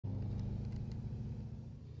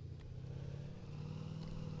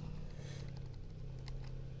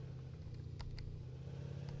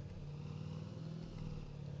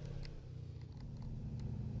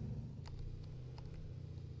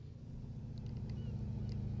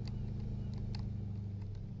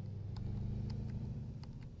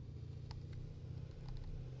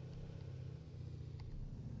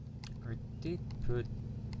did put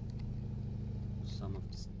some of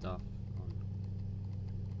the stuff on.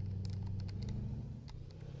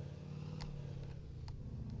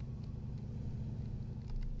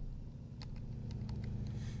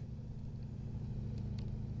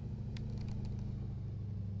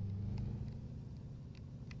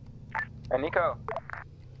 Hey, Nico.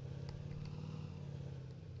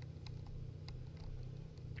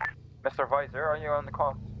 Mr. Visor, are you on the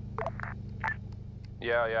call?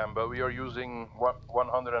 Yeah, I am, but we are using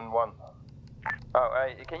 101. Oh,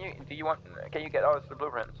 can you get us the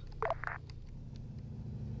blueprints?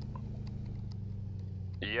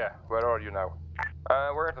 Yeah, where are you now?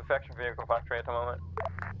 We're at the faction vehicle factory at the moment.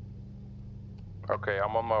 Okay,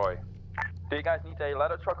 I'm on my way. Do you guys need a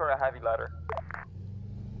ladder truck or a heavy ladder?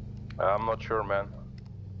 I'm not sure, man.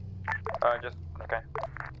 Okay.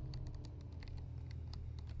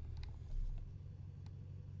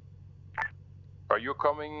 Are you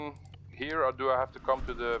coming here, or do I have to come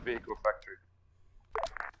to the vehicle factory?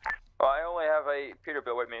 Well, I only have a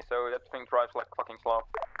Peterbilt with me, so that thing drives like fucking slow.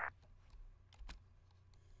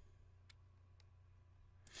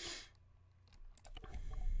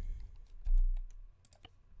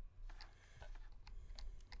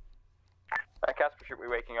 Casper should be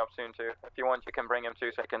waking up soon too. If you want, you can bring him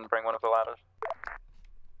too, so I can bring one of the ladders.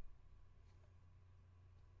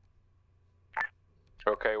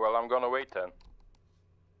 Okay, well, I'm gonna wait then.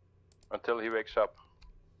 Until he wakes up.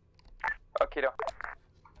 Okay, though.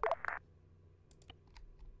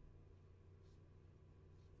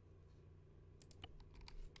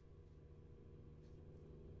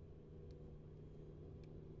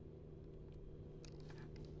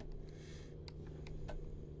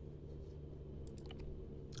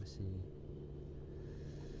 Let's see.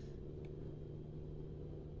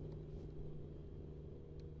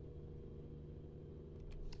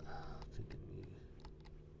 I think I need.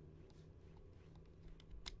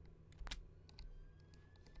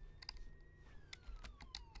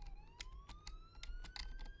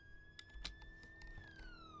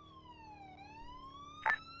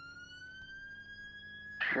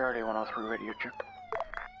 Surety 103 radio chip.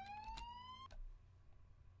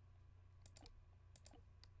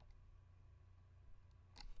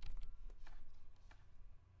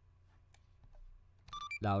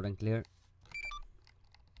 Loud and clear.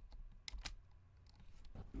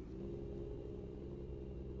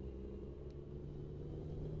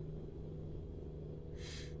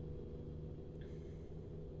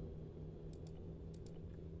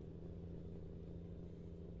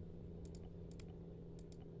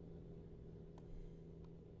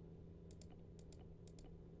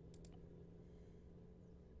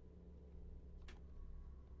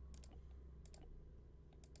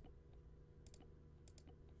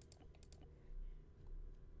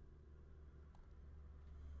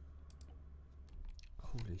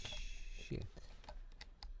 Holy shit.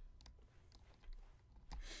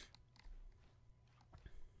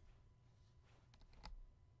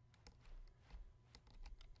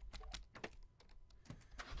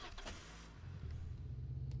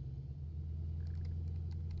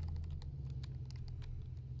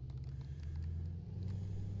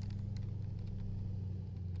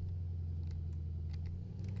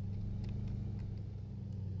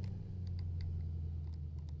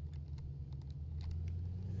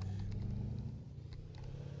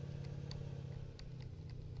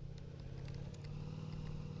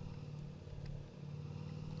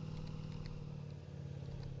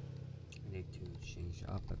 Need to change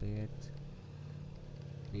up a bit.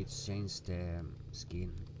 Need to change the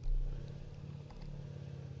skin.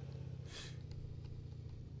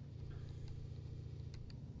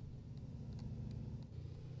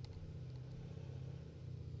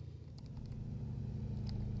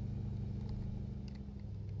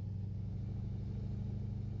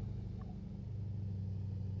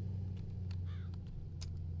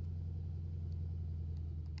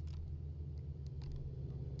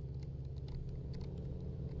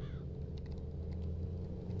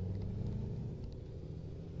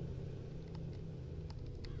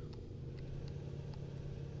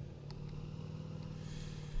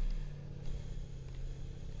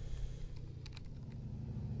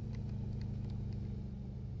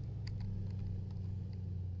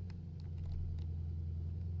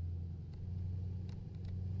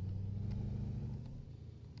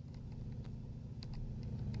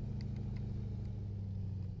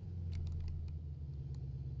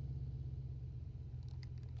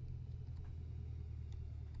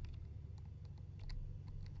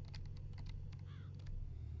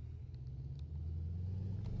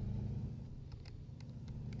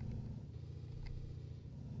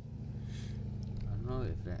 I don't know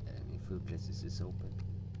if food places is open.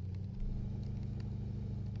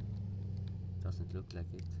 Doesn't look like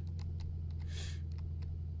it.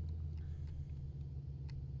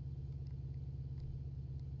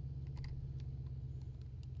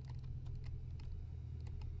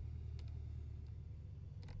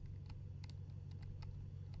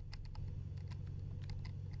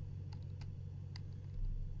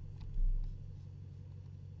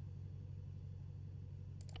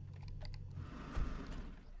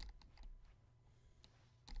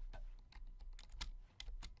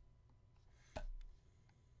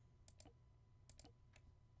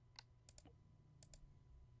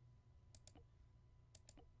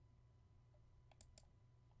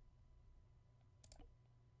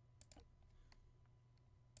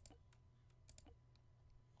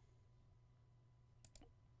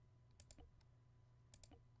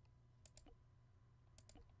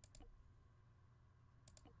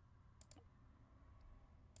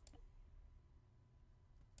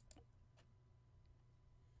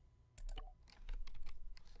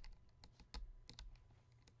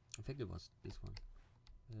 I think it was this one.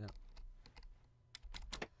 Yeah.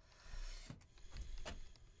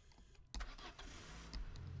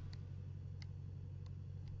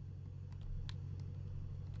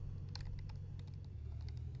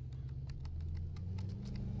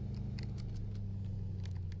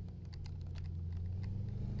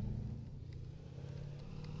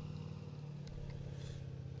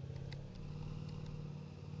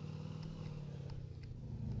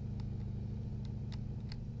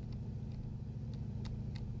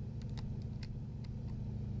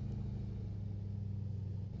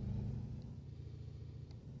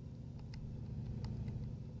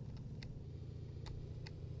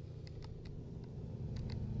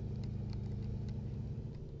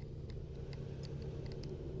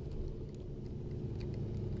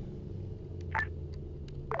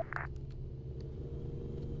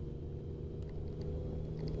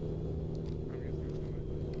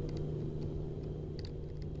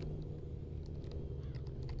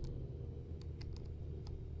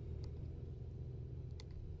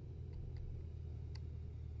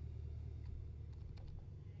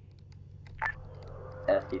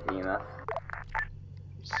 SD EMS.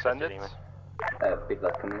 Send it. Big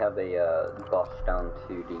Left, can we have a boss down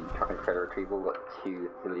to the truck and trailer retrieval? We've got 2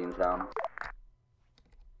 civilians down.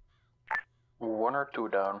 1 or 2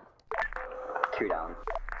 down? 2 down.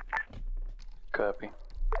 Copy.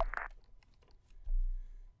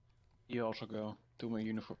 You also go.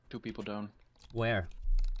 2 people down. Where?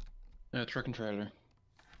 Truck and trailer.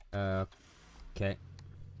 Okay.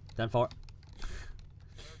 10-4.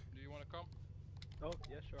 Do you want to come? Oh,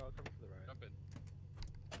 yeah, sure, I'll come for the ride. Jump in.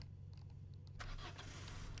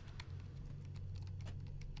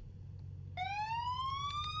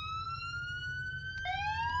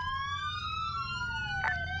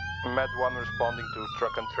 Med 1 responding to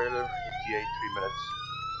truck and trailer, ETA 3 minutes.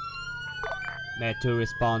 Med 2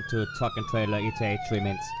 respond to truck and trailer, ETA 3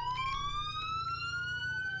 minutes.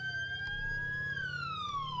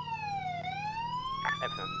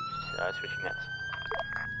 FM, switching nets.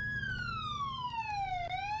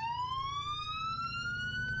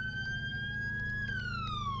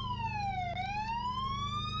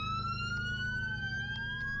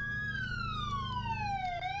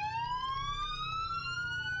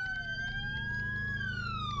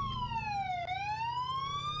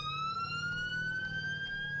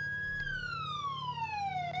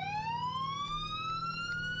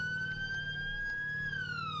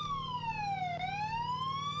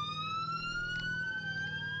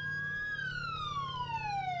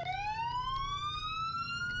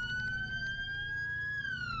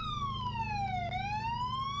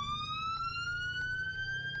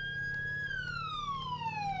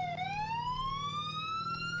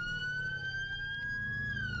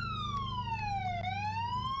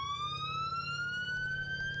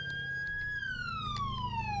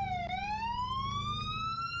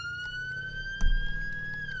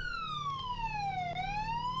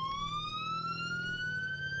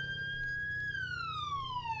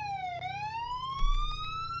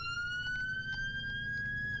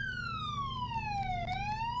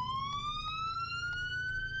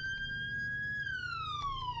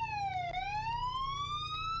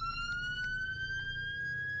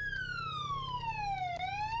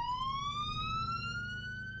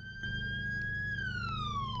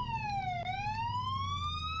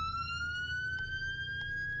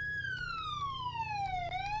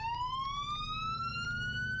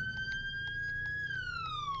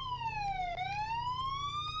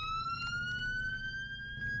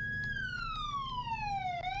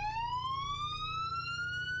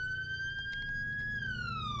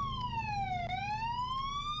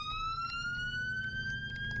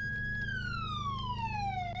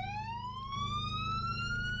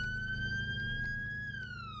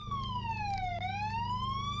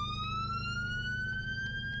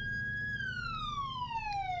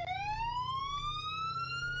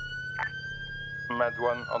 Med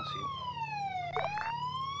 1 on scene.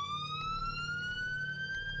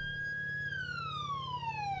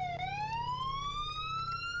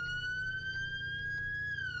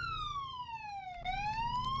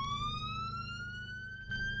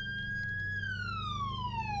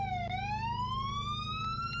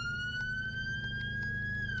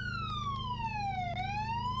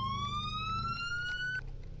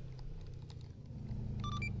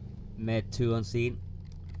 Med 2 on scene.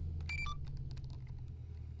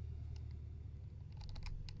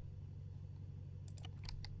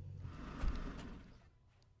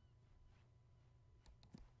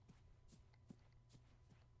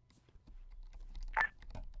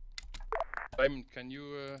 Simon, can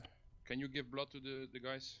you give blood to the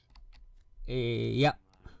guys? Yeah.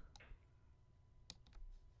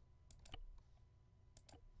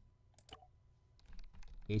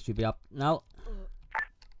 He should be up now.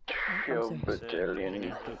 Show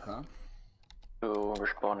battalion Huh? to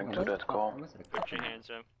responding to What? that call. Was it a Put your cop? hands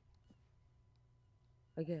up.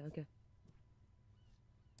 Okay, okay.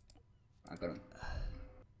 I got him.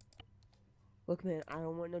 Look, man, I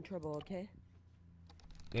don't want no trouble, okay?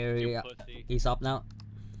 Here You he, pussy. he's up now.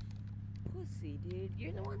 Pussy, dude.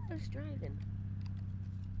 You're the one that's driving.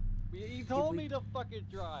 You told me to fucking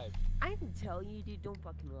drive. I didn't tell you, dude. Don't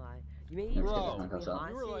fucking lie. You made you Bro, took me you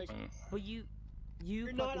hostage, were like- but you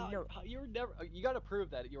You're not. fucking know. You're never. You gotta prove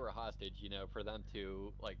that you were a hostage, you know, for them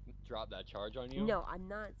to like drop that charge on you. No, I'm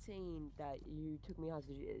not saying that you took me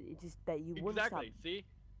hostage. It's just that you wouldn't Exactly. stop. See,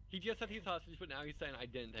 he just said he's hostage, but now he's saying I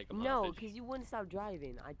didn't take him No, hostage. because you wouldn't stop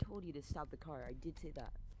driving. I told you to stop the car. I did say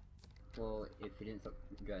that. Well, if he didn't stop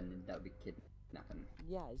going, then that would be kidnapping.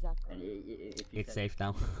 Yeah, exactly. And if he It's said- safe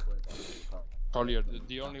now. Collier,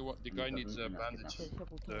 the only one, the guy needs a bandage.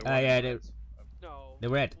 Yeah, they, No, the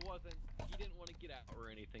red. it wasn't. He didn't want to get out or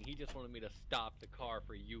anything. He just wanted me to stop the car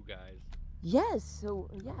for you guys. Yes. So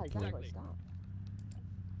yeah, exactly. Exactly. Stop.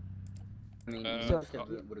 I mean, Uh, you So- said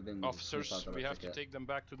it would have been Officers, $25 we have to ticket. take them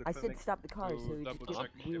back to the I clinic. said stop the car, to so you double just check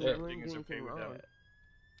you if weren't everything doing is anything okay with wrong. them.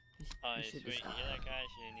 You should Sweet, just you stop. get that guy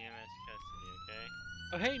in EMS custody, okay?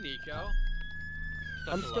 Oh, hey, Nico. I'm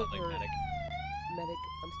Such a still lovely hurt. medic. Medic,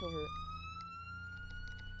 I'm still hurt.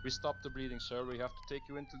 We stopped the bleeding, sir. We have to take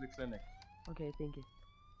you into the clinic. Okay, thank you.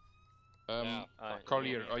 Yeah, Alright,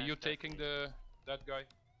 Collier, yeah, are you that's taking definitely- that guy?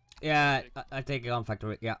 Yeah, I take it on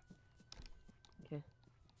factory. Yeah. Okay.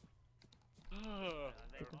 Are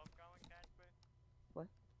they both going, Casper? What?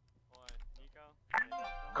 Or Nico? Are they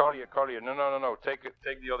both going? Collier, no. Take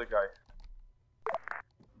the other guy.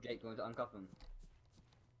 Jake, you want to uncuff him?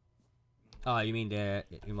 Oh, you mean the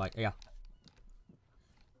you might yeah.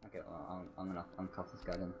 Okay, well, I'm gonna uncuff this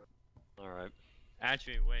guy then. Alright.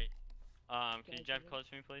 Actually, wait. Can you drive close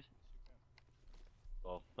to me, please?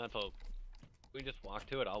 Well, that's all. We just walk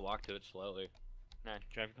to it. I'll walk to it slowly. No,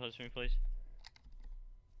 drive close to me, please.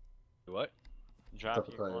 What? Drop Drop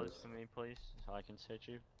you close. close to me, please, so I can sit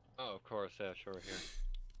you. Oh, of course. Yeah, sure. Here.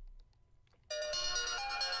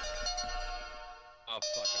 Oh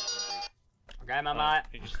fuck! I'm hungry. Okay, Alright,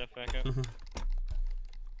 pick your stuff back up.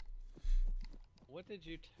 What did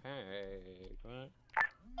you take? What?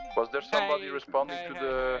 Was there somebody Hey, responding hey, to hey,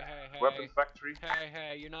 the hey, weapon hey. factory?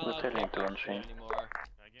 Hey, you're not allowed to Battalion take that to shit unseen. anymore.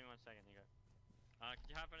 Give me 1 second, Nico. Can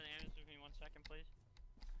you hop on the ambulance with me 1 second, please?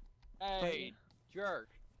 Hey, jerk!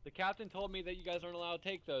 The captain told me that you guys aren't allowed to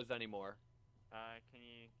take those anymore. Can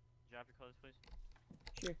you drop your clothes,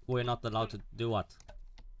 please? We're not allowed to do what?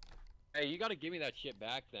 Hey, you gotta give me that shit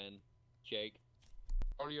back then, Jake.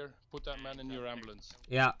 Collier, put that man in your ambulance.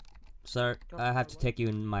 Yeah, sir. I have to take you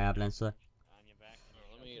in my ambulance, sir. On your back. and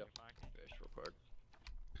Let your me eat your a pocket. fish real quick.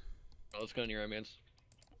 Oh, let's go in your ambulance.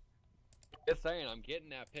 Just saying, I'm getting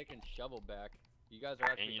that pick and shovel back. You guys are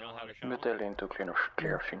actually you know not how allowed to to. shovel? Battalion to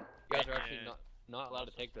clear scene. You guys are Yeah. actually not allowed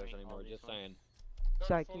to take those Also, anymore. all these Just ones. saying.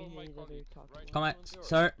 Sorry, Follow can you my hear the other colleague, talking? right? Come on,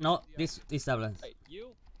 sir. No, this ambulance. Hey,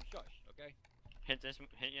 you, shush, okay? Hit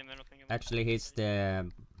your middle finger. Actually, he's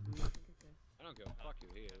the. I don't give a fuck who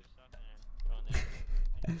he is. Go in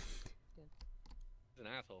there. He's an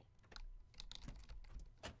asshole.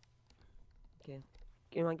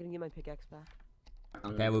 Am I gonna get my pickaxe back?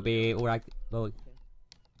 Okay, we'll be alright. Well,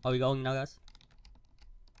 are we going now, guys?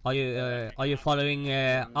 Are you following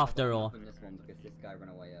after or? Open this one because this guy ran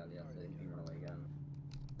away earlier, so he can run away again.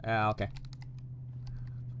 Okay.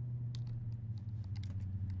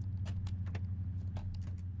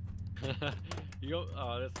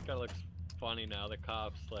 Oh, this kind of looks funny now. The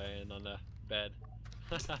cops laying on the bed.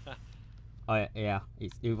 Oh yeah,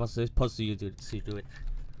 it was supposed to do it.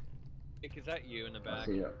 Nick, is that you in the I back?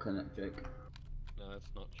 see you at clinic, Jake. No, it's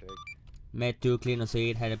not Jake. Med 2 clean on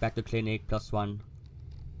scene, headed back to clinic, +1.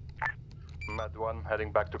 Med 1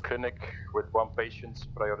 heading back to clinic with 1 patient,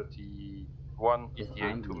 priority 1, This ETA 2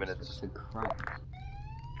 ambulance minutes. looks so crap.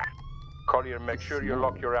 Collier, make It's sure you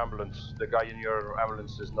lock small. your ambulance. The guy in your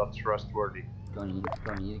ambulance is not trustworthy. Johnny, you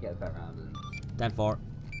need to get a better ambulance. 10-4.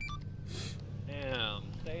 Damn,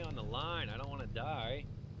 stay on the line. I don't want to die.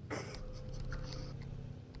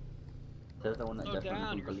 There's the one that Slow just went down,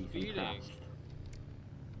 from you're police and speeding. crashed.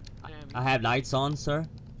 Damn, I have lights on, sir.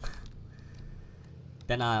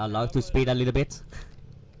 Then I allowed to speed a little bit.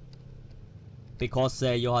 Because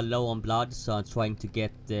you are low on blood, so I'm trying to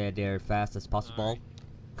get there fast as possible. Alright,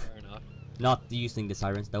 fair enough. Not using the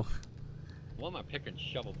sirens though. Well, my pick and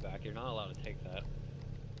shovel back. You're not allowed to take that.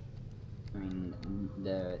 I mean,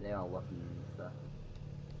 they are weapons and stuff.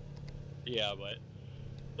 Yeah, but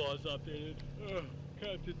laws updated.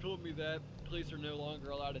 Captain told me that police are no longer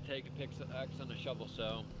allowed to take a pickaxe and a shovel,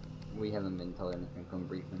 so We haven't been told anything from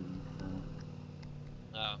briefings, so...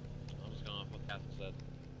 I'm just going off what Captain said.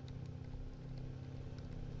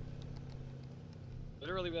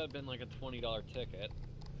 Literally, would have been like a $20 ticket.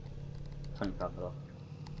 25 off.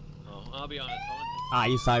 Oh, I'll be honest. I want Ah,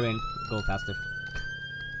 you siren. Go faster. to...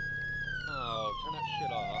 Oh, turn that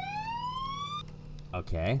shit off.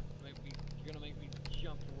 Okay. You're gonna make me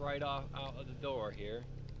jump right out of the door here.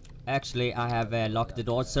 Actually, I have locked the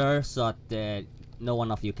door, sir, so that no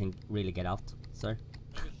one of you can really get out, sir.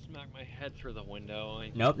 I'm gonna smack my head through the window.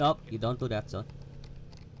 Nope, nope. You don't do that, sir.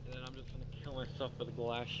 And then I'm just gonna kill myself with a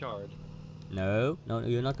glass shard. No, no,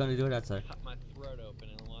 you're not gonna do that, sir. Cut my throat open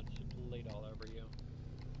and launch a blade all over you.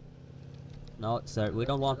 No, sir, we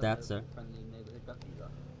don't want that, sir. Friendly neighborhood duckies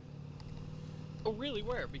are. Oh, really?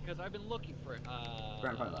 Where? Because I've been looking for it.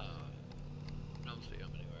 Right in front of us. I don't see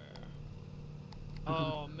them anywhere.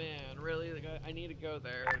 Oh man, really? Like, I need to go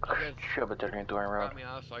there. You guys Show battalion to our road. drop me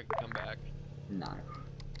off so I can come back. No.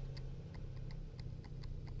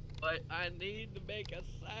 But I need to make a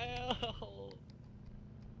sale.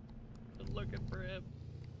 I'm looking for him.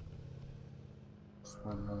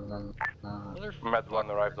 Med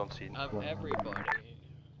 1 arrived on scene. Of everybody.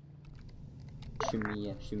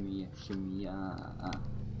 Shimmy, shimmy, shimmy,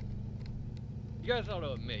 You guys ought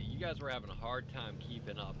to admit, you guys were having a hard time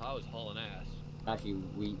keeping up. I was hauling ass. Actually,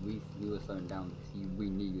 we were slowing down because we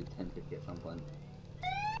knew you'd 1050 at some point.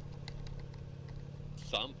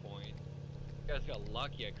 Some point. You guys got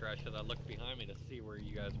lucky I crashed because I looked behind me to see where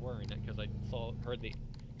you guys were, and because I heard the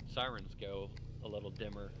sirens go a little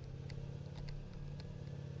dimmer.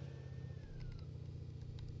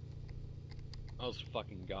 I was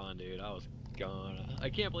fucking gone, dude. I was gone. I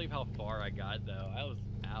can't believe how far I got, though. I was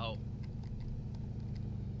out.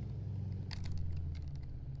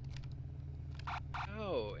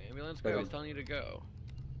 Oh, ambulance guy was telling you to go.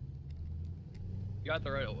 You got the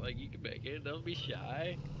right, like, you can make it. Don't be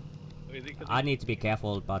shy. I need to be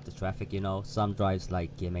careful about the traffic, you know. Some drives like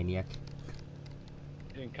a maniac.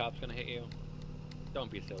 You think cops gonna hit you? Don't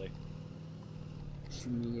be silly.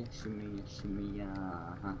 Shimmy, shimmy, shimmy,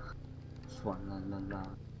 swalala.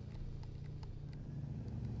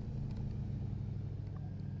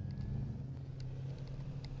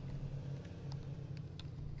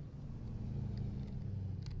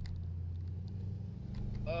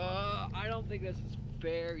 I don't think this is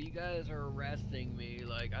fair. You guys are arresting me.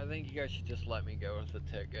 Like, I think you guys should just let me go with the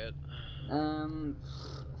ticket.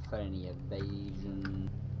 Felony evasion.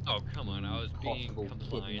 Oh, come on. I was being Possible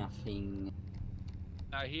compliant. kidnapping.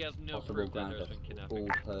 He has no Possible proof that ground there's been theft kidnapping.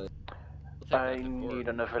 also. I need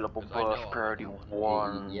an available bus priority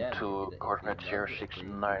 1 Yeah, to coordinate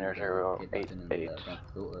 069088.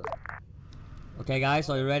 Okay, guys,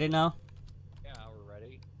 are you ready now? Yeah, we're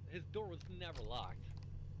ready. His door was never locked.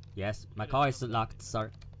 Yes, my car is locked,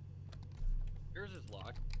 sir. Yours is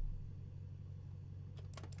locked.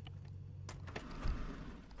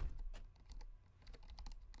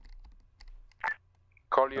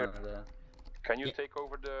 Collier, can you take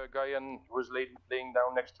over the guy who's laying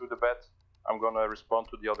down next to the bed? I'm gonna respond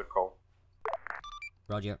to the other call.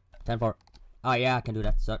 Roger. 10-4. Oh, yeah, I can do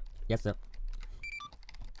that, sir. Yes, sir.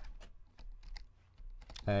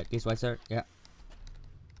 This way, sir. Yeah.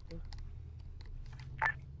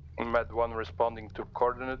 Med 1 responding to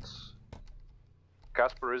coordinates.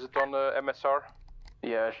 Casper, is it on the MSR?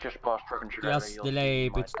 Yeah, it's just past truck and Just delay,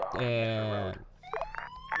 but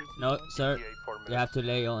no, sir. You have to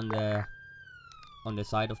lay on the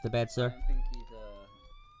side of the bed, sir.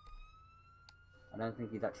 I don't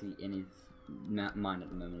think he's actually in his mind at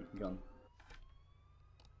the moment, John.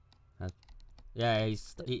 Yeah,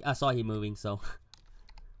 I saw him moving, so.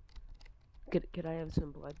 Could I have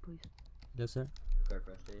some blood, please? Yes, sir. Go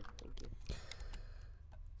first, Dave. Thank you.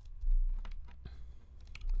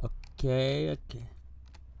 Okay, okay.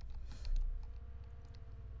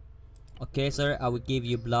 Okay, sir, I will give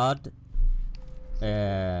you blood.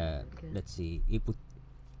 Let's see. It would.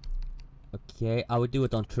 Okay, I will do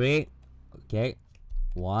it on 3. Okay,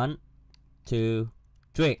 1, 2,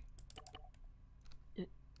 3.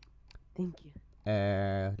 Thank you.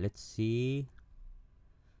 Let's see.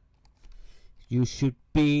 You should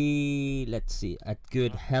be, let's see, at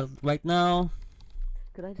good health right now.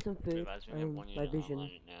 Could I have some food? My vision.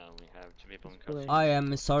 We have 2 people in Just blurry. I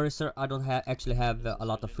am sorry, sir. I don't actually have a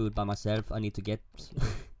lot of food by myself. I need to get.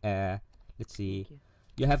 Let's see. Thank you.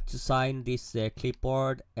 You have to sign this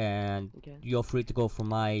clipboard, and Okay. you're free to go from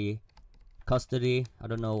my custody. I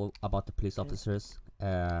don't know about the police officers,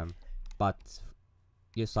 but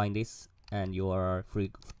you sign this, and you are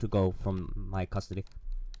free to go from my custody.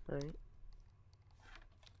 Alright.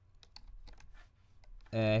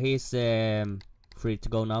 He's free to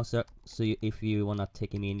go now, sir. So if you wanna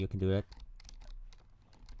take him in, you can do it.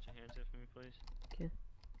 Put your hands up for me, please.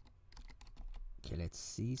 Okay, let's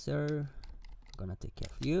see, sir. Gonna take care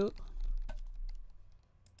of you.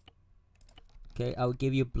 Okay, I'll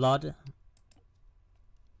give you blood.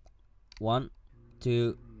 1,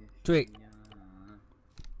 2, 3.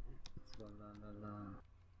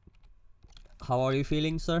 How are you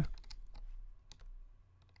feeling, sir?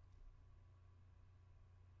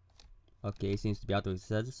 Okay, seems to be out of his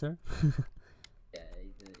head, sir. Yeah,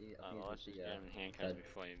 Well, let's just get him in handcuffs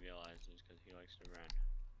before he realizes, because he likes to run.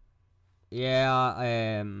 Yeah,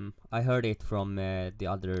 I heard it from the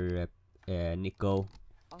other Nico,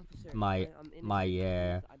 Officer, my I'm innocent, my please,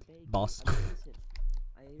 I beg you, boss. I'm innocent.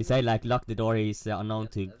 He said like lock the door. He's unknown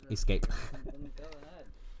to escape.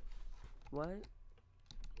 What?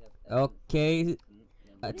 Okay,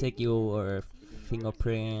 I take your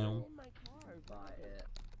fingerprint. In my car.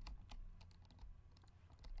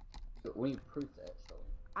 We need proof that it's stolen.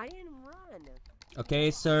 I didn't run. Okay,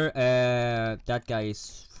 sir. That guy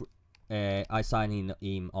is. I signed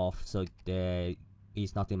him off, so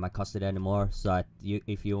he's not in my custody anymore. So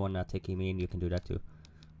if you wanna take him in, you can do that too.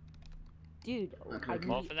 Dude, I Both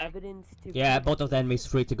need of them? evidence to. Yeah, prove both of them is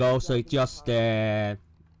free to go. So it just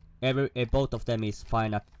both of them is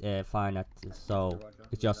fine at so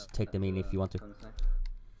it's just take them in if you want to.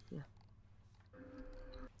 Yeah.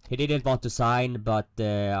 He didn't want to sign, but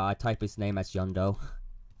I type his name as John Doe.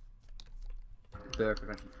 Birth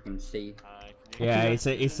prevention fucking C. Yeah, it's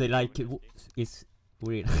a like it's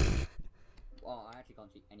weird. Oh, I actually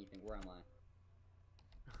can't see anything. Where am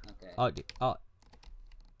I? Okay.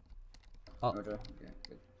 Oh Roger. Okay,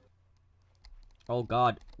 good. oh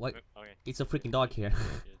God! What? Okay. It's a freaking dog here. Yeah,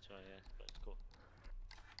 that's right, yeah, but it's cool.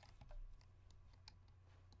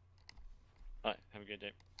 Alright, have a good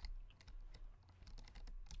day.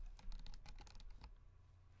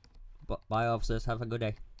 Bye, officers. Have a good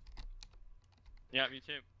day. Yeah, you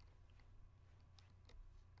too.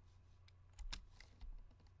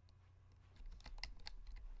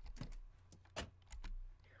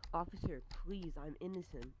 Officer, please, I'm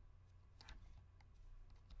innocent.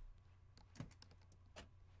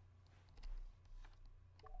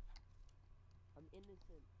 I'm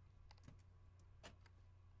innocent.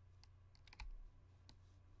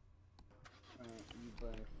 You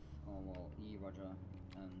both. Oh well, you Roger.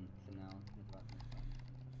 For now, think about next time.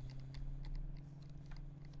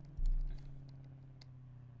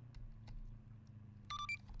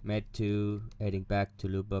 Med 2 heading back to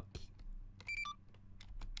Lubbock.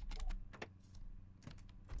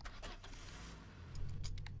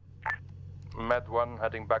 Med 1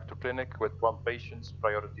 heading back to clinic with 1 patient,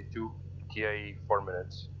 priority 2, TA 4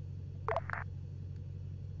 minutes.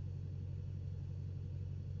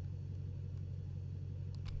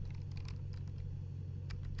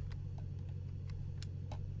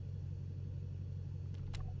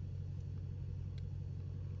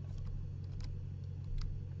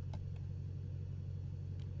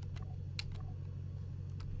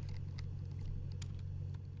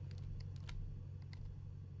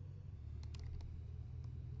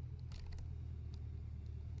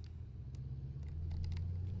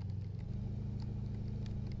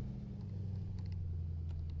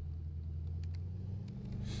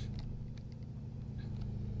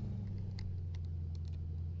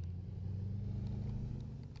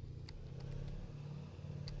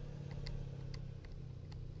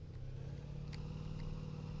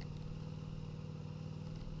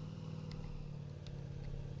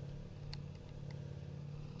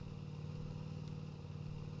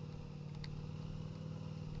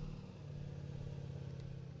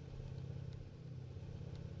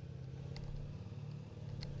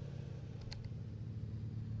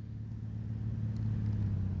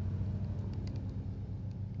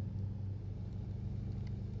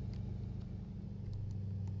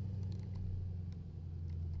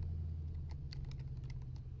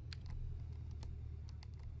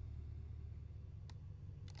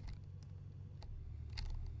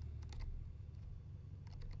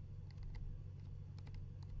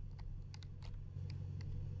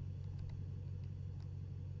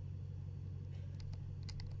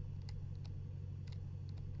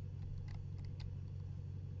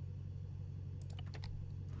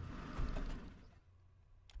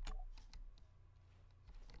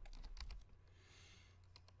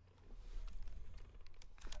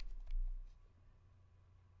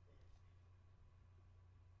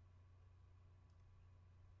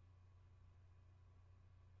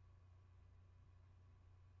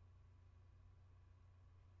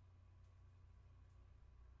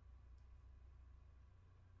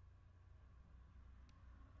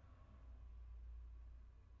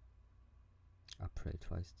 Upgrade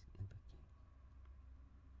twice.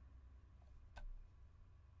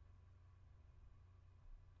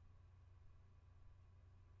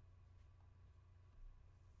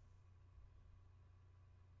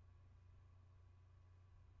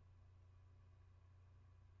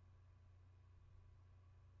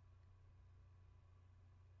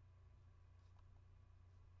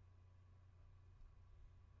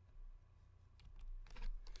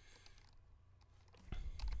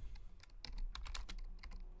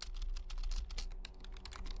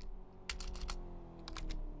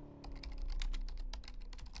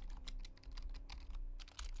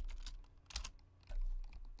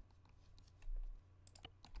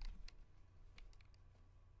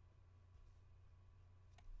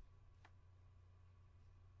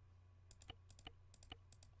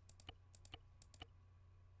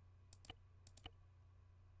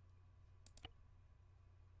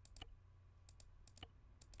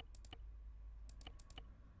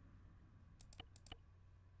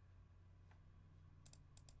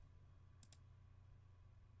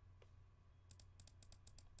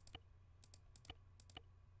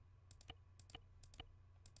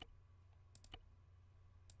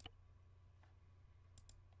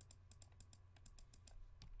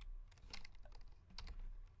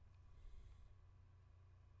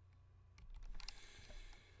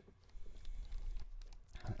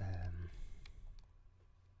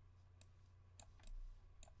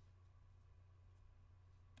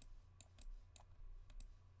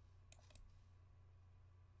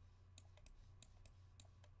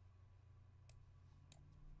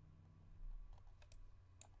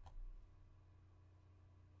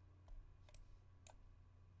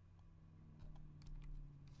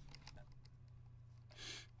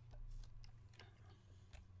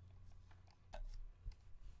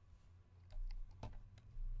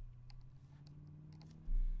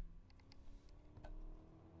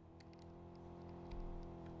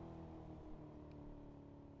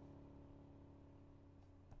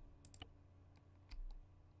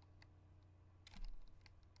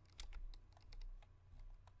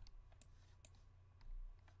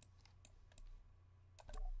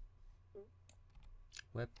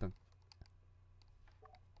 Weapon.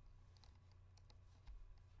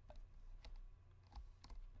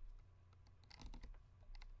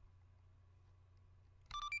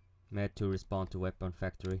 Med to respond to weapon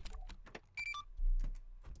factory.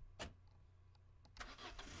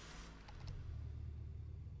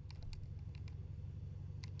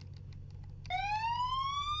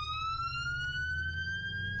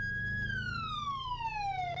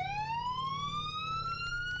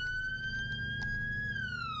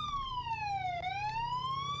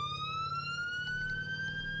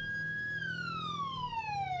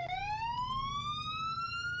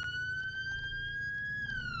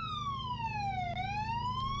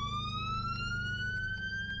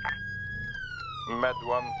 Med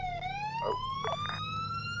 1. Oh.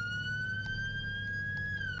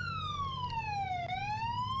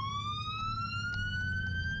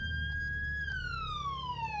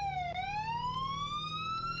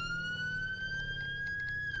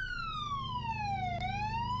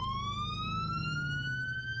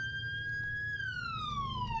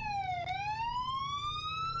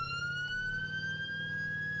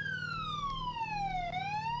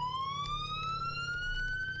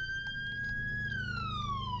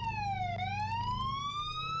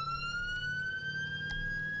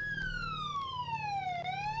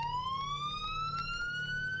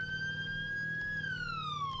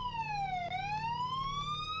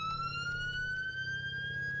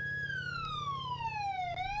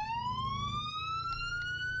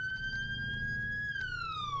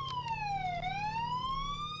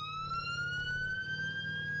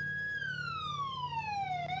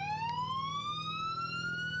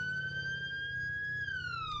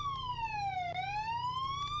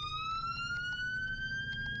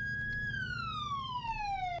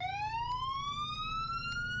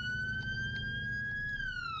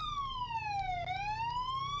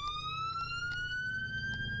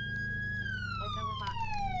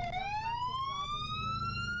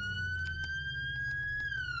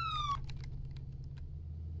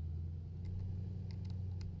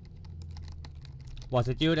 Was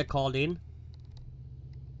it you that called in?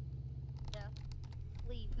 Yeah.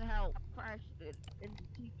 Please help. Crashed it into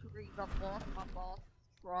two trees. I've lost my boss's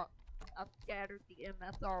truck. I've scattered the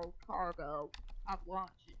MSR cargo. I've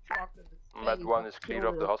launched a truck in the space. Med 1 is clear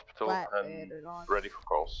of the hospital and ready for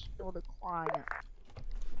calls. Killed a client.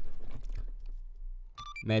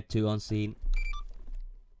 Med 2 on scene.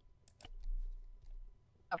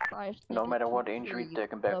 No matter what injury,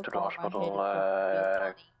 take him back to the hospital,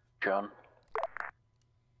 John.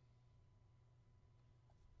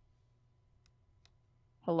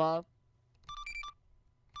 Hello?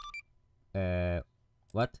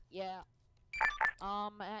 What? Yeah.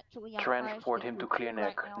 Actually, I'm Transport him to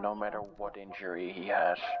clinic, no matter what injury he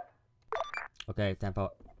has. Okay,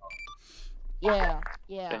 tempo. Yeah.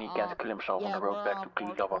 Then he can't kill himself on the road back to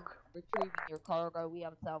Cleveland. Retrieving your cargo. We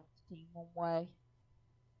have a salvage team on way.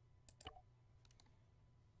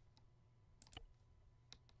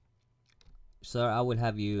 Sir, I will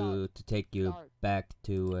have you to take you back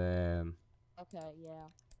to Okay, yeah.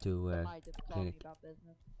 to Somebody just called me clinic. about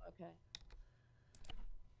business.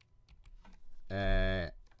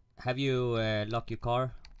 Okay. Have you locked your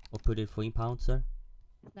car or put it for impound, sir?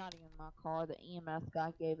 It's not even my car. The EMS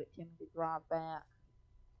guy gave it to me to drive back.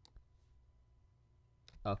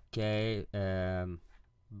 Okay,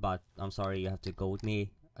 but I'm sorry, you have to go with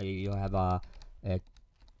me. You have a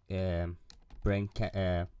brain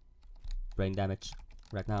damage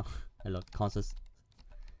right now. A lot conscious.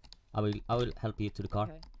 I will help you to the car.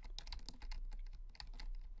 Okay.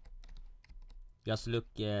 Just look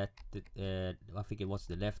at the, I think it was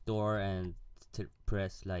the left door and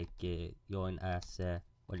press like you're in as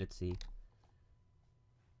well, let's see.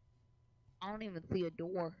 I don't even see a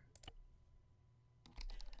door.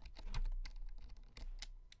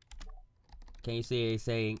 Can you see it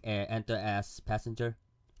saying enter as passenger?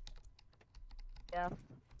 Yes.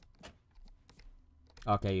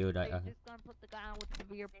 Okay, you're Are right. you Okay. just gonna put the guy with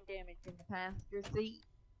severe brain damage in the passenger seat?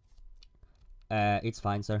 It's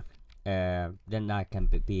fine, sir. Then I can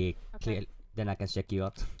be clear. Then I can check you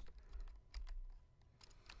out.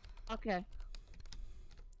 Okay.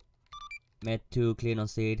 Med 2 clean on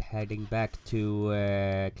seat, heading back to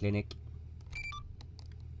clinic.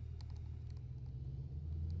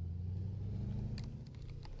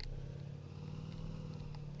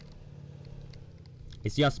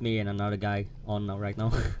 It's just me and another guy on now right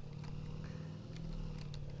now.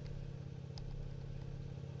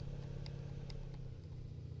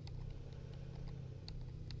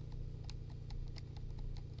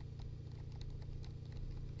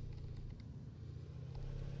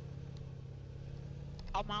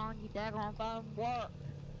 Come on, you daggone phone work.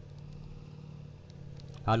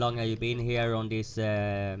 How long have you been here on this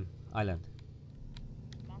island?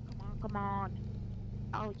 Come on.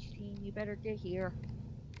 Oh, team, you better get here.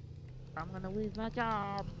 I'm gonna lose my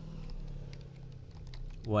job.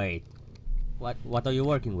 Wait, what are you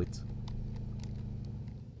working with?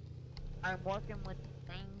 I'm working with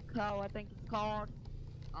Inco, I think it's called.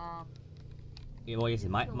 What is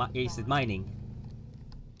it? Is it mining?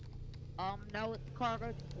 No, it's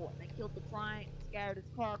cargo support. They killed the client, scattered his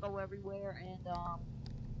cargo everywhere, and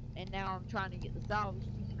now I'm trying to get the salvage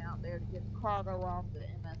team out there to get the cargo off the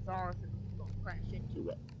MSR so we don't crash into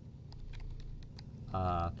it.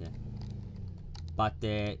 Okay. But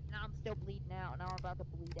Now I'm still bleeding out. Now I'm about to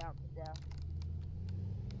bleed out to death.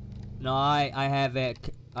 no, I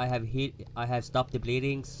have stopped the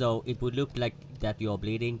bleeding, so it would look like that you're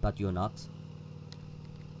bleeding, but you're not.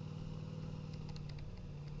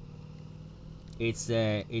 It's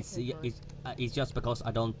just because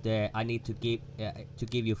I don't I need to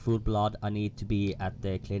give you full blood. I need to be at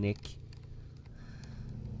the clinic.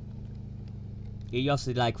 It's just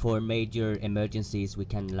like for major emergencies we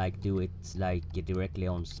can like do it like directly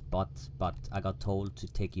on spot, but I got told to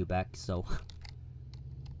take you back, so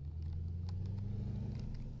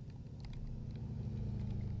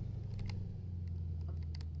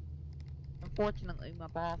Unfortunately, my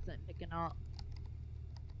boss isn't picking up.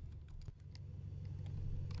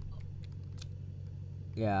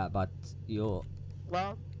 yeah, but you.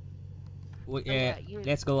 Well,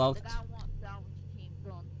 let's go out. The guy wants salvage teams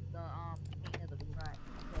on the scene of the crime.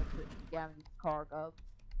 So to scavenge cargo.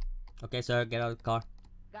 Okay, sir, get out of the car.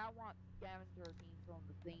 The guy wants scavenger teams on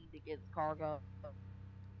the scene to get his cargo.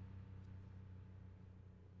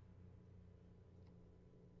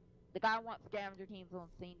 The guy wants scavenger teams on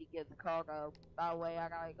the scene to get the cargo. By the way, I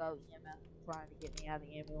gotta go EMS trying to get me out of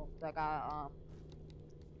the ambulance.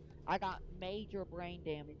 I got major brain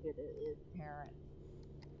damage. It is apparent.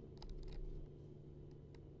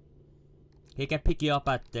 He can pick you up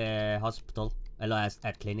at the hospital,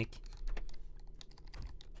 at clinic.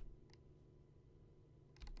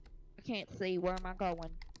 I can't see. Where am I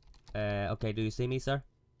going? Okay, do you see me, sir?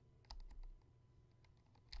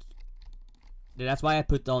 That's why I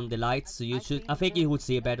put on the lights, so you should. I think you would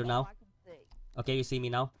see better now. Okay, you see me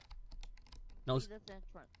now? No,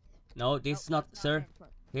 no, this is not, sir.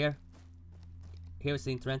 Here. Here's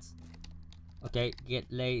the entrance. Okay,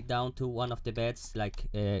 lay down to one of the beds, like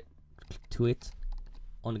to it,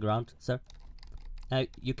 on the ground, sir.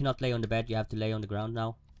 You cannot lay on the bed. You have to lay on the ground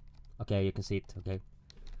now. Okay, you can see it. Okay.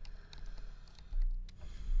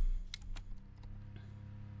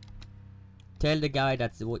 Tell the guy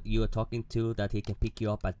that's what you are talking to that he can pick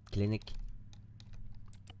you up at clinic.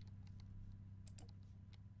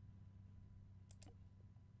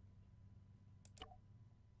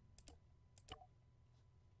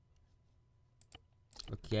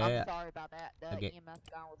 Okay. I'm sorry about that. The Okay. EMS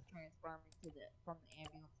guy was transferring me from the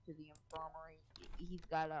ambulance to the infirmary. He's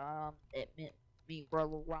gotta admit me for a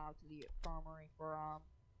little while to the infirmary for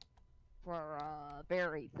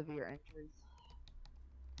very severe injuries.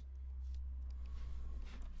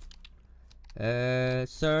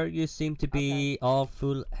 Sir, you seem to be all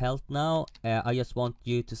full health now. I just want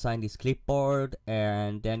you to sign this clipboard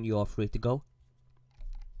and then you are free to go.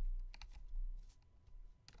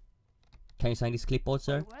 Can you sign this clipboard,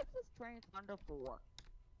 sir? Wait, what's this transponder for?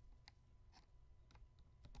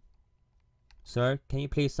 Sir, can you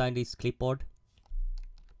please sign this clipboard?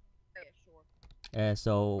 Yeah, sure.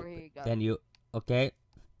 So Here you go. then you, okay,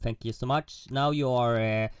 thank you so much. Now you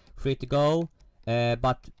are free to go,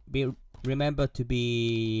 but remember to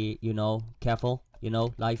be, you know, careful. You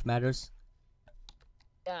know, life matters.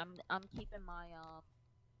 Yeah, I'm keeping my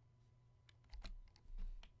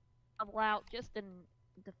I'm out just in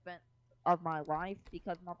defense of my life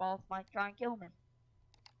because my boss might try and kill me.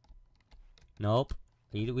 Nope,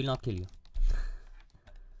 he will not kill you.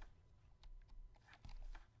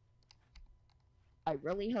 I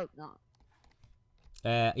really hope not.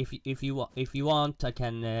 If you want, I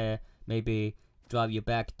can maybe drive you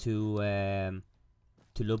back to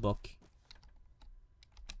Lubbock.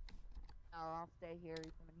 No, I'll stay here.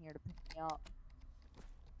 He's coming here to pick me up.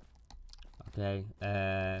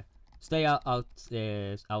 Okay. Stay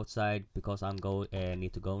outside because I'm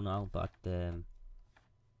need to go now. But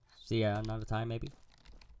see ya another time maybe.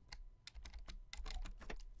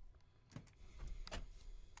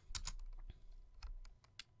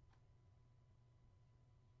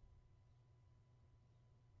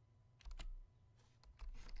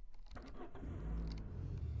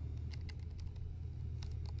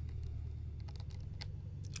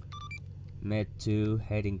 Med 2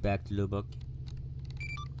 heading back to Lubbock.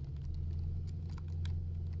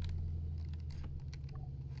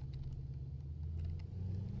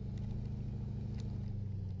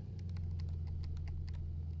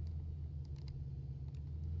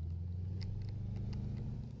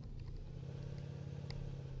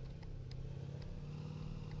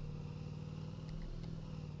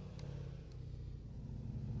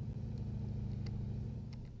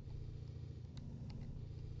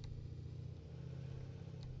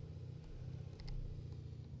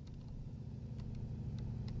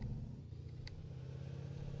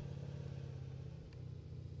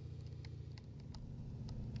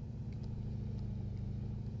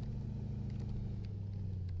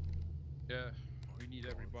 Yeah, we need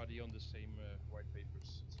everybody on the same white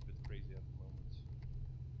papers. It's a bit crazy at the moment.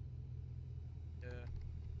 Yeah.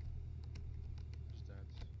 Just that.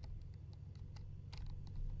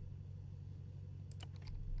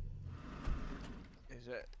 Is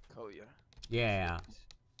that Collier? Yeah.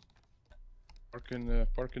 Park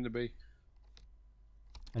in the bay.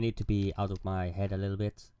 I need to be out of my head a little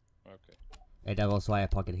bit. Okay. And that was why I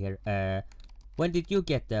parked it here. When did you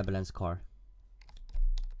get the ambulance car?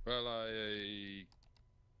 Well, I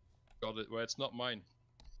got it. Well, it's not mine.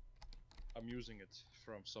 I'm using it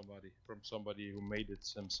from somebody who made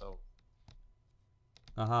it himself.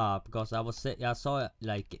 Because I saw it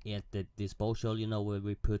like at the disposal, you know, where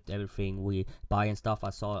we put everything we buy and stuff. I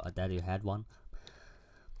saw that you had one.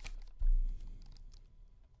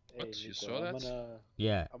 What? Hey, You Nico, saw that?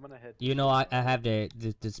 Yeah. I'm gonna head. You know, I have the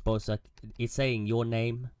disposal. It's saying your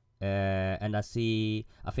name, and I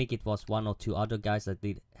think it was one or two other guys that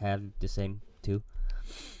did have the same too.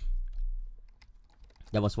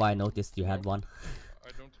 That was why I noticed you had one.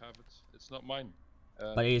 I don't have it. It's not mine.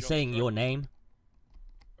 But it's saying your name.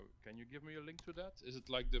 Can you give me a link to that? Is it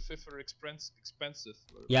like the Fiffer expensive?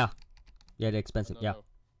 Yeah. Yeah, the expensive. No, yeah. no.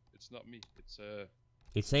 It's not me.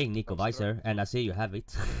 It's saying Nico Weiser, and I see you have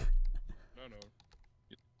it. No.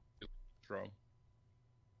 It's wrong.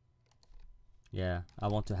 Yeah, I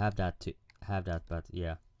want to have that but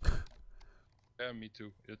yeah. Yeah, me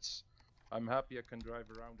too. I'm happy I can drive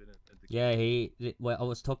around in it. Yeah, well, I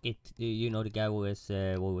was talking to, you know, the guy who was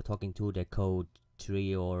we were talking to, the code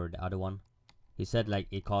 3 or the other one. He said like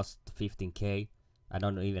it cost 15k. I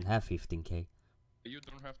don't even have 15k. You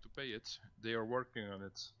don't have to pay it. They are working on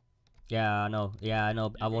it. Yeah, I know. Yeah, I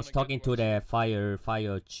know. I was talking to the fire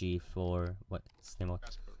chief, or what his name was.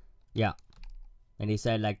 Casper. Yeah, and he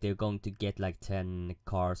said like they're going to get like 10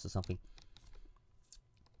 cars or something.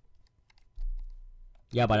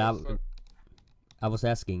 Yeah, but I was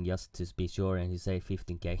asking just to be sure, and he said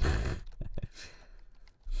 15k.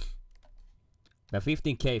 But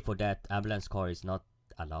 15k for that ambulance car is not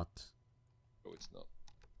a lot. No, it's not.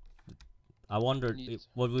 I wondered Neat.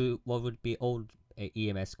 what would be old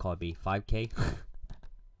EMS car be? 5k?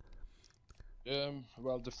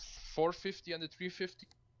 Well, the 450 and the 350.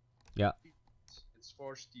 Yeah. It's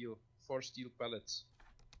four steel pallets.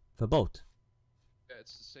 For both? Yeah,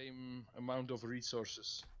 it's the same amount of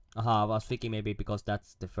resources. I was thinking maybe because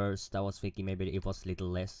that's the first, I was thinking maybe it was a little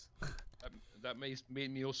less. That made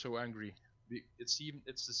me also angry. It's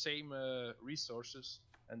the same resources,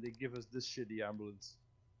 and they give us this shitty ambulance.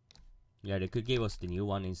 Yeah, they could give us the new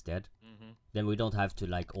one instead. Then we don't have to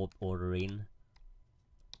like order in.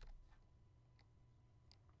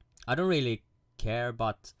 I don't really care,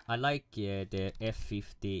 but I like the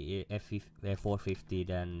F50, F450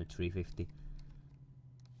 than 350.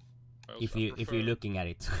 If you're looking at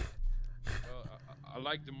it. I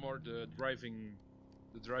like the driving.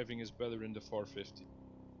 The driving is better in the 450.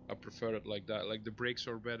 I prefer it like that. Like the brakes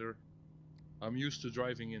are better. I'm used to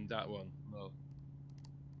driving in that one. No.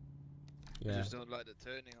 I just don't like the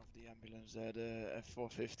turning of the ambulance there, the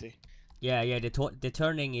F450. Yeah, the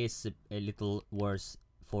turning is a little worse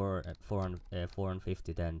for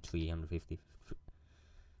 450 than 350.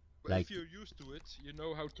 But like, if you're used to it, you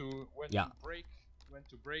know how to when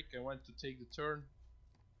to brake and when to take the turn.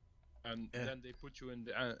 And then they put you in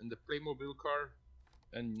the Playmobil car,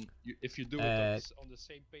 and if you do it on the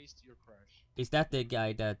same pace, you crash. Is that the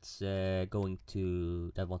guy that's that wants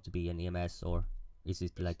to be an EMS, or is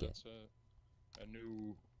it like a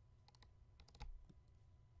new?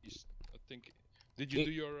 I think. Did you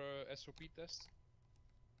do your SOP test?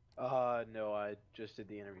 No, I just did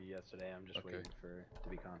the interview yesterday. I'm just waiting to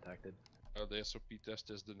be contacted. The SOP test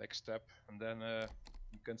is the next step, and then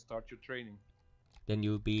you can start your training. Then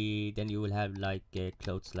you will have like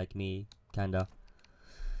clothes like me, kinda.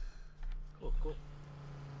 Cool.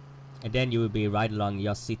 And then you will be right along,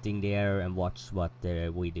 just sitting there and watch what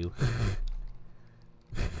we do.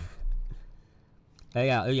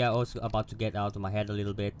 Yeah. Also about to get out of my head a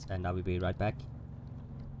little bit, and I will be right back.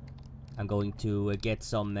 I'm going to get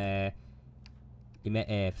some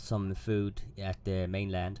food at the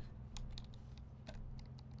mainland.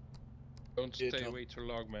 Don't stay away too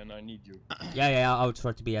long, man. I need you. Yeah. I'll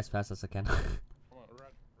try to be as fast as I can. Come on,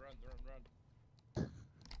 run.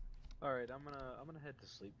 Alright, I'm gonna head to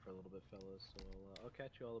sleep for a little bit, fellas. So I'll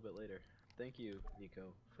catch you all a bit later. Thank you,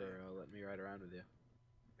 Nico, for letting me ride around with you.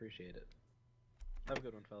 Appreciate it. Have a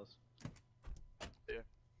good one, fellas. Yeah.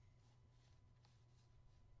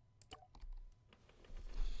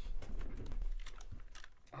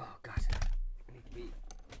 Oh God, I need to be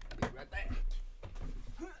right back.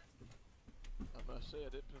 I must say I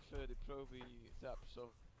did prefer the Proby taps of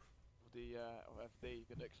the of FD. You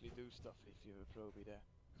could actually do stuff if you have a Proby there.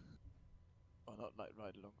 Or not like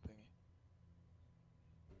ride along thingy.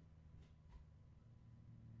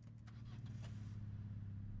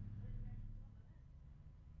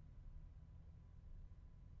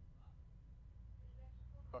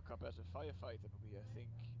 Fuck up as a firefighter Proby, I think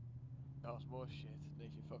that's more shit than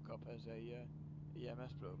if you fuck up as a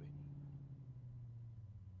EMS Proby.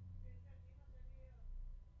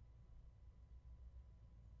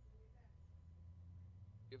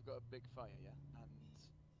 You've got a big fire, yeah,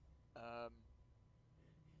 and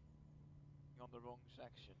on the wrong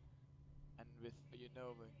section, and with the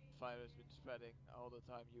fire has been spreading all the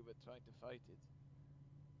time you were trying to fight it,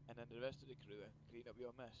 and then the rest of the crew clean up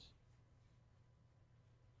your mess.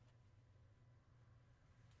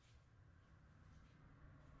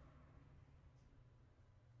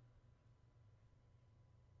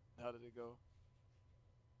 How did it go?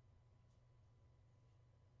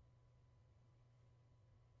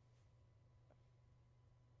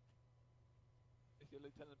 Is your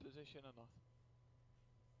lieutenant position or not?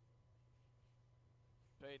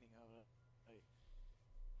 Training, alright.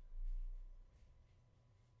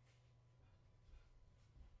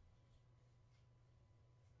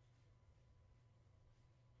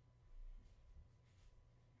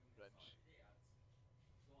 Drench.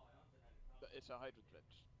 It's a hydro drench.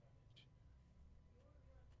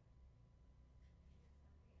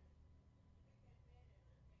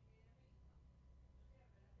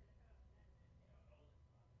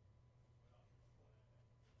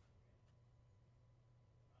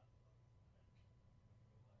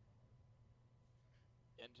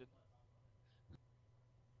 Engine.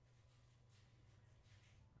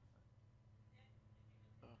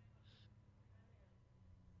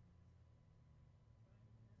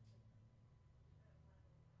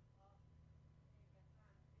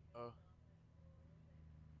 Oh.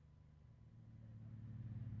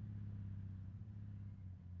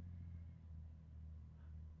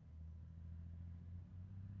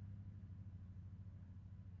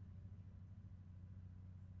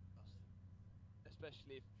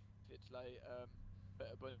 especially if it's like a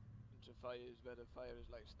bunch of fires where the fire is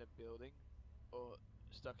like in a building or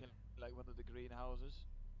stuck in like one of the greenhouses,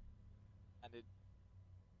 and it's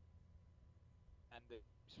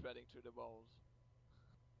spreading through the walls.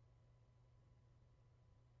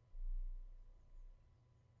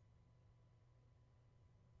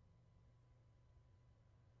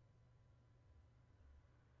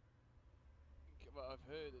 What I've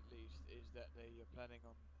heard at least is that they are planning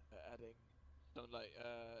on adding some like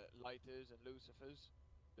lighters and lucifers.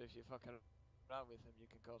 So if you fuck around with them, you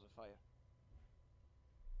can cause a fire.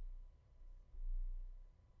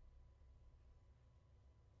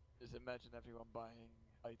 Just imagine everyone buying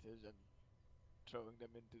lighters and throwing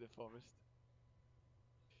them into the forest.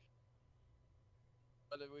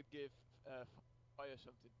 Well, it would give fire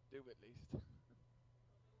something to do at least.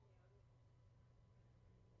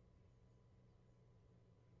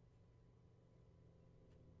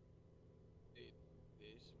 It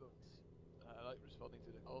is, but I like responding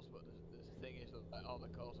to the calls, but the thing is that all the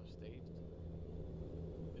calls are staged.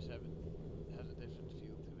 Just has a different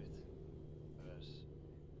feel to it, whereas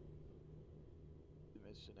the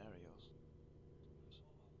mid scenarios.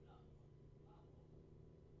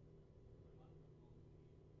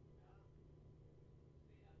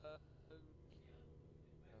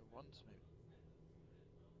 Once maybe.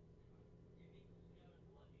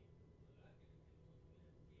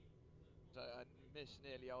 So I missed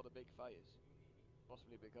nearly all the big fires,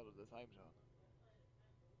 possibly because of the time zone.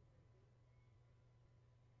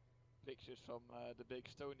 Pictures from the big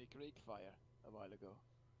Stony Creek fire a while ago.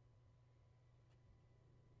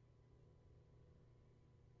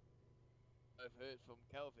 I've heard from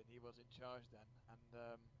Kelvin, he was in charge then,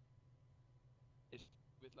 and it's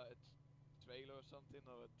with like a trailer or something,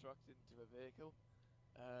 or a truck into a vehicle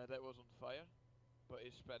that was on fire, but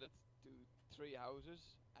it spread it to 3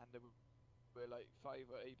 houses, and there were like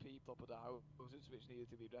 5 or 8 people up at the houses which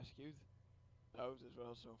needed to be rescued. The houses were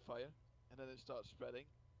also on fire, and then it started spreading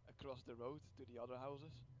across the road to the other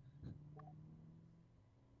houses.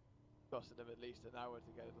 Costed them at least an hour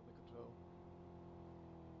to get it under control.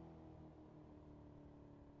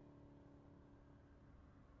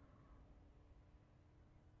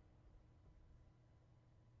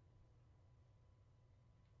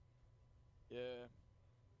 Yeah.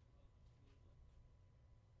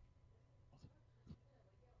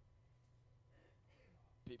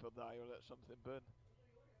 People die or let something burn.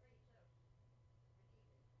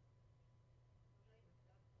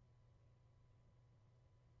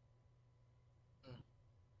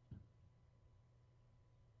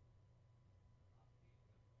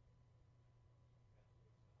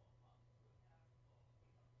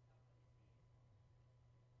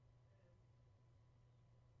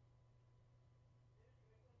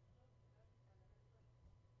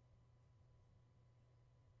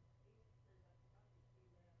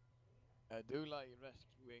 I do like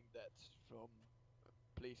rescuing deaths from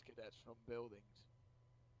police cadets from buildings.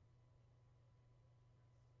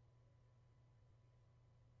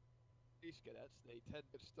 Police cadets, they tend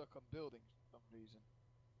to get stuck on buildings for some reason.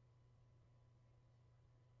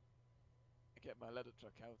 I get my ladder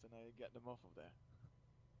truck out and I get them off of there.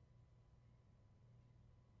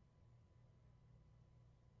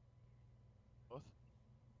 What?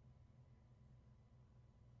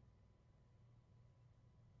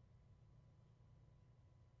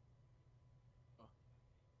 Oh.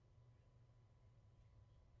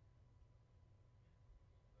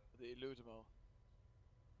 They lose them all.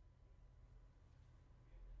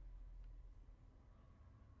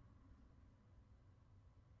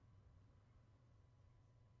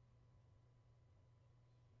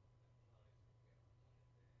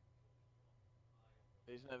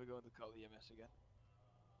 He's never going to call EMS again.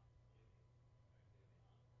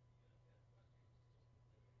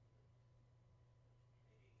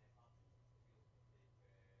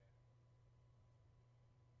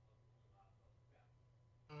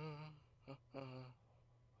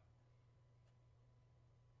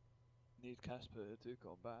 Need Casper to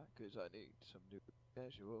come back because I need some new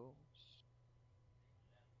casuals.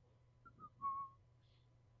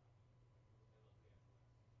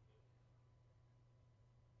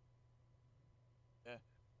 Yeah.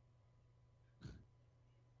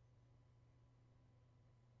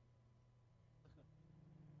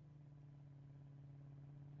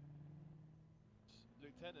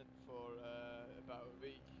 Lieutenant for about a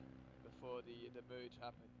week before the merge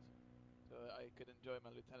happened, so I could enjoy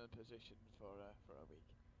my lieutenant position for a week.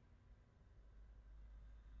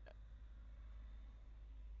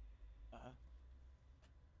 Yeah.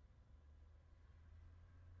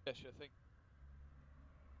 Yeah, sure thing.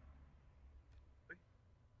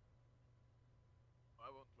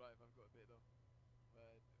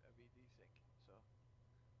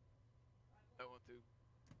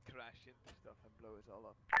 crash into stuff and blow it all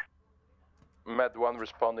up. Med 1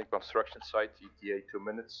 responding construction site, ETA 2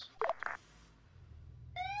 minutes.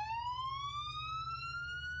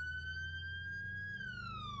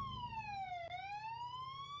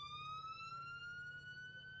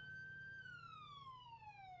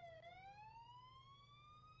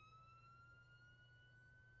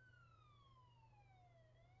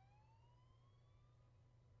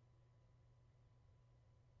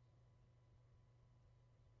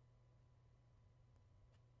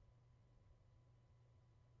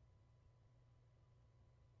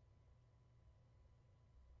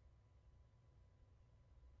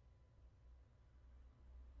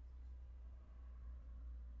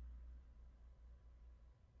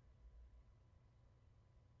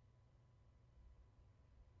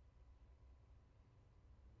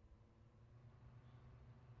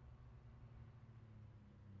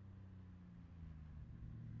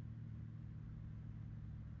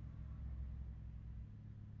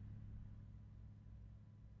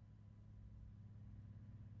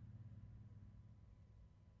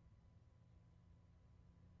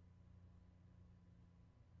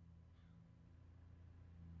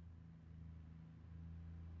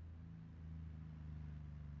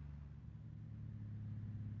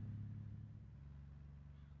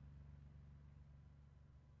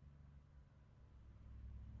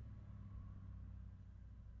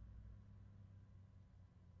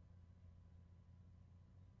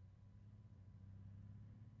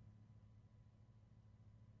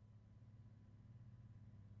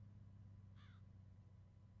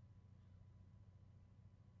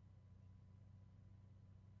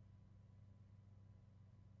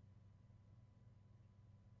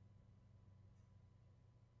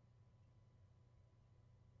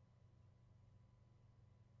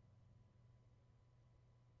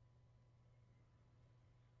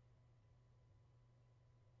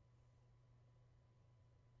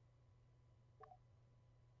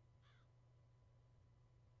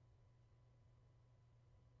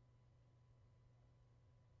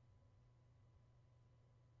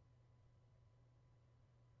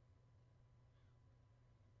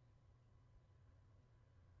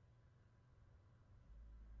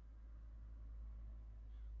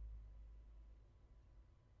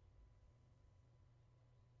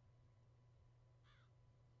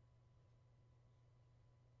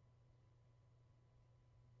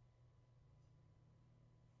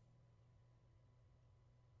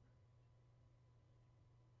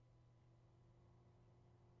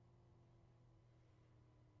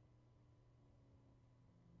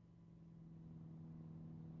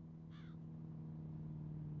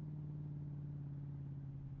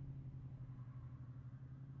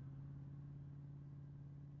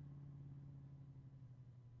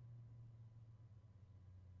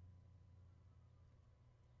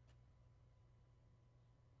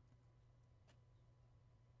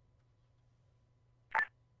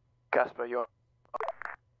 Casper, you're...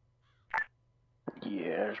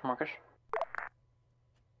 Yes, Marcus?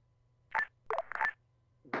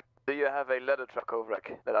 Do you have a ladder truck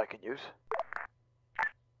overrack that I can use?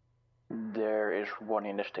 There is one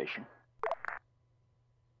in the station.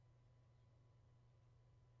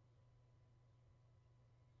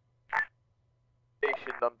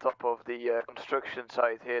 Stationed on top of the construction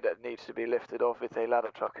site here that needs to be lifted off with a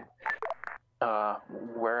ladder truck.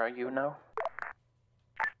 Where are you now?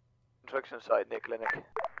 Construction site near clinic.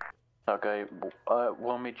 Okay,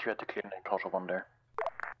 we'll meet you at the clinic, also one there.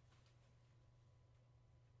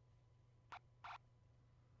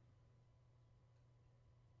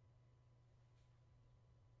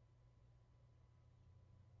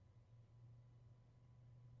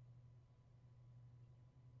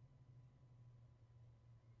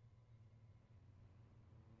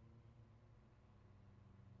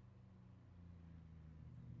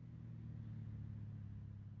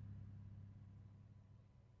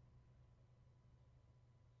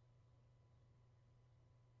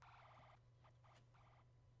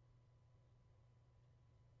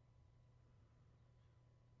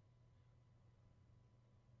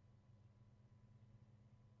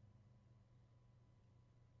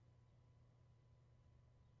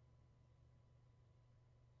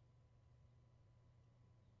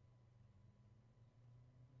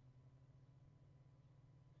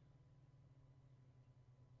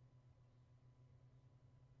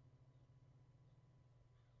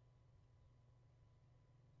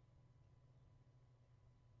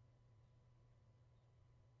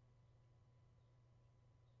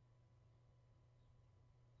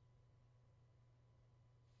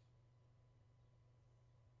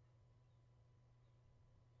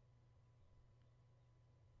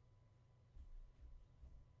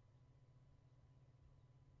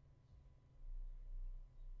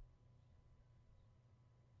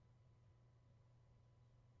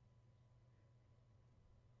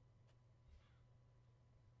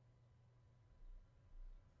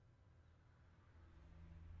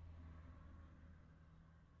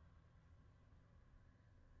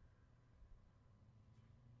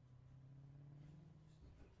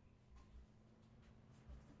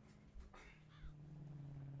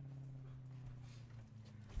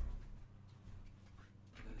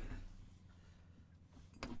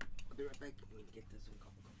 flashback. I need to get this one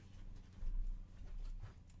copy.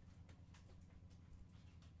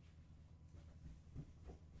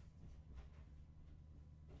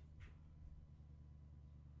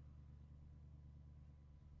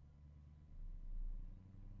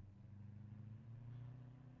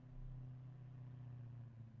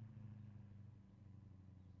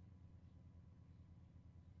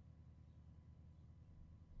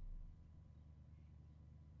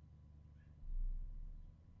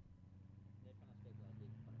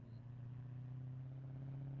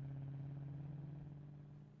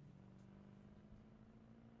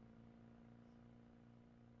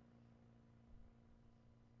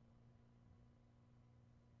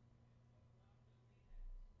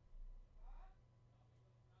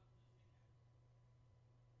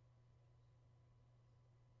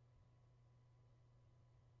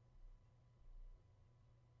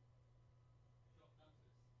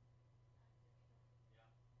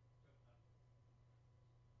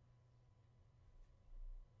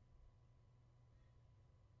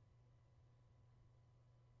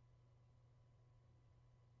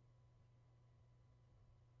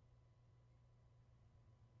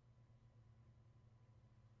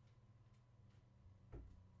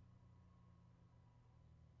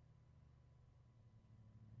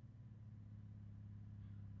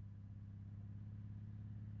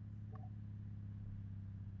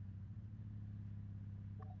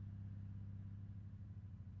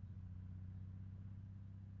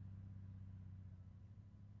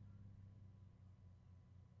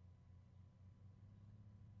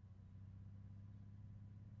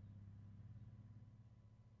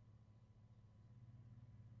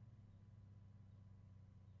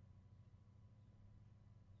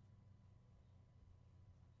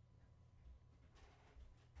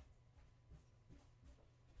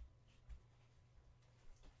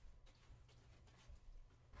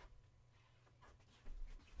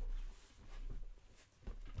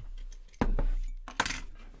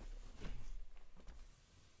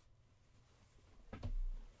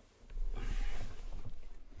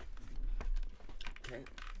 Okay.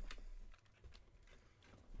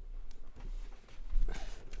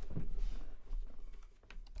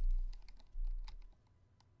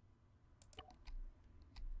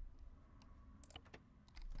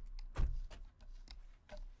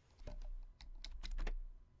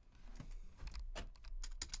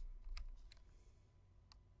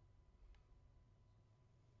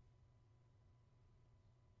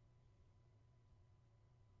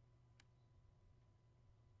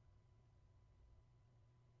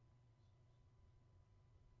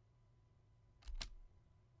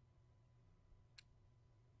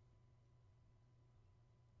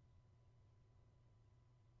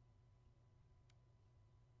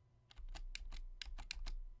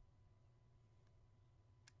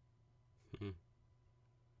 Mm.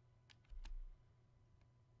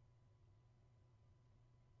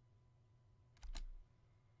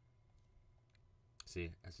 See,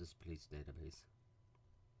 SS Police Database.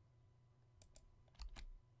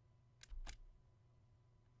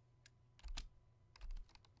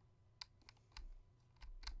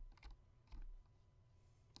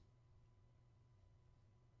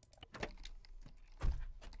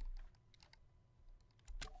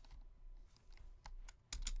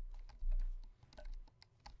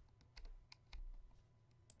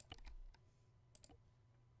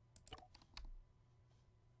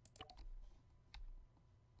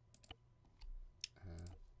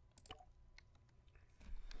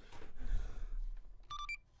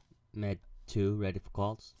 Med 2 ready for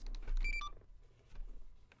calls.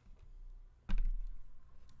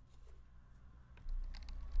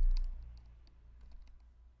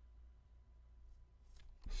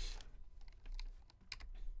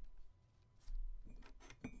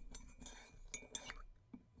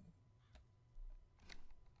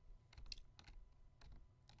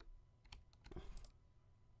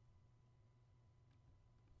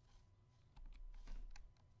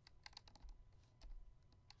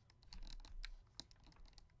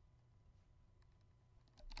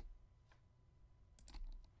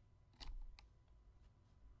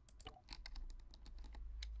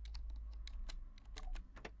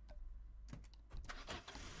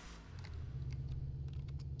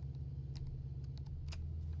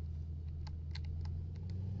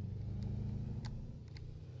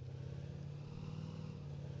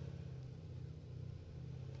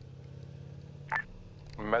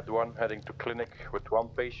 Med 1 heading to clinic with 1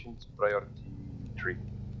 patient, priority 3.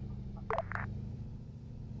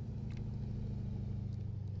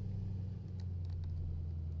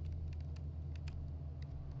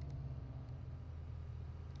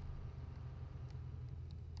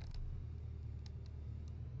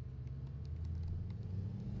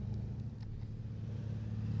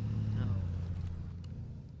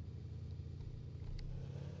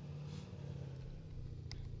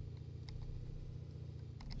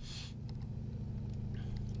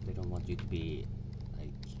 want you to be like.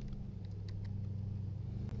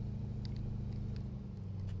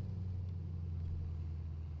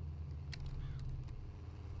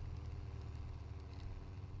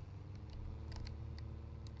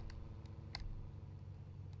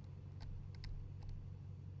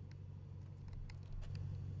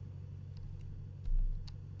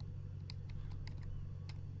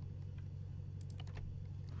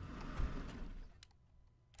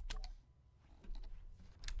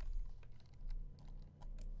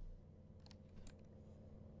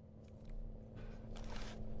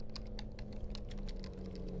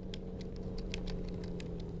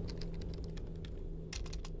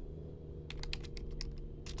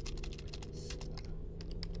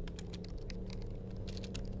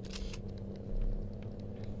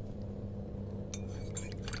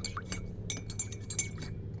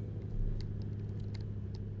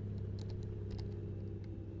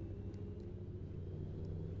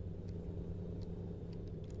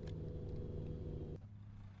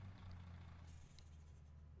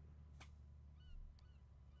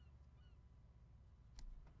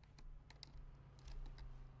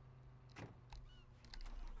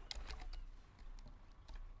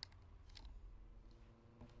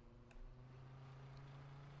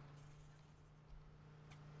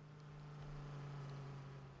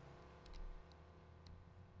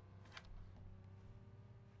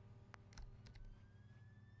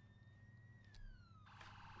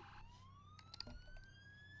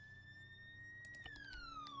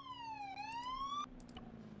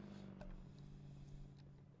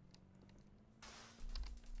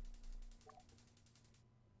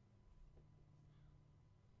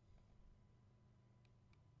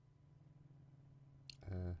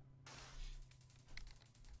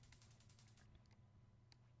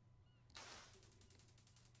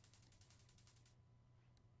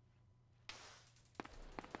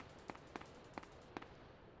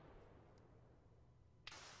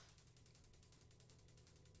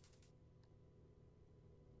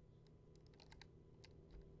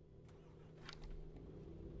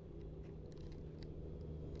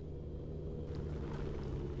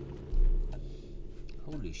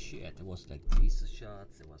 Holy shit, it was like laser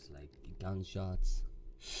shots, it was like gunshots.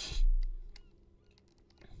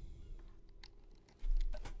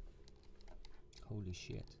 Holy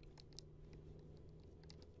shit.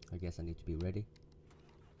 I guess I need to be ready.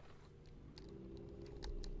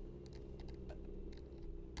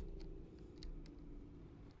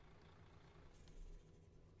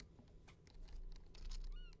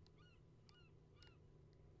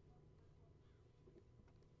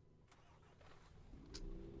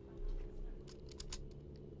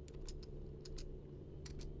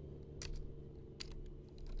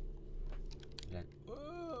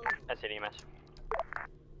 That's it, EMS.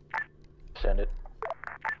 Send it.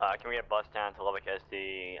 Can we get bus down to Lubbock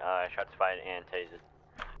SD, shots fired and tasered?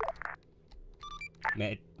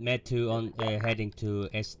 Med 2 on heading to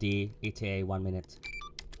SD, ETA 1 minute.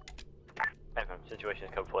 FM, situation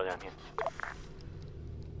is code 4 down here.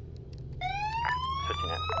 Switching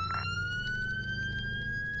it.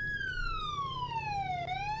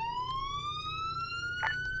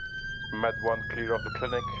 Med 1 clear of the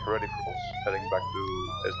clinic, ready for us, heading back to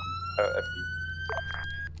FD.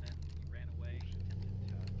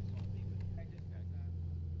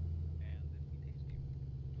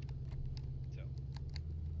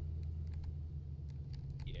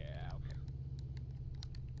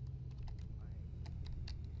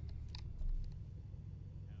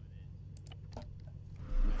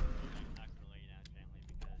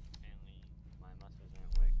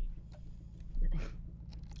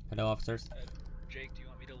 Hello, officers. Jake, do you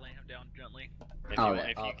want me to lay him down gently? I'll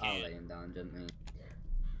lay him down gently.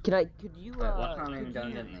 Could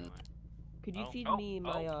you feed me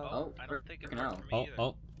my I don't think it worked for me either.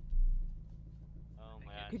 Oh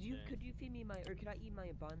my god. Could you feed me my, or could I eat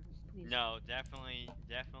my buns, please? No, definitely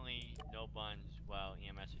no buns while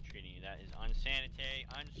EMS is treating you. That is unsanitary.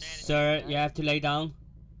 Sir, you have to lay down.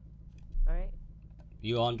 Alright.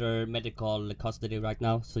 You're under medical custody right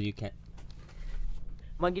now, so you can't.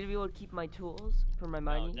 Am I gonna be able to keep my tools for my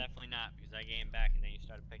mining? No, definitely not, because I came back and then you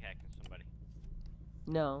started pickaxing somebody.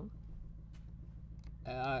 No.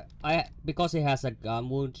 Because he has a gun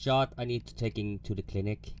wound shot, I need to take him to the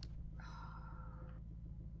clinic.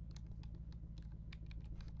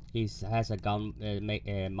 He has a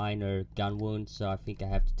minor gun wound, so I think I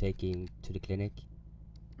have to take him to the clinic.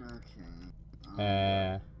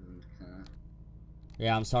 Okay.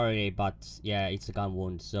 Yeah, I'm sorry, but yeah, it's a gun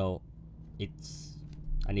wound, so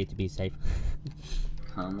I need to be safe.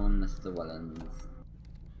 Come on, Mr. Wellens.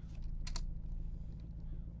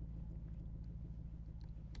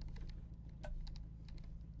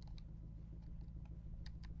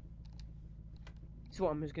 So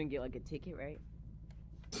I'm just gonna get like a ticket, right?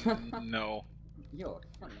 No. You're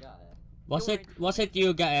a funny guy. Was it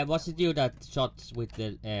you that shot with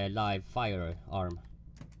the live firearm?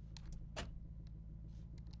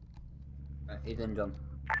 Ethan John.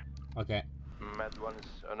 Okay. Med 1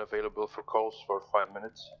 is unavailable for calls for 5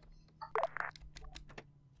 minutes.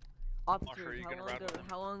 Officer,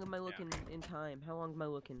 how long am I looking in time? How long am I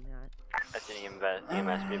looking at? That's an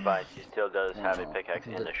EMS be advised. He still does have a pickaxe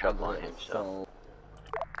in the shop on him, so.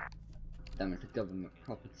 Damage to government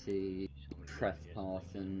property,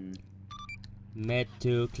 trespassing. Med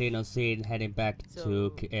 2, clean on scene, heading back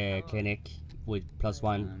to clinic with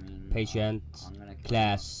 +1 patient,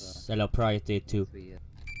 class, allow priority 2.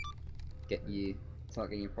 Get you, start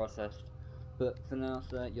getting you processed. But for now,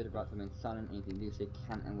 sir, you're the right to remain silent. Anything you say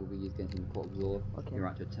can and will be used against you in the court of law. Okay. Your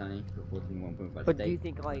right to attorney, before one point by But state. do you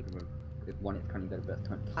think like? If one is currently better, but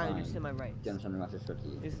time. I understand my rights. Do you understand the rights to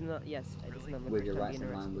you? This is not. Yes, this is not my With first your time rights being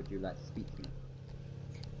in mind, arrested. would you like to speak to me?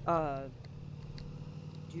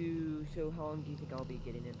 So how long do you think I'll be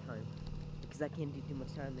getting in time? Because I can't do too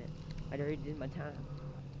much time then. I already did my time.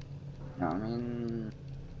 No, I mean,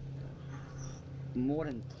 more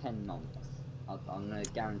than 10 months. I'm gonna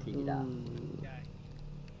guarantee you that.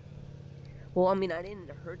 Well, I mean, I didn't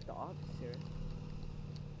hurt the officer.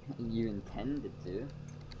 You intended to.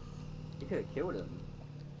 You could have killed him.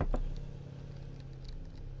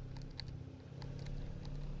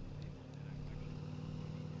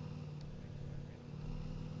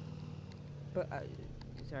 But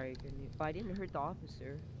sorry, but I didn't hurt the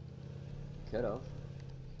officer. Could have.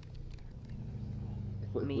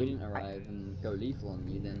 If we didn't arrive and go lethal on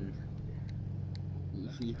you, then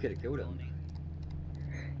you could have killed him.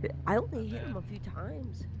 I only hit him a few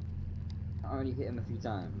times. I only hit him a few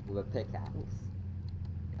times with a pickaxe.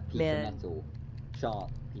 A piece of metal.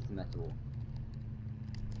 Sharp piece of metal.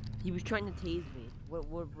 He was trying to tase me. What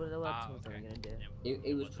else was I gonna do?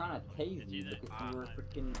 It was trying to tase you because you were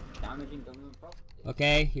freaking damaging government property.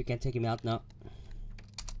 Okay, you can take him out now.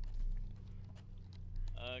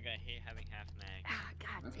 Ugh, I hate having half mag.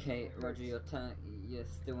 Okay, Roger, you're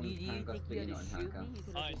still in handcuffs, but you're not in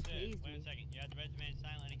handcuffs. Alright, sir, wait a second. You had the regimen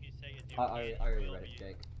silent and you say you're I already read it,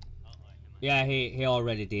 Jake. Yeah, he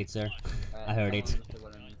already did, sir. I heard it.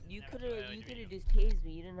 You could have just tased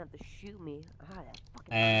me. You didn't have to shoot me.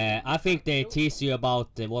 I think they teased you about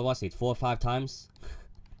what was it, 4 or 5 times?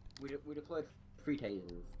 We deployed 3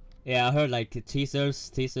 tasers. Yeah, I heard like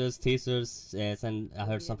teasers, and I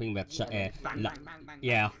heard something about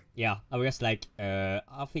yeah. I was just like,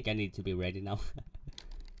 I think I need to be ready now.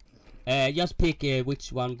 Just pick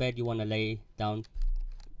which one bed you wanna lay down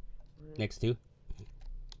next to.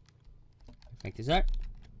 Thank you, sir.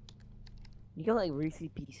 You got like Reese's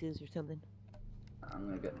Pieces or something? I'm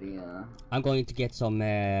gonna get the I'm going to get some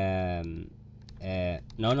no,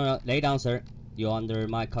 lay down, sir. You're under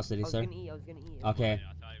my custody, sir. I was gonna eat. Okay.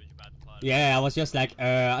 Yeah, I was just like,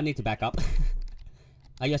 I need to back up.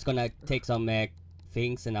 I'm just gonna take some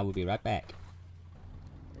things and I will be right back.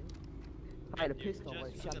 I had a pistol.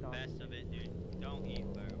 Just for the best of it, dude. Don't eat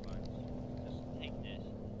burger buns. Just take this.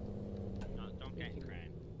 No, don't get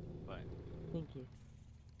crime. But thank you.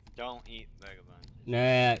 Don't eat burger buns.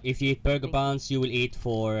 Nah, if you eat burger buns, you will eat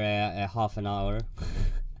for half an hour.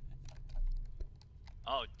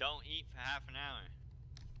 Oh, don't eat for half an hour.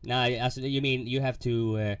 Nah, you mean you have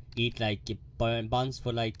to eat like buns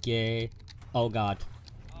for like oh god.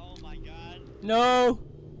 Oh my god. No!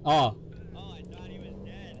 Oh. Oh, I thought he was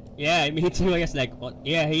dead. Yeah, me too. I guess like, what?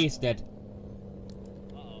 Yeah, he is dead.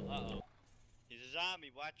 Uh-oh. He's a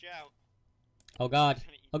zombie, watch out. Oh god.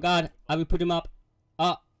 Oh god, I will put him up.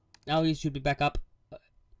 Oh, now he should be back up.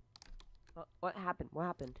 What happened? What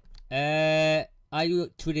happened? I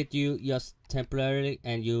treated you just temporarily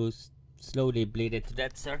and you slowly bleeded to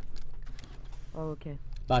death, sir. Oh, okay.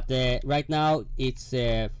 But right now it's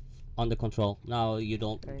under control. Now you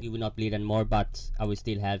will not bleed anymore, but I will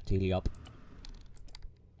still have to heal you up.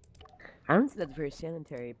 I don't think that's very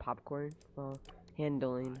sanitary. Popcorn while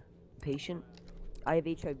handling patient. I have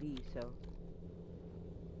HIV, so.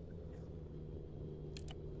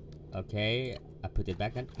 Okay, I put it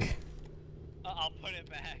back then. I'll put it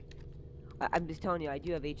back. I'm just telling you, I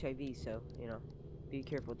do have HIV, so you know, be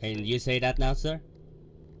careful. And you say that now, sir?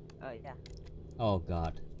 Yeah. Oh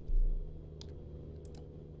god.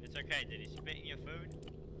 It's okay. Did he spit in your food?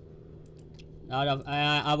 No,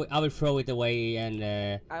 I will throw it away and.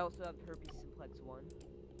 I also have herpes simplex 1.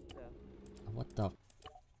 So. What the?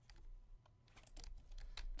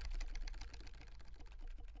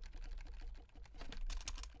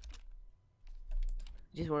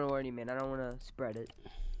 Just want to warn you, man. I don't want to spread it.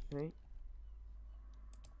 Right?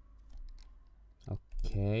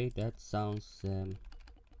 Okay, that sounds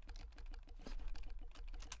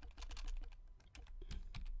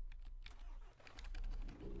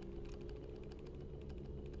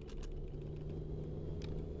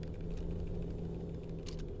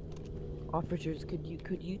Officers, could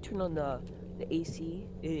you turn on the AC?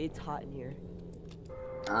 It's hot in here.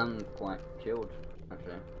 I'm quite chilled,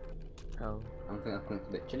 actually. Oh. I think it's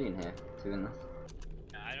a bit chilly in here, to be honest.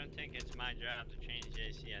 I don't think it's my job to change the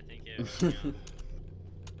AC. I think if, you know,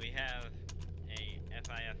 we have a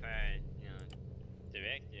FIFR, you know,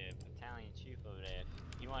 director, battalion chief over there.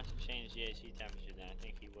 If he wants to change the AC temperature, then I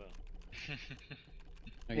think he will.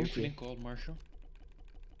 Are you feeling cold, Marshall?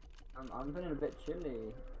 I'm feeling a bit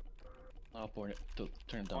chilly. I'll turn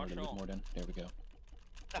it down a little bit more then. There we go.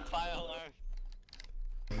 Fire alarm!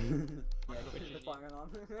 Yeah, this is the fire alarm.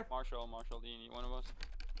 Marshall, do you need one of us?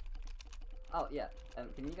 Oh, yeah.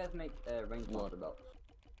 Can you guys make range master belts?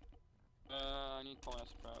 I need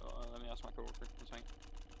polyester. Let me ask my coworker.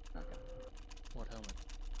 Okay. What helmet?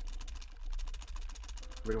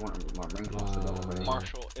 Really want my range master belt already.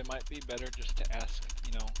 Marshall, it might be better just to ask,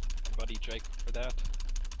 you know, our buddy Jake for that.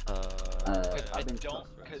 I don't,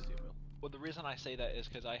 because well, the reason I say that is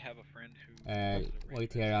because I have a friend who.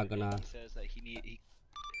 Wait here, I'm gonna. He says that he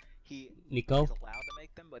Nico? is allowed to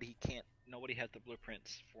make them, but he can't. Nobody has the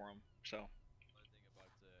blueprints for him, so.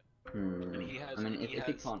 And he has, I mean, if he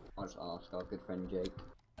he can't, I'll just ask our good friend Jake.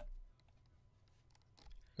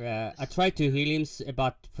 I tried to heal him,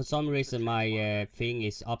 but for some reason my thing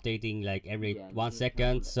is updating like every 1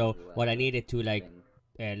 second. So what I needed to like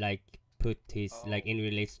put his like in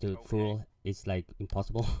relates to full is like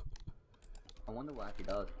impossible. I wonder what he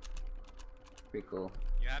does. Pretty cool.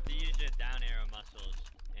 You have to use your down arrow muscles,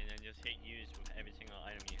 and then just hit use with every single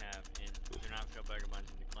item you have, and do not fill burger buns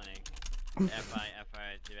in the clinic. FI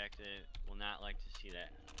director will not like to see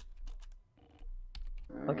that.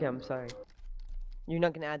 Okay, I'm sorry. You're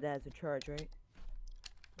not gonna add that as a charge, right?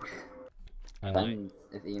 Depends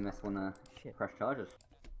if EMS wanna press charges.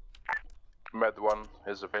 Med 1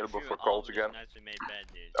 is available for calls again.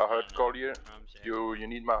 I heard Collier. You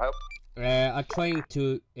need my help? I'm trying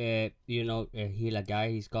to you know heal a guy.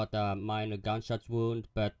 He's got a minor gunshot wound,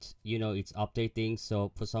 but you know it's updating,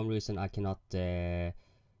 so for some reason I cannot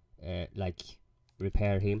like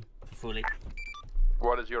repair him fully.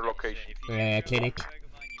 What is your location? Clinic.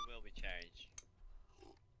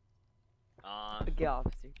 Okay,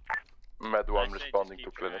 officer. Med 1 responding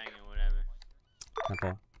to clinic.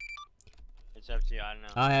 Okay. It's up to you, I don't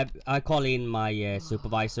know. I call in my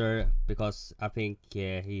supervisor because I think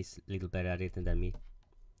he's a little better at it than me.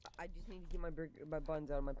 I just need to get my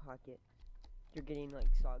buns out of my pocket. You're getting like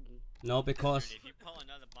soggy. No, because If you pull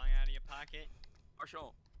another bun out of your pocket,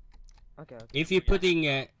 Marshall. Okay. if you're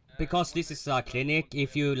putting because this is a clinic,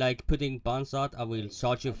 if you like putting buns out, I will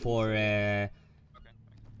charge you for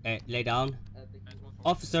lay down.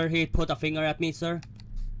 Officer, he put a finger at me, sir.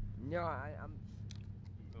 No, I'm.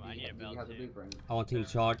 Ooh, I need a belt too. I want him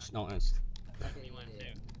charged. No,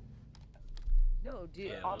 No,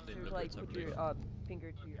 dude, officer, like put your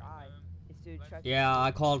finger to your eye. It's to try. yeah,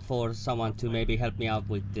 I called for someone to maybe help me out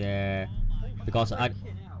with because I.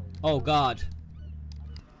 Oh God.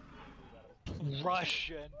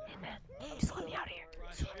 Russian. Just let me out of here.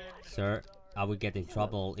 Sir, I will get in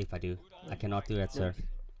trouble if I do. I cannot do that, sir.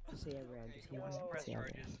 Just say I ran. Just say I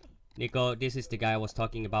ran. Nico, this is the guy I was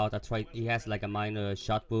talking about. He has like a minor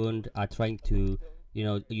shot wound. I trying to, you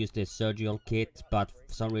know, use the surgical kit, but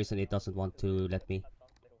for some reason it doesn't want to let me.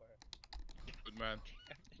 Good man.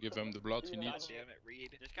 Give him the blood he needs.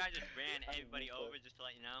 This guy just ran everybody over, just to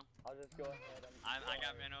let you know. I'll just go ahead. I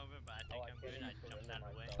got ran over, but I think I'm good. I jumped out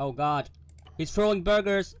of the way. Oh God, he's throwing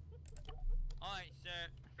burgers. Alright, sir.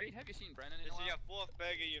 Wait, have you seen Brennan in This a is while? your fourth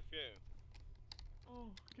burger you threw.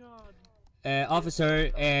 Oh God.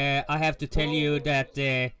 Officer, I have to tell you that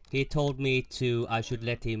he told me I should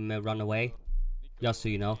let him run away. Just so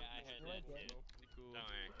you know.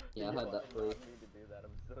 Yeah, I heard that free. I'm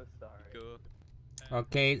so sorry.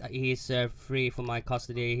 Okay, he's free from my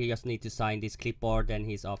custody. He just needs to sign this clipboard and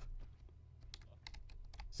he's off.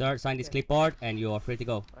 Sir, sign this clipboard and you are free to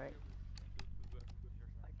go.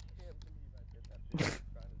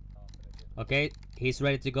 Okay, he's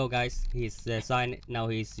ready to go, guys. He's signed. Now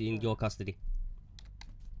he's in your custody.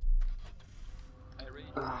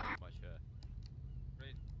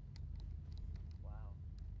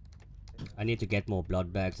 I need to get more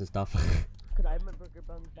blood bags and stuff. Could I have my burger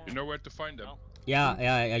buns back? You know where to find them? Yeah,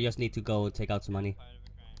 I just need to go take out some money.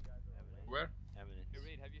 Where?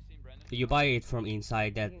 You buy it from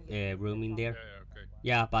inside that room in there. Okay.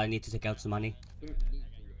 Yeah, but I need to take out some money. The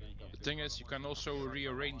thing is, you can also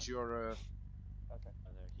rearrange your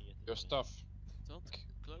Your stuff. Don't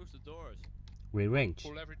close the doors. Rearrange.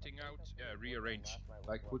 Pull everything out. Yeah, rearrange.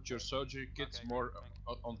 Like put your surgery kits more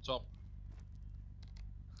on top.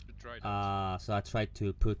 Try that. So I tried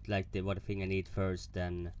to put like the what thing I need first,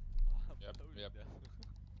 then. Yep.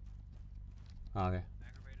 Okay.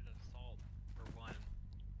 Aggravated assault for 1.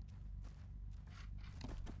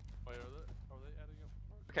 Wait, are they adding up?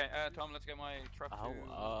 Okay, Tom, let's get my truck to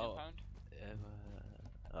impound.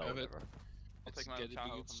 Whatever. I'll take my Get it Tahoe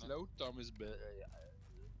being from slow, Tom is better.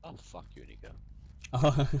 Oh, fuck you, Nico.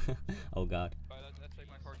 Oh god. Let's take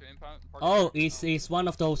my car to impound. Oh, is one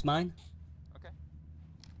of those mine? Okay.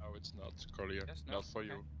 Oh, it's not, Collier. Yes, no, Not for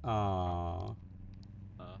you. Aww.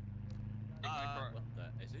 What the?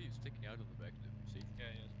 Is he sticking out of the back of the seat? Yeah,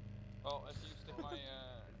 yes. Well, if you stick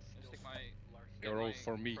my, You're all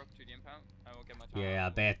for me. truck to the impound, I will get my Tahoe. Yeah, I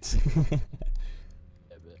bet.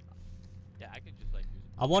 Yeah, I can just like use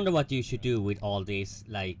it. I wonder what you should do with all these,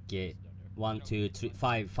 like 1, 2, 3,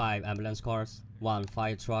 5 ambulance cars, 1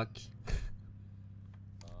 fire truck.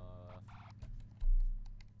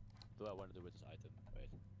 Do I want to do with this item? Wait.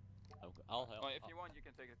 I'll help. Well, if you want, you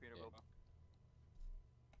can take it, Peter. Yeah.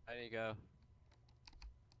 There you go.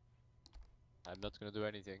 I'm not gonna do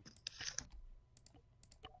anything.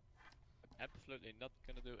 I'm absolutely not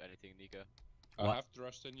gonna do anything, Nico. I have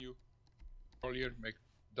trust in you. Collier,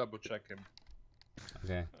 double check him.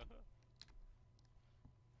 Okay.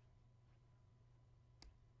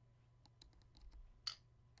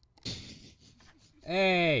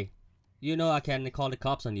 Hey! You know I can call the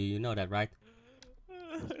cops on you, you know that, right?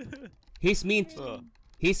 He's mean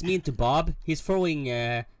to Bob. He's throwing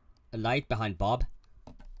a light behind Bob.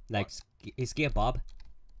 Like, he scared Bob.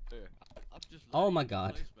 Oh my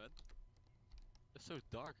god. It's so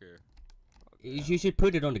dark here. You should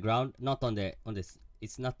put it on the ground, not on this.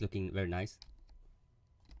 It's not looking very nice.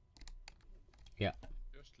 Yeah.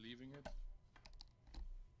 Just leaving it.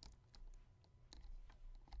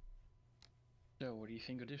 So, what do you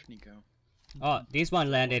think of this, Nico? Oh, this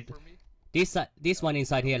one landed. This one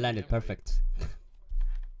inside here landed perfect. What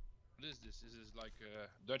is this? Is this like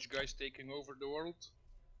Dutch guys taking over the world?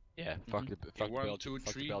 Yeah, fuck the fuck the 1, Belgium, 2,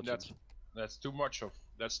 fuck the 3. Belgians. That's too much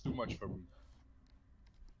for me.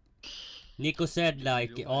 Nico said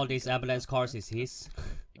like all these ambulance cars is his.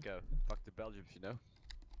 Nico, fuck the Belgians, you know.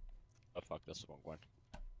 Oh fuck, that's the wrong one.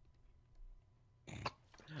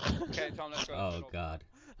 Okay, Tom, let's go. Oh god.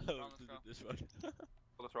 Tom, let's go. This one.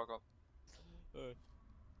 Let's rock up.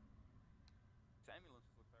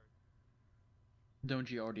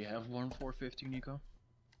 Don't you already have one 450, Nico?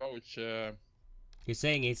 Oh, it's He's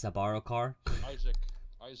saying it's a borrow car. Isaac.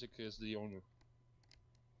 Isaac is the owner.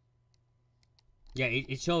 Yeah,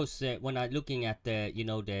 it shows when I'm looking at the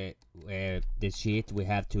the sheet we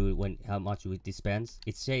have to how much we dispense.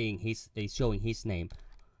 It's saying it's showing his name,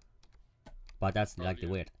 but that's like the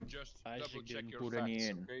weird. Just Isaac double check didn't your put facts, any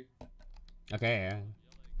in. okay? Okay. Yeah.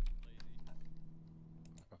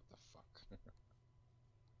 What the fuck?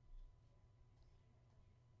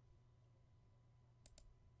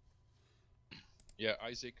 Yeah,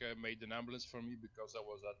 Isaac made an ambulance for me because I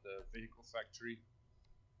was at the vehicle factory.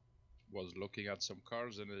 Was looking at some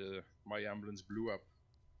cars and my ambulance blew up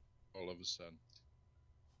all of a sudden.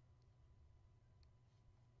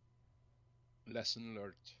 Lesson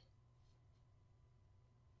learned.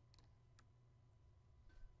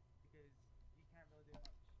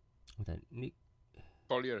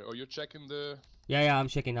 Collier, are you checking the... Yeah, I'm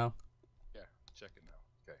checking now. Yeah, checking now.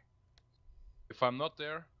 Okay. If I'm not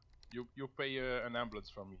there, you pay an ambulance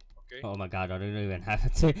from me. Okay. Oh my god, I don't even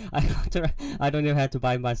have to. I don't even have to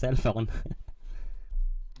buy my cell phone.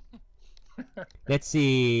 Let's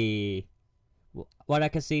see what I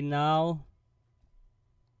can see now.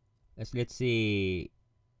 Let's see.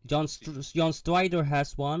 John Strider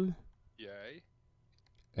has one. Yay.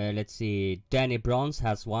 Let's see. Danny Bronze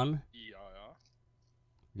has one. Yeah.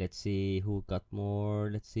 Let's see who got more.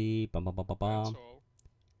 Let's see. Bum, bum, bum, bum, bum. That's all.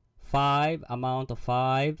 5. Amount of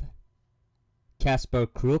 5. Casper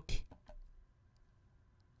Crook.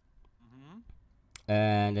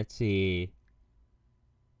 And let's see.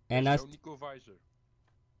 And Nico Visor.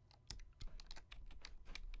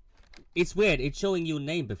 It's weird. It's showing you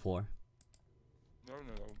name before. No.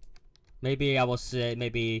 Maybe I was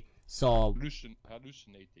maybe saw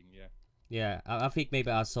hallucinating. Yeah. Yeah, I think maybe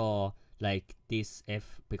I saw like this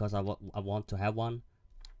F because I want to have one.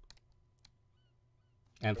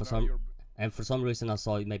 And for some reason I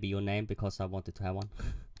saw maybe your name because I wanted to have one.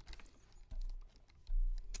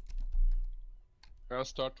 I'll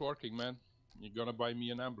start working, man. You're gonna buy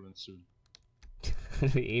me an ambulance soon.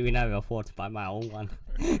 Even I can afford to buy my own one.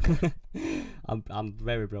 I'm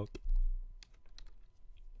very broke.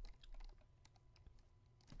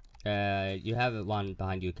 You have one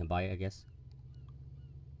behind you can buy, I guess.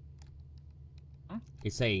 Huh?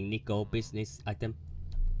 It's saying Nico business item.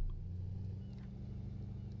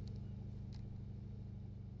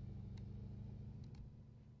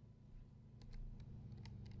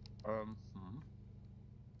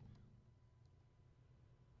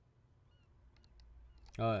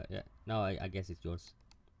 Oh yeah, no, I guess it's yours.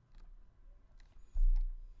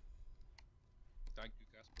 Thank you,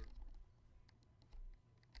 Casper.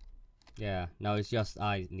 Yeah, no, it's just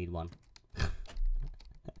I need one.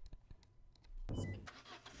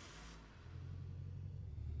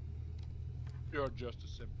 You're just a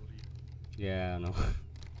simple leader. Yeah, I know.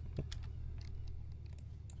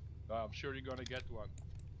 I'm sure you're gonna get one,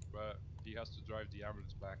 but he has to drive the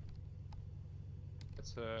ambulance back.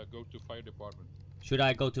 Let's go to fire department. Should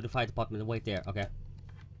I go to the fire department and wait there? Okay.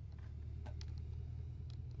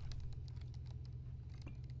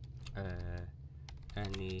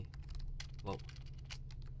 Any... Whoa.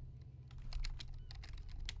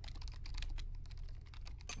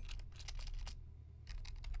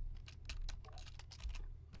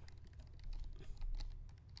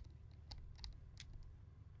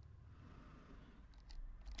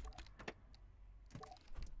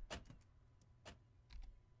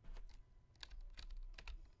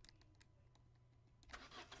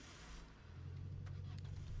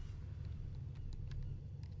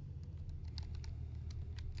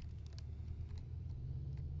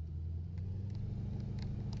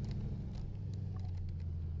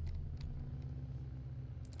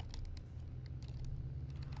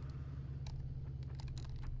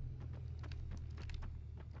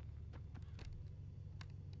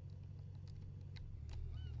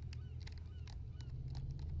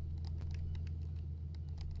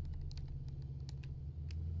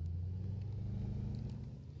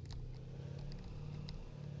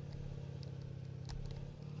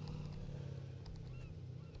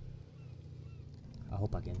 I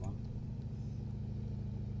hope I get one.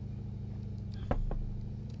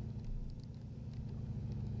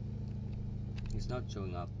 It's not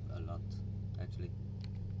showing up a lot, actually.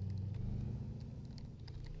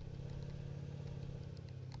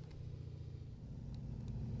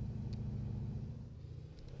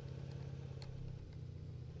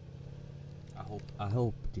 I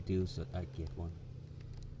hope to do so I get one.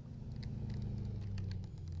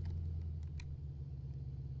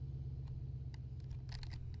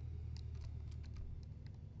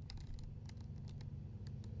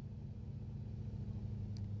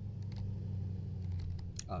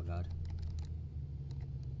 Oh god.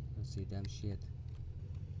 Let's see damn shit.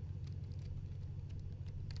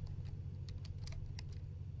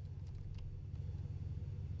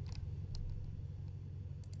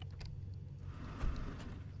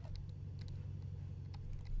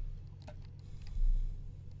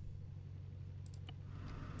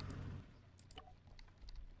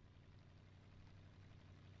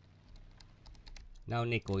 Now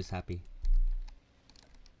Nico is happy.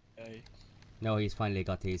 Hey. No, he's finally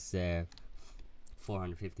got his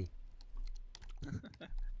 450. You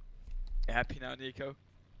happy now, Nico?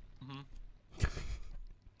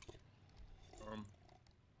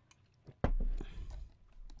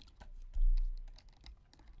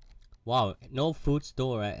 Wow, no food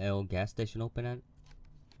store or gas station open at?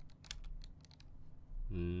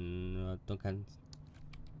 I don't can.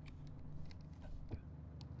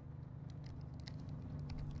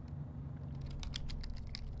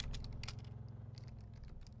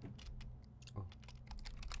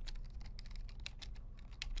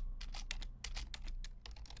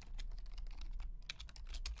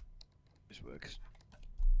 This works.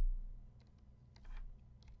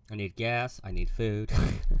 I need gas, I need food.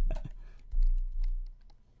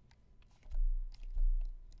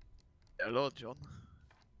 Hello, John.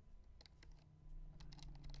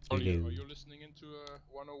 Are you listening into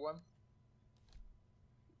 101?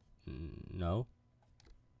 No.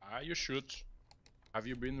 You should. Have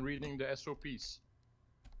you been reading the SOPs?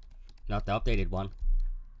 Not the updated one.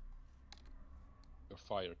 You're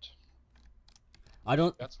fired. I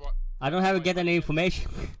don't. That's why. I don't have to get any information.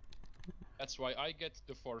 That's why I get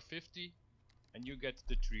the 450, and you get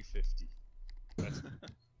the 350. That's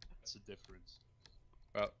the difference.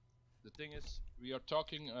 Well, the thing is, we are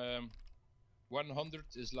talking. 100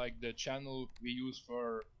 is like the channel we use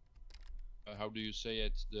for. How do you say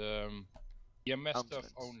it? The EMS stuff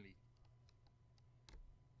only.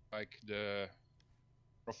 Like the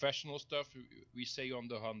professional stuff we say on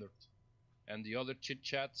the 100, and the other chit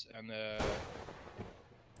chats and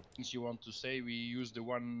things you want to say we use the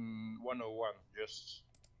 101. Just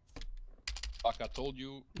like I told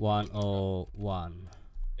you. 101.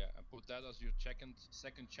 Yeah, put that as your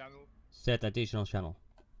second channel. Set additional channel.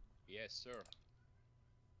 Yes, sir.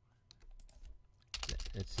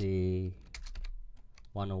 Let's see.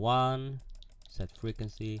 101. Set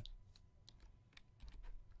frequency.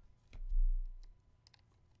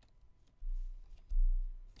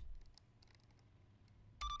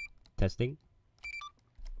 Testing.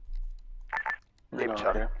 Name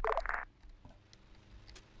Charlie.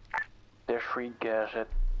 There's free gas at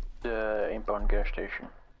the inbound gas station.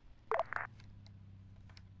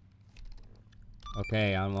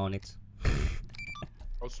 Okay, I'm on it.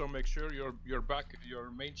 Also, make sure your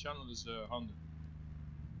main channel is 100.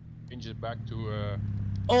 Change it back to.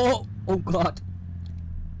 Oh God.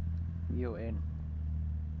 You in?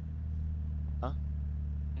 Huh?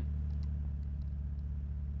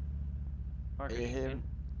 Marcus, him?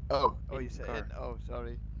 Oh, you said in? Oh,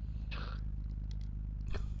 sorry.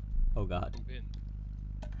 Oh God.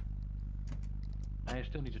 I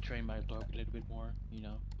still need to train my dog a little bit more, you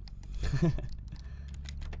know.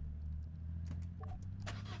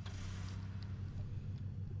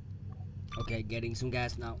 Okay, getting some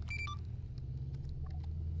gas now.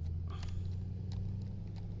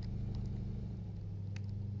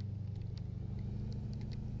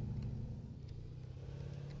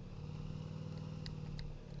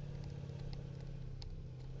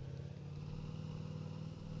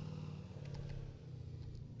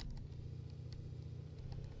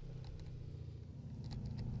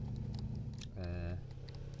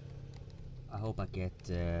 I hope I get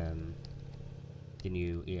the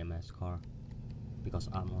new EMS car because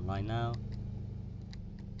I'm online now.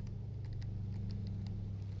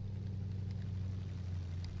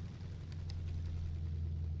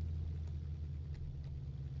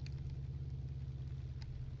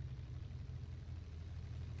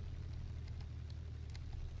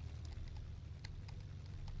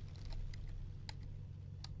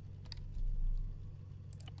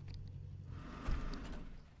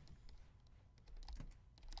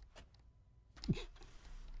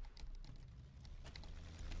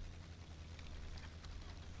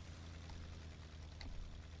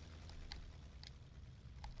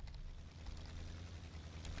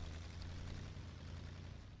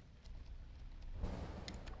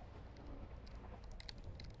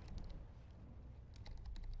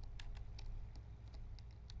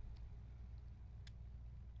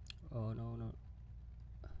 Oh no.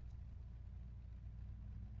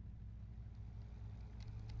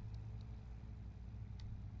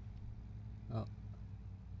 Oh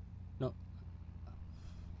no.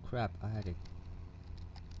 Crap, I had it.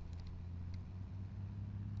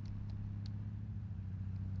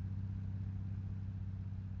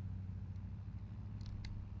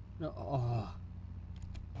 No. Oh.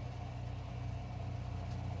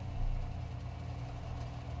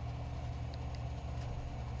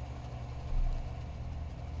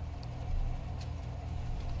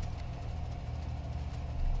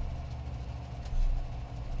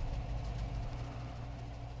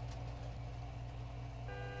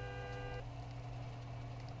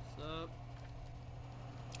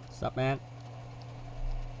 What's up, man?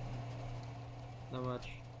 Not much.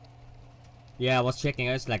 Yeah, I was checking.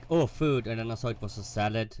 I was like, oh, food, and then I saw it was a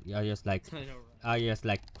salad. I just like, I know, right? I just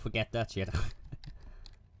like forget that shit.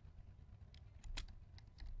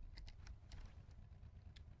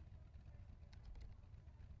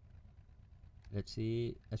 Let's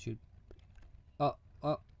see. I should. Oh.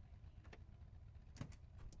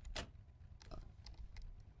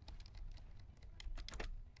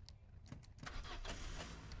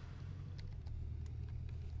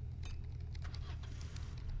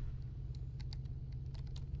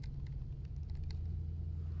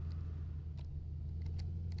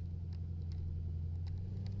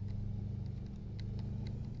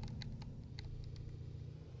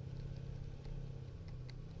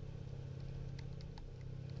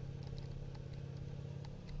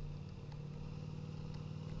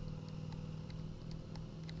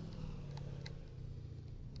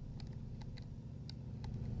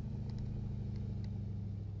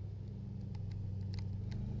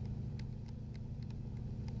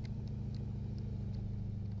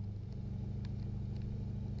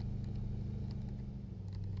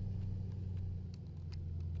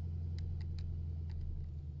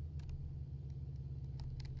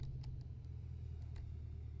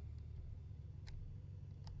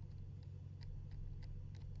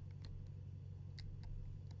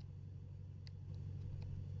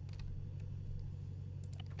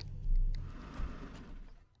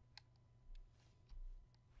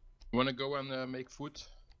 You wanna go and make food?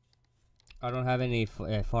 I don't have any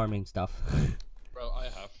farming stuff. Well, I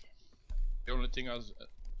have. The only thing is,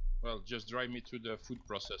 well, just drive me to the food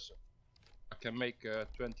processor. I can make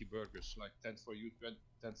 20 burgers, like 10 for you,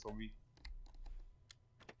 10 for me.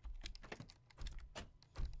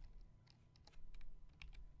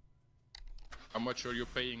 How much are you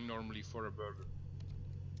paying normally for a burger?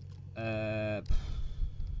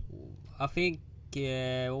 I think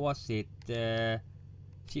what was it?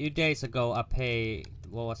 Few days ago I paid,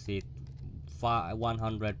 what was it?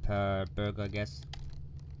 100 per burger, I guess.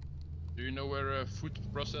 Do you know where food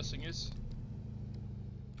processing is?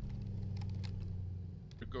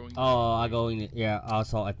 You're going. Oh, I go in. Yeah, I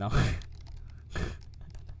saw it now.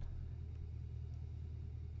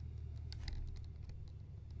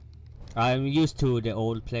 I'm used to the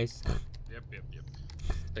old place. Yep.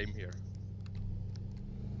 Same here.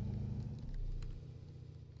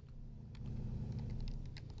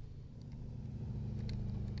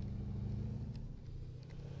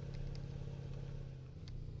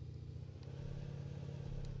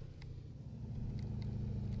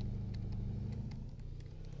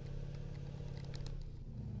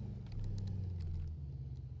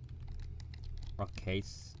 Rock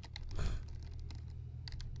case.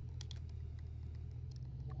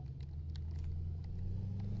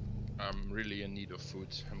 I'm really in need of food.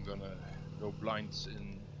 I'm gonna go blind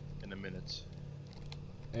in a minute.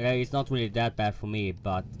 It's not really that bad for me,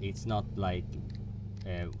 but it's not like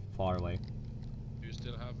far away. Do you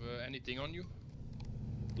still have anything on you?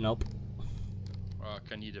 Nope. I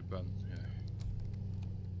can eat a bun.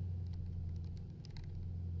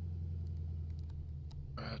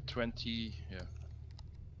 Yeah. 20. Yeah.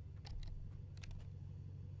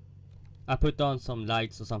 I put on some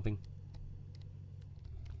lights or something.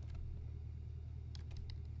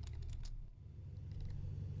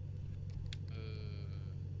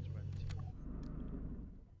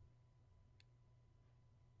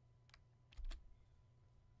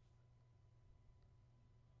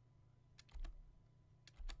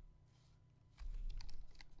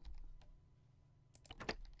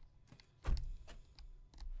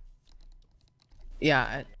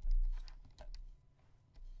 Yeah.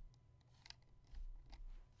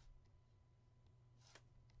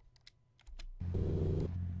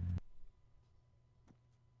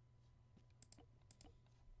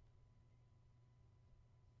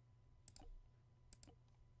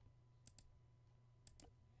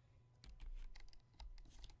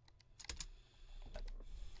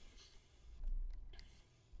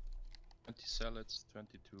 Salads,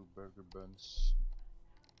 22 burger buns.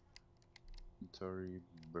 Inventory,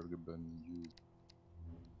 burger bun, you.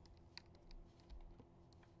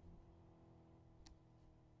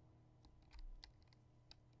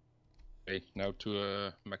 Okay, now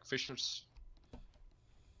to McFisher's.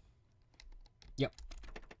 Yep.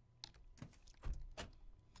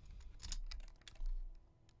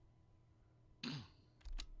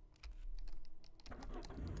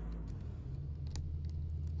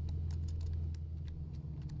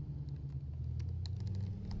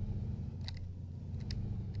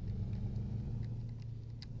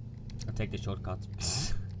 I'll take the shortcut.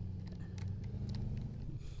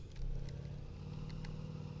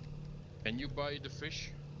 Can you buy the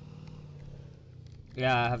fish?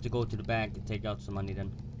 Yeah, I have to go to the bank to take out some money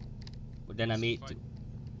then. But then I meet.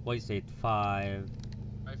 What is it? 500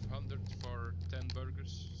 for 10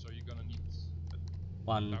 burgers, so you're gonna need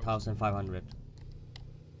 1,500.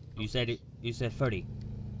 You said it. You said 30.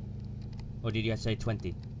 Or did you say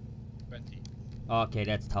 20? 20. Okay,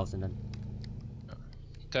 that's 1,000 then.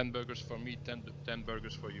 10 burgers for me, 10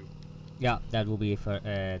 burgers for you. Yeah, that will be for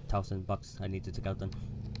 $1,000 I need to take out then.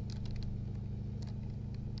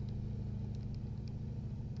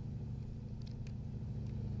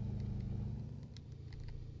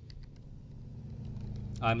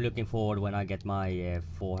 I'm looking forward when I get my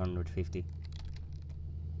 450.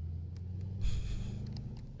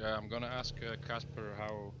 Yeah, I'm gonna ask Casper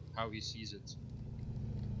how he sees it,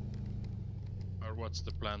 or what's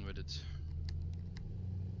the plan with it.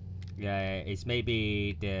 Yeah, it's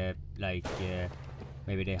maybe the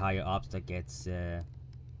maybe the higher ups that gets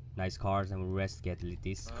nice cars and the rest get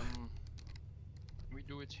this. Can we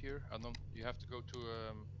do it here? I don't. You have to go to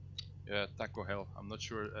yeah, Taco Hell. I'm not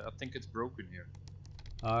sure. I think it's broken here.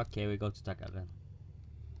 Okay, we go to Taco then.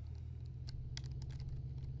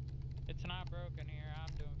 It's not broken here.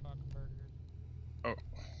 I'm doing fucking burgers.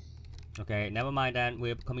 Oh. Okay, never mind then.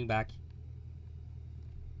 We're coming back.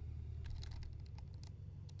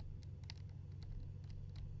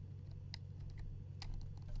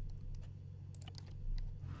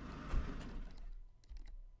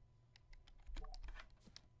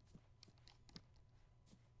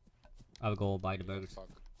 I'll go buy the burgers. Fuck,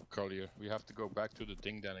 Collier. We have to go back to the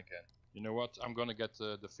thing then again. You know what? I'm gonna get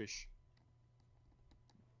the fish.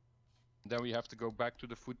 Then we have to go back to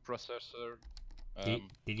the food processor.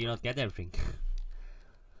 Did you not get everything?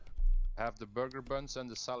 Have the burger buns and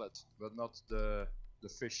the salad, but not the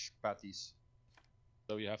fish patties.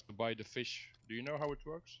 So you have to buy the fish. Do you know how it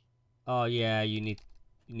works? Oh yeah, you need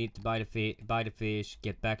to buy the fish,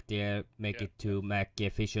 get back there, make it to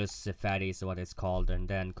Fisher's fatties, what it's called, and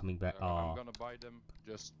then coming back. I'm gonna buy them.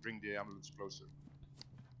 Just bring the ambulance closer.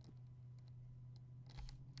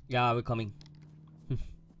 Yeah, we're coming.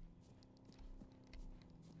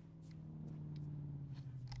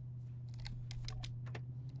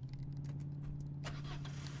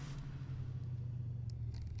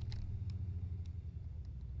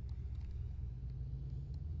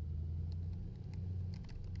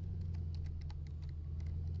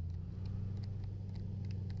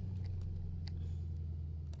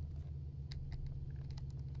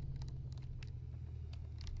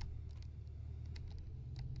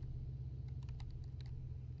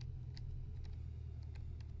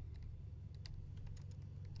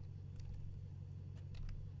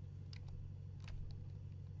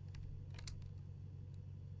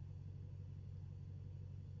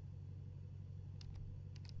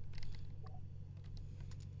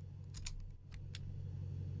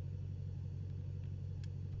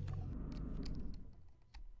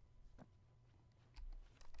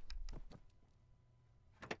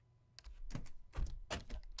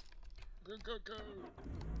 Go.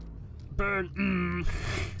 Burn.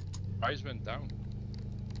 Price went down.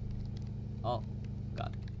 Oh,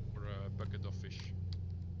 God. For a bucket of fish.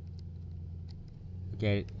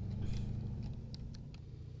 Okay.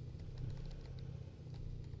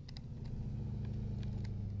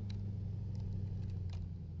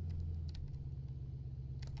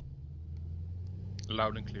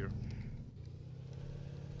 Loud and clear.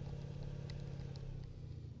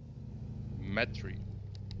 Metri.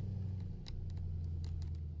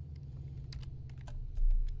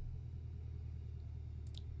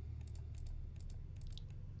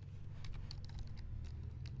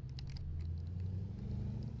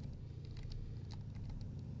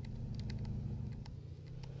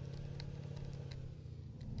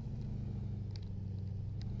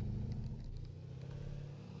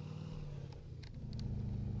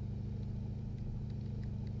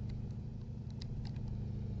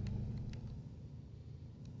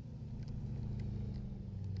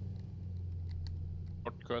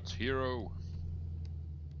 Shortcuts hero.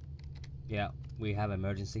 Yeah, we have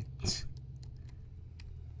emergency.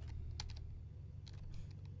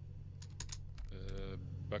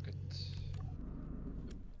 Bucket.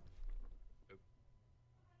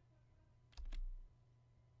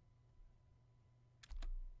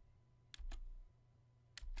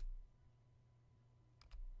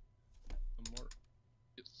 One more.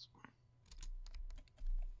 Yes.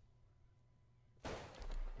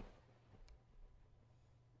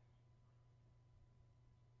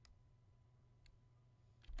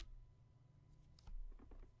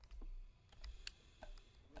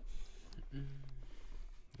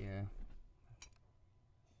 Yeah.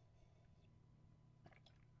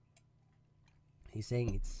 He's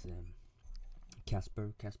saying it's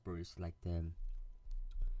Casper. Casper is like the.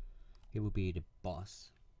 He will be the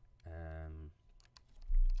boss.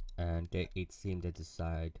 And it seemed they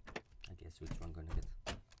decide. I guess which one gonna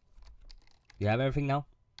get. You have everything now?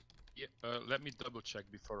 Yeah. Let me double check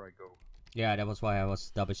before I go. Yeah, that was why I was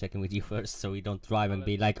double checking with you first, so we don't drive and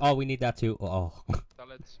be like, oh, we need that too. Oh.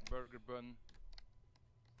 Salad, burger bun.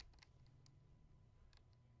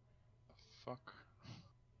 Fuck.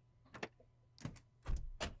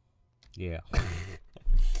 Yeah.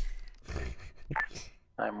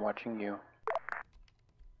 I'm watching you.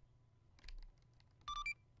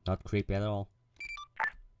 Not creepy at all.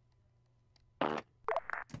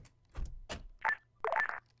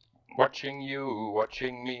 Watching you,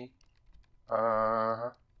 watching me.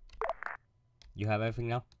 You have everything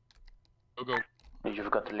now? Go.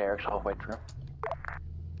 You've got the lyrics halfway through.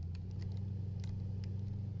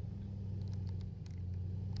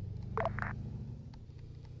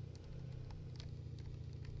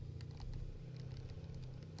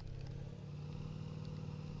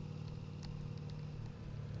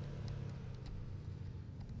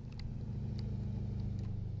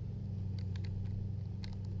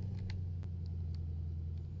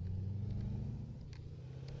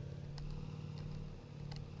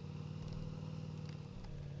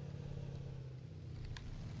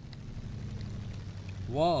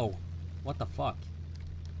 Whoa! What the fuck?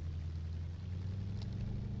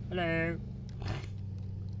 Hello.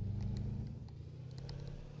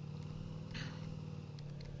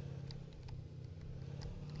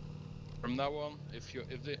 From now on, if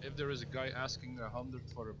there is a guy asking 100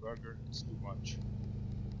 for a burger, it's too much.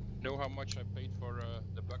 Know how much I paid for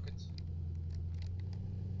the bucket?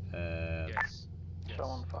 Yes.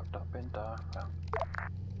 Someone fucked up in there.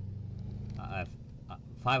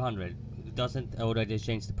 500. Doesn't already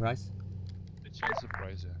change the price? It changed the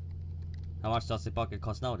price, yeah. How much does the bucket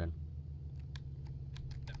cost now then?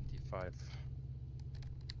 75.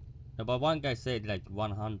 No, but one guy said like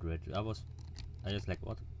 100. I was just like,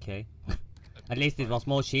 what? Okay. At least it was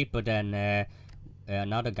more cheaper than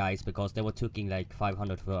another guys because they were taking like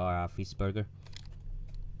 500 for our fish burger.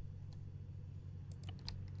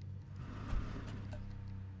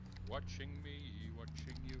 Watching me,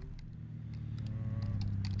 watching you.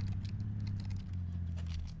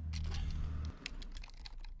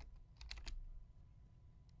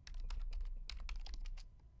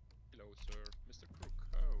 Hello, sir, Mr. Crook.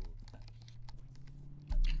 Oh.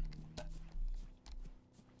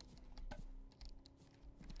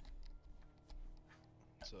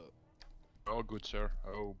 What's up? All good, sir.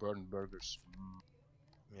 Oh, burned burgers.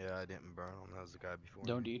 Yeah, I didn't burn them. That was the guy before.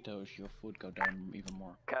 Don't eat those. Your food go down even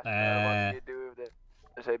more. What do you do with it?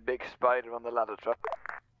 There's a big spider on the ladder truck.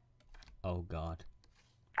 Oh god.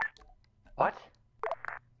 What?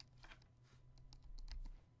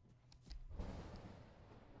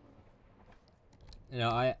 You know,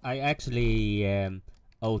 I actually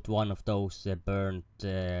ate one of those burnt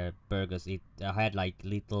burgers. I had like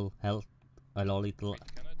little health, a little,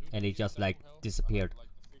 and it just like disappeared.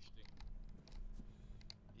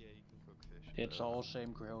 It's all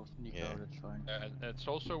same grill, Nico, Yeah. that's fine. It's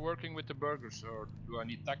also working with the burgers, or do I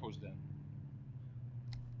need tacos then?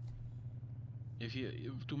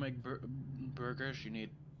 To make burgers, you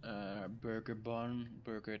need burger bun,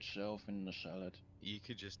 burger itself, and the salad. You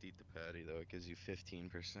could just eat the patty though. It gives you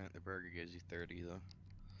 15%. The burger gives you 30 though.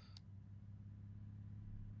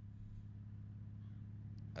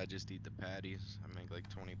 I just eat the patties. I make like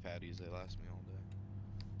 20 patties. They last me all day.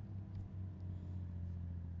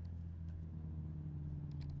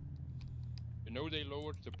 You know they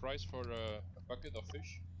lowered the price for a bucket of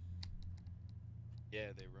fish?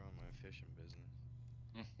 Yeah, they ruined my fishing business.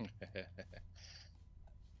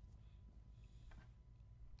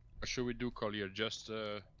 What should we do, Collier? Just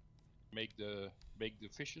bake the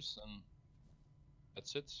fishes and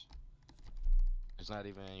that's it? There's not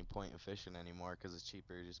even any point in fishing anymore because it's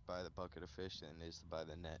cheaper to just buy the bucket of fish than it is to buy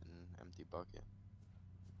the net and empty bucket.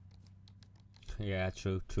 Yeah,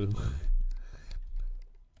 true.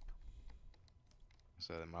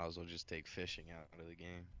 So they might as well just take fishing out of the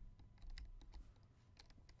game.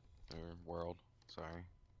 Or world, sorry.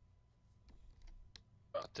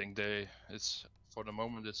 I think it's for the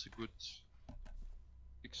moment it's a good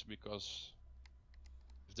fix because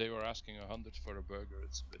if they were asking 100 for a burger,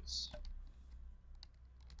 it's a bit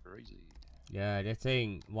crazy. Yeah, they're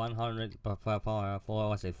saying 100 for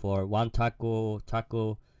what's it, for one taco.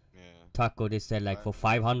 Yeah. Taco they said like for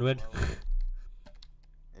 500.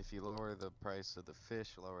 If you lower the price of the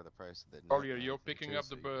fish, lower the price of the net. Collier, you're picking up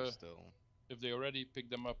the still. If they already picked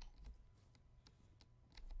them up.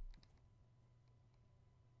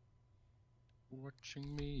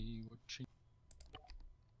 Watching me, watching.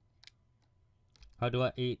 How do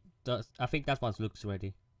I eat? I think that one looks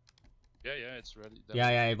ready. Yeah, it's ready.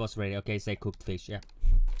 Yeah, it was ready. Okay, say cooked fish. Yeah.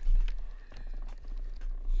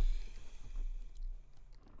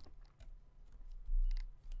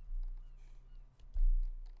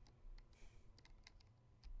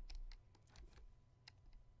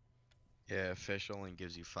 Yeah, fish only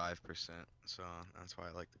gives you 5%, so that's why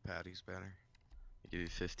I like the patties better. They give you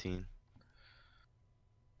 15.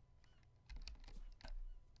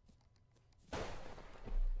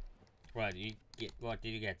 Right, you get, what did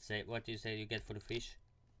you get? Say, what did you say you get for the fish?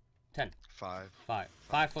 10. 5.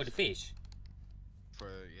 5 for the fish. For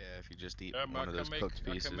if you just eat one of those cooked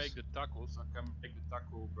pieces. I can make the tacos. I can make the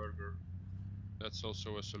taco burger. That's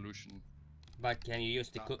also a solution. But can you use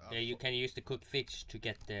the can you use the cooked fish to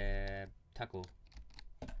get the taco?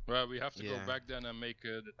 Well, we have to go back then and make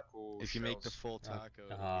the taco. If you make the full taco,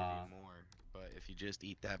 it'll give you more. But if you just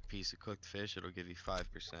eat that piece of cooked fish, it'll give you 5%.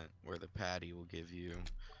 Where the patty will give you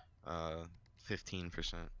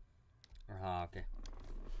 15%. Okay.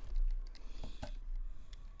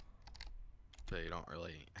 So you don't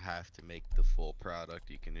really have to make the full product.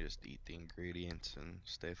 You can just eat the ingredients and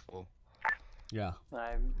stay full. Yeah.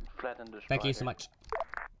 I'm flat in the Thank you so much.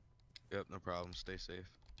 Yep, no problem. Stay safe.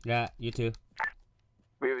 Yeah, you too.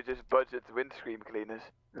 We would just budget windscreen cleaners.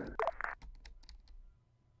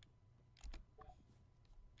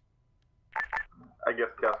 I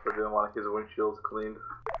guess Casper didn't want his windshields cleaned.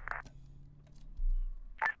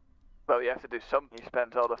 Well, you have to do something. You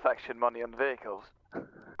spent all the faction money on vehicles.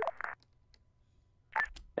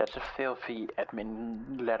 That's a filthy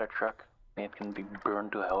admin ladder truck. It can be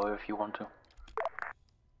burned to hell if you want to.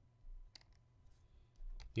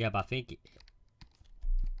 Yeah, but I think...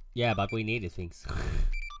 Yeah, but we needed things. I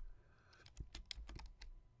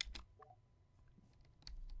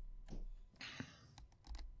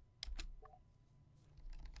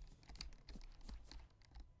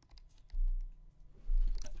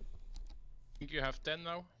think you have 10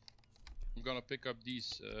 now. I'm gonna pick up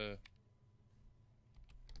these.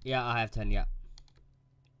 Yeah, I have 10. Yeah.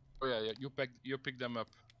 Oh yeah, you pick them up.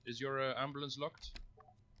 Is your ambulance locked?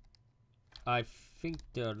 I think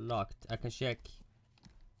they're locked. I can check.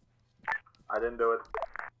 I didn't do it.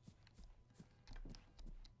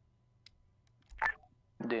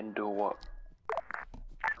 Didn't do what?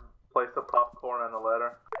 Place the popcorn on the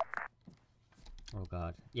ladder. Oh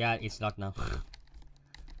god. Yeah, it's locked now.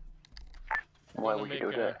 Why would you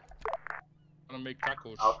do that? I'm gonna make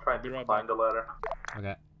tacos. I'll try to right find the ladder.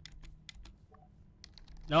 Okay.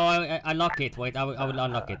 No, I unlock it. Wait, I will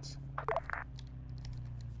unlock it.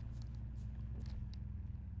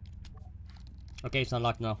 Okay, it's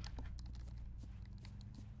unlocked now.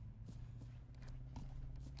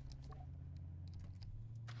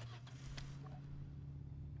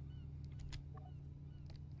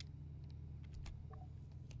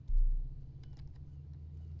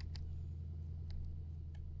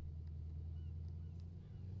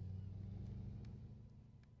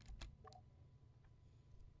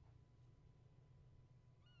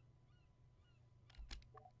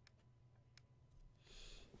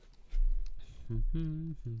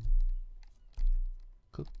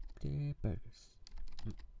 Cook the burgers.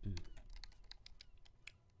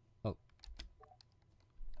 Oh.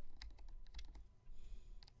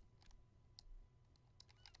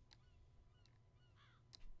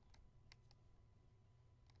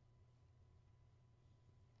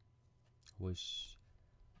 Wish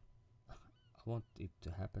I want it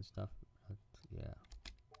to happen stuff, but yeah.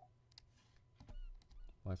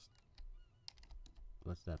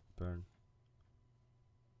 What's that burn?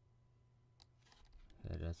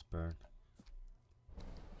 Yeah, that's burn.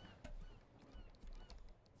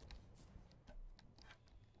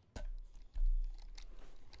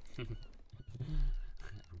 I'd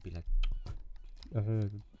be like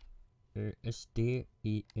SD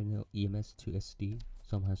EMS to SD.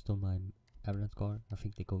 Somehow stole my ambulance car. I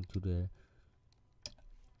think they're going to the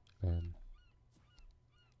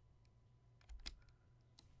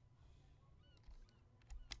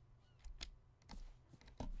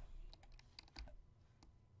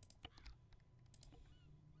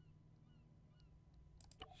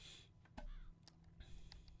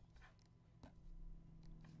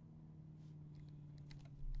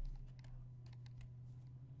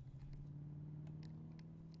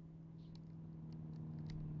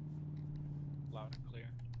Loud and clear.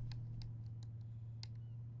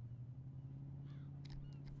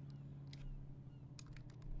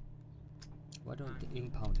 why don't they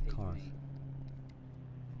impound the cars?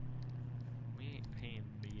 We ain't paying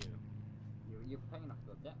for you. You're paying off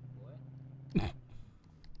your debt, boy.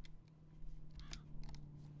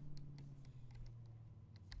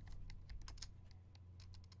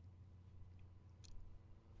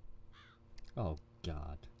 Oh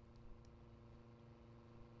god.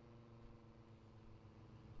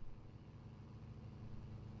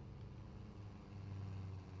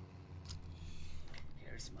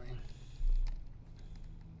 Here's mine.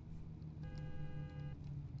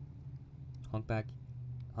 Honk back.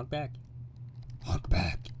 Honk back. Honk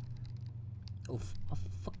back. Oh, for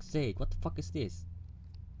fuck's sake, what the fuck is this?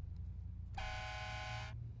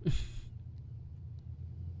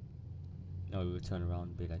 No, we would turn around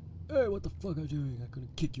and be like, hey, what the fuck are you doing? I'm gonna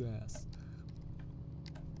kick your ass.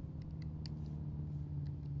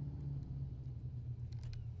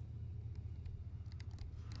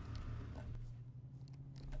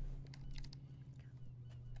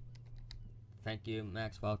 Thank you,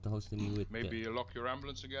 Max, for hosting me with. Maybe you lock your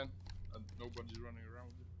ambulance again, and nobody's running around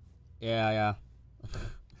with it. Yeah, yeah.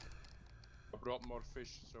 I brought more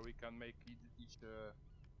fish so we can make each.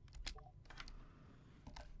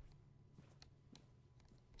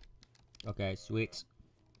 Okay, sweet.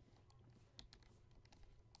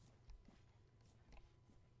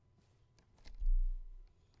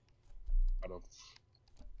 Out of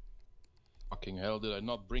fucking hell, did I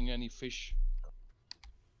not bring any fish?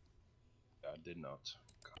 I did not.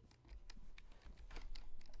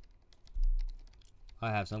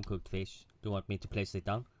 I have some cooked fish. Do you want me to place it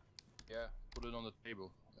down? Yeah, put it on the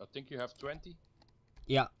table. I think you have 20.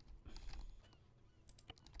 Yeah.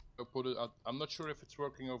 So put it. I'm not sure if it's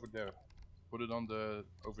working over there. Put it on the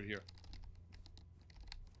over here.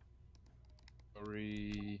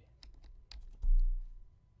 Sorry.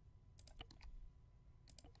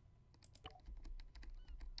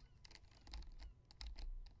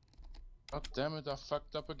 God damn it! I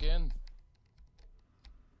fucked up again.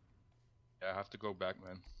 Yeah, I have to go back,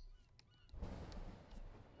 man.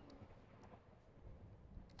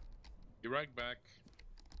 Be right back.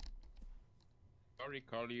 Sorry,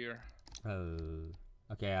 Collier. Oh,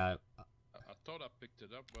 okay. I thought I picked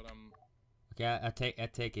it up, but I'm. Okay, I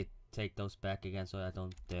take those back again, so I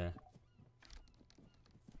don't.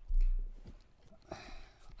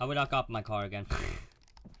 I will lock up my car again.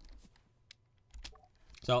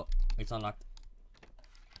 So it's unlocked.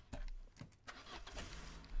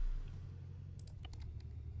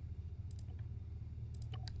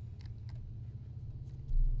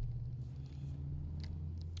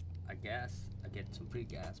 I guess I get some free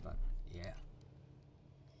gas, but yeah.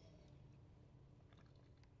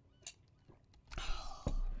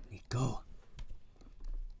 Go.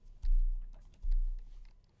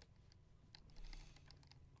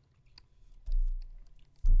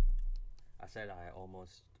 I said I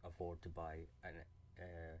almost afford to buy an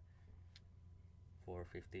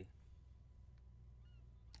 450.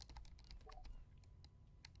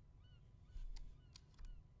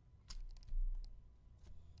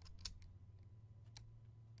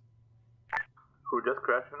 Who just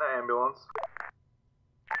crashed in the ambulance?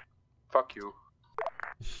 Fuck you.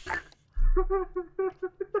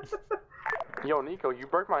 Yo, Nico, you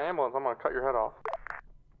broke my ambulance. I'm gonna cut your head off.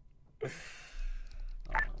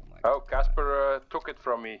 Oh, Casper took it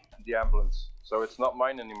from me, the ambulance, so it's not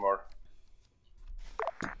mine anymore.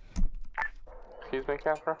 Excuse me,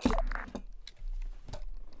 Casper?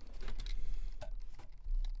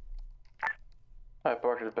 I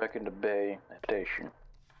parked it back in the bay station.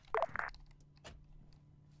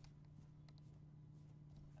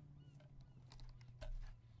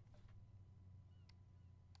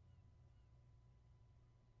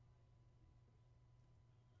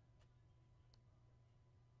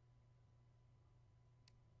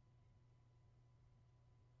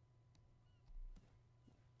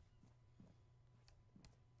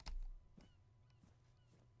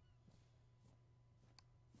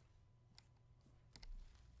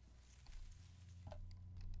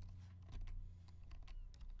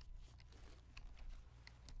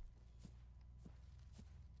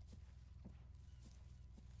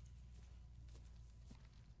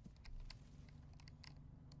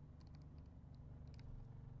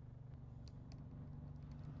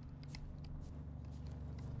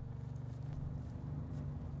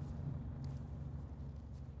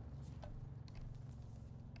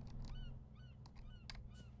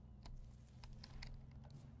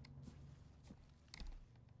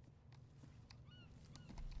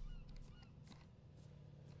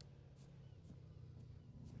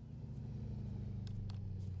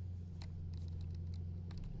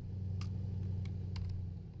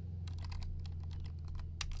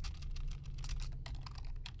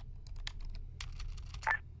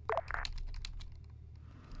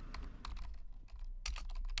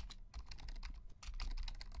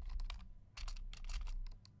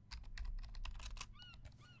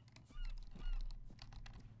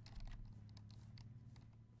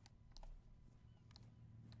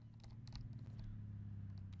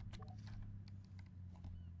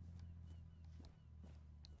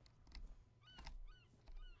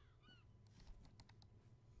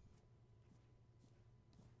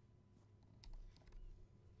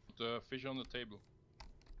 The fish on the table.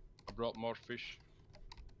 I brought more fish.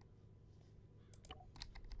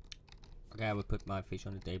 Okay, I will put my fish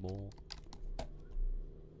on the table.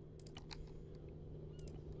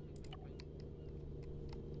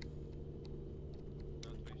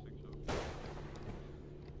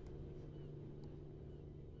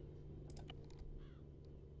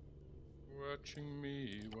 Watching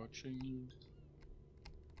me, watching you.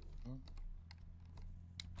 Huh?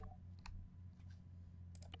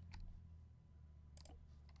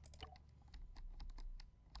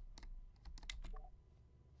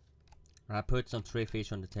 I put some 3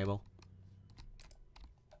 fish on the table.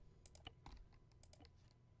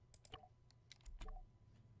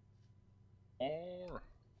 Or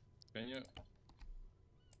can you?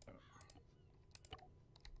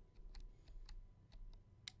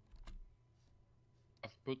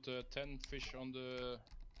 I've put 10 fish on the.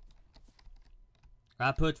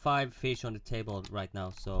 I put 5 fish on the table right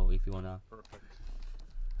now, so if you wanna. Perfect.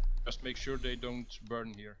 Just make sure they don't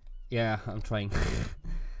burn here. Yeah, I'm trying.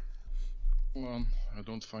 Come on, I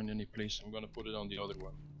don't find any place. I'm gonna put it on the other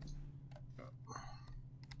one.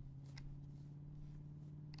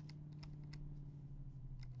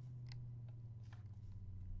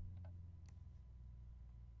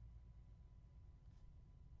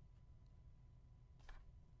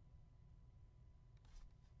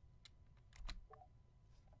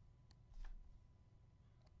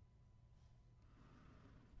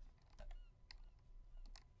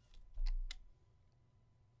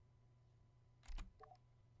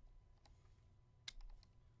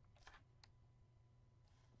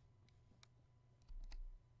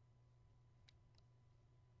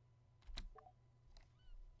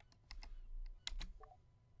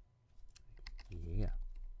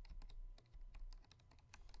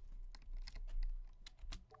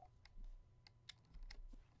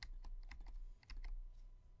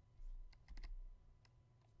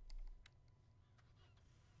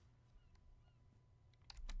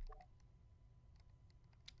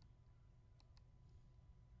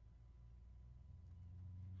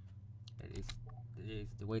 it's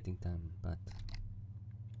the waiting time, but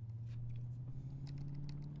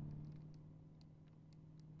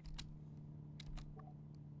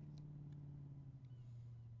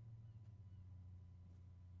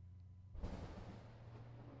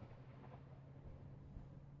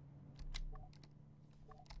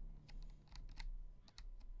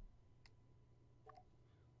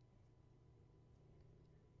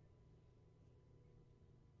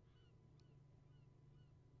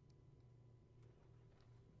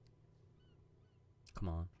come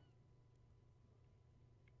on.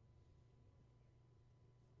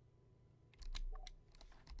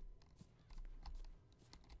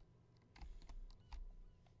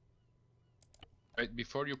 Right,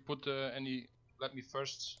 before you put any, let me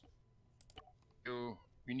first.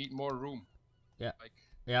 We need more room. Yeah. Like,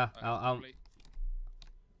 yeah. I'll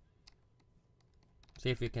see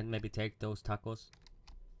if you can maybe take those tacos.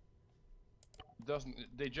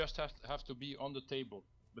 They just have to be on the table.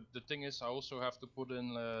 But the thing is, I also have to put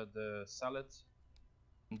in the salad.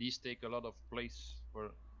 And these take a lot of place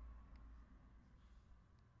for.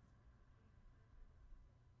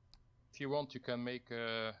 If you want, you can make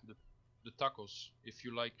the tacos. If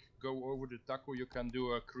you like, go over the taco, you can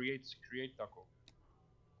do a create taco.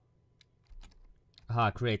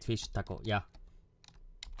 Create fish taco. Yeah.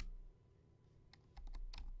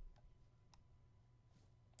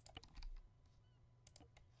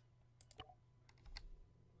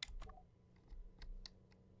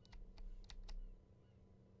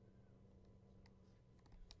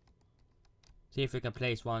 See if we can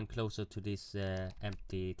place one closer to this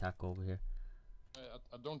empty taco over here.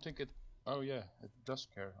 I don't think it. Oh yeah, it does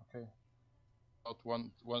care. Okay.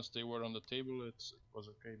 Once they were on the table, it was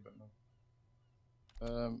okay, but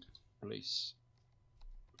no. Place.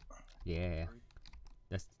 Yeah.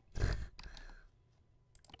 That's.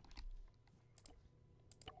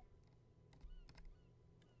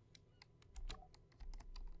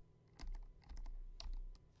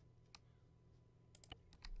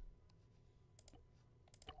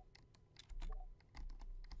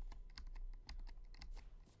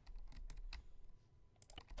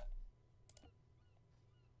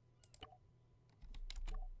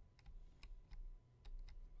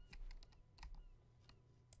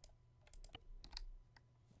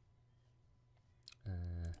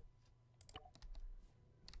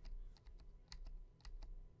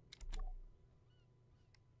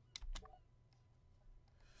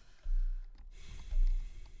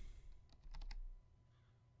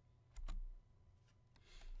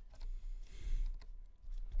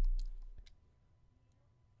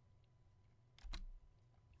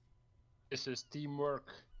 This is teamwork.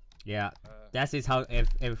 Yeah, that is how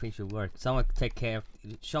everything should work. Someone take care of,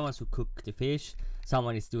 someone should cook the fish,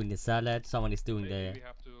 someone is doing the salad, someone is doing Maybe we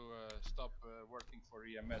have to stop working for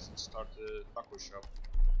EMS and start a taco shop.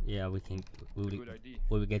 Yeah, we can. Good idea.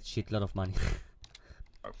 We will get shitload of money.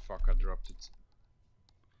 Oh fuck! I dropped it.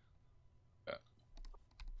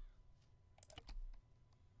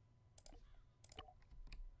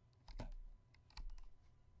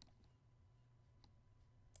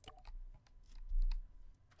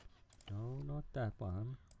 No, not that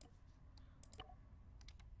one.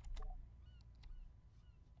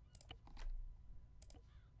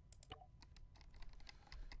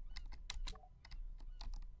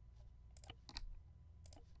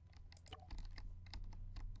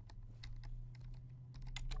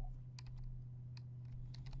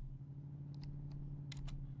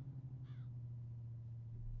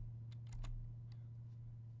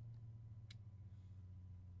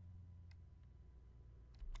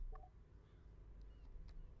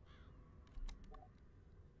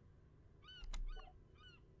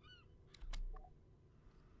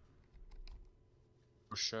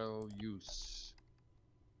 Shall use.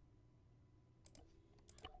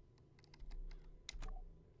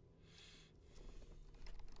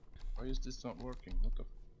 Why is this not working? What the?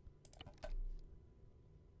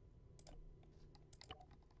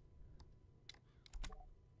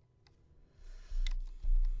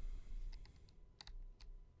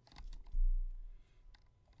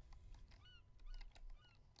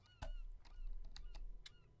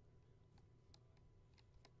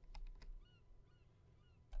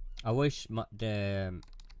 I wish that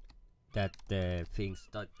the things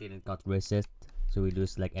that didn't got reset, so we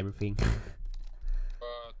lose like everything.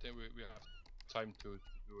 I think we have time to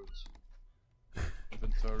do it.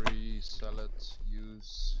 Inventory, salad,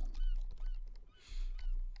 use.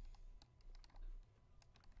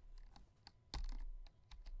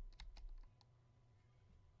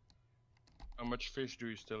 How much fish do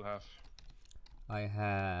you still have? I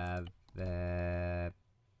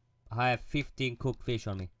have 15 cooked fish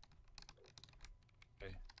on me.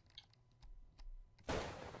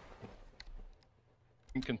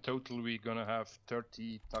 think in total we're gonna have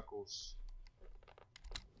 30 tacos.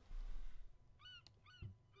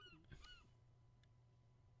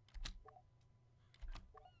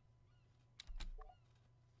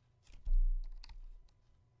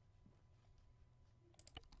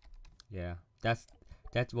 Yeah, that's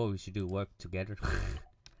what we should do. Work together.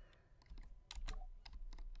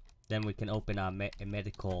 Then we can open our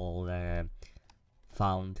medical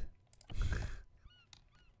fund.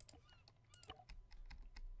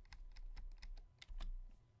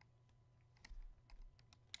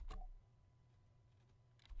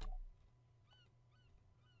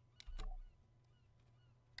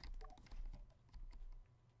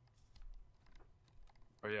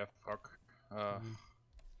 Oh yeah, fuck.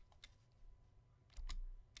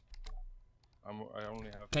 I only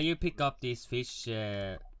have. Can you pick up these fish? I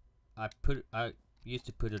used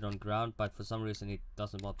to put it on ground, but for some reason it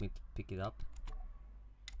doesn't want me to pick it up.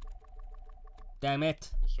 Damn it!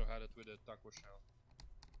 Also had it with a taco shell.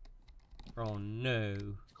 Oh no!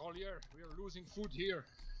 Collier, we are losing food here.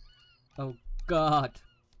 Oh god,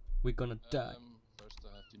 we're gonna die. First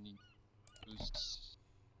I have to lose.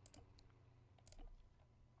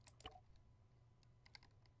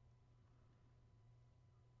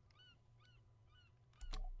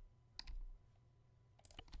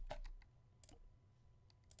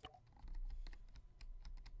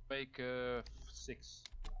 Make 6.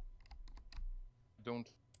 Don't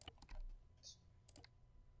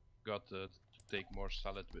got to take more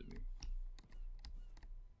salad with me.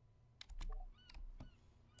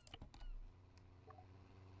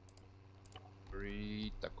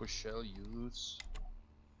 Free taco shell use.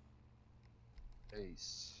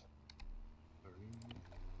 Ace.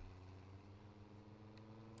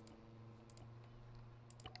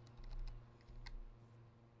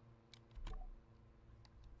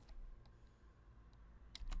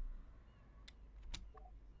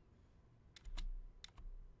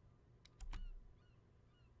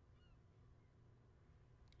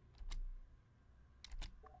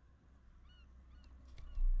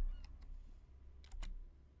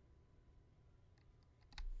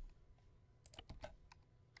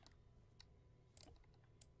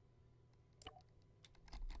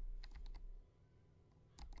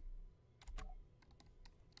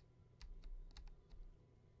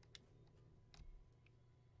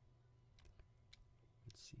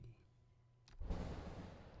 Let's see.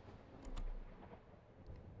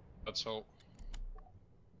 That's all.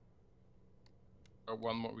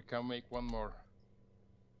 One more. We can make one more.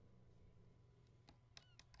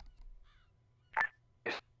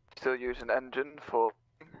 Still using engine for.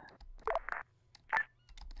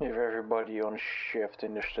 If everybody on shift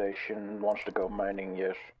in the station wants to go mining,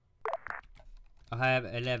 yes. I have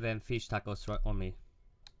 11 fish tacos on me.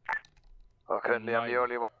 Oh, currently I'm the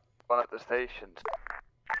only one at the station.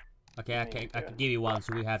 Okay, I can give you one,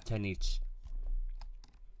 so we have 10 each.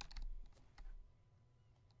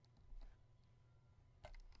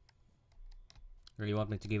 Really want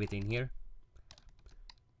me to give it in here?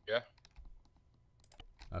 Yeah.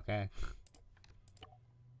 Okay.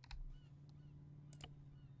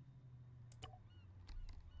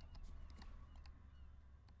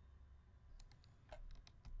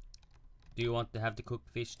 Do you want to have the cooked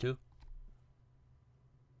fish too?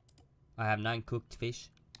 I have 9 cooked fish.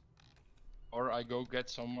 Or I go get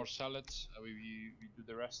some more salads and we do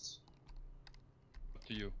the rest. Up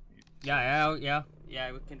to you. Yeah,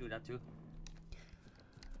 we can do that too.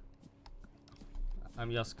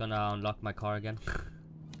 I'm just gonna unlock my car again.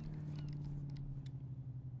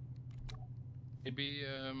 Maybe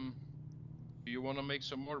do you wanna make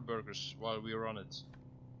some more burgers while we're on it?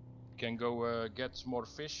 You can go get more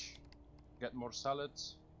fish, get more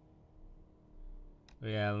salads.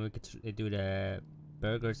 Yeah, we could do the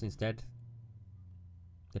burgers instead.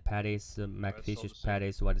 The patties, the McFish's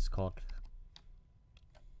patties, what it's called.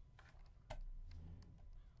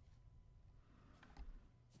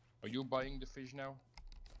 Are you buying the fish now?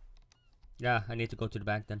 Yeah, I need to go to the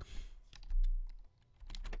bank then.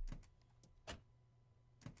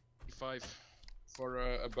 5 for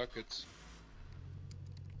a bucket.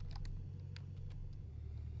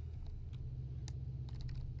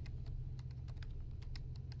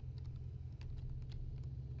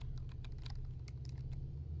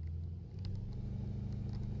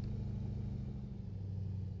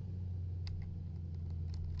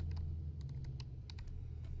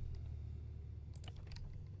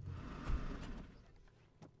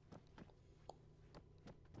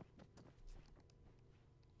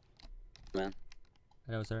 Man.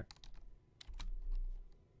 Hello, sir.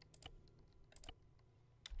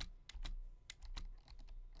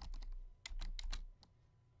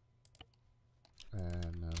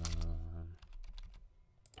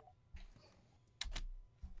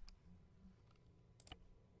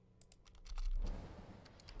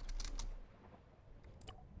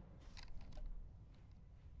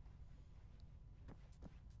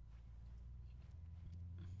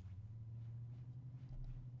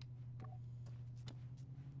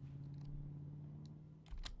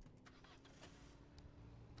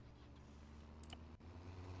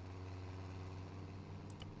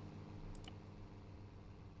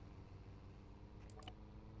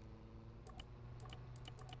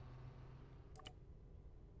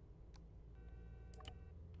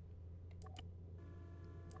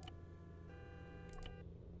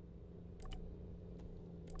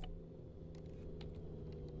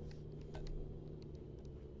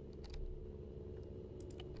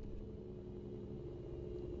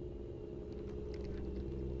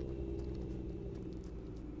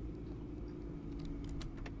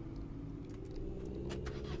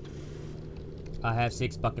 I have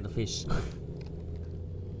 6 buckets of fish.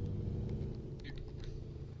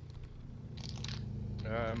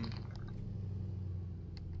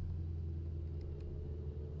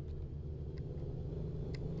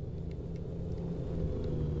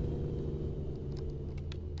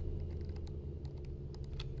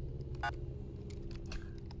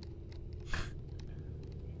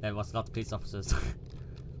 That was not police officers.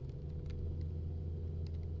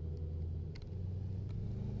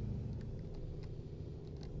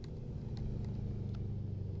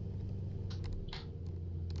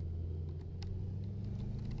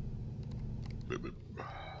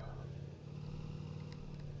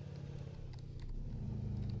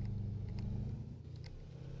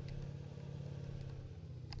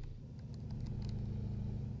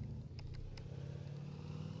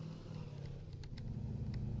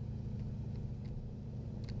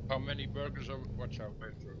 How many burgers are... Watch out, my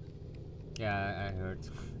truck. Yeah, I heard.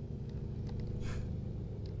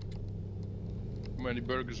 How many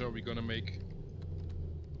burgers are we gonna make?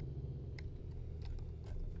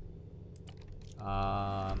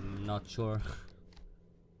 Not sure.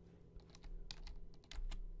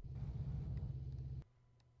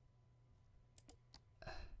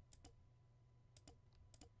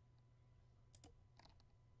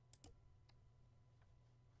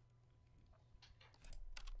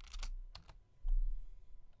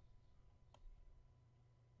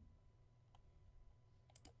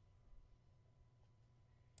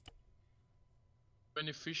 How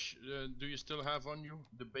many fish do you still have on you?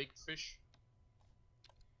 The baked fish?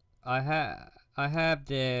 I have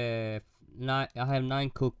 9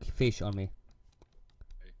 cooked fish on me.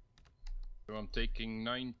 Okay. So I'm taking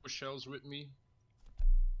 9 push shells with me.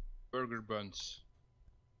 Burger buns.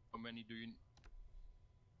 How many do you?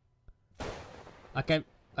 I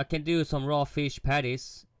can do some raw fish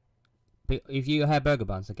patties. If you have burger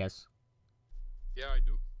buns, I guess. Yeah, I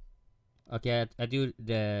do. Okay, I do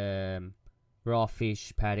the raw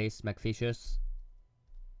fish patties, McFishers.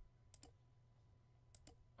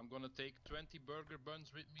 I'm gonna take 20 burger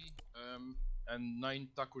buns with me, and 9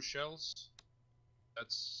 taco shells.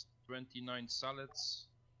 That's 29 salads.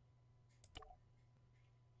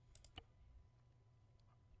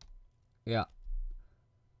 Yeah.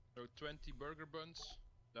 So 20 burger buns.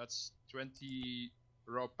 That's 20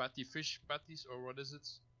 raw fish patties, or what is it?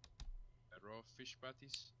 Raw fish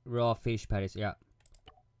patties. Raw fish patties, yeah.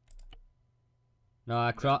 No,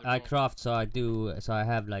 I craft, so I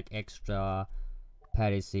have like extra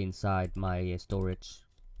patties inside my storage.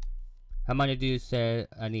 How many do you say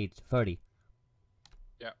I need? 30.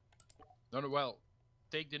 Yeah. No, well,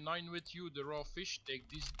 take the 9 with you, the raw fish. Take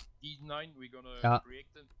these 9. We're gonna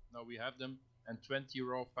create them. Now we have them, and 20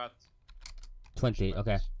 raw 20.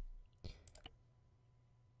 Okay.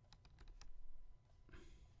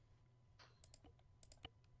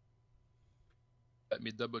 Let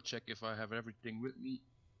me double check if I have everything with me.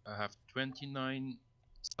 I have 29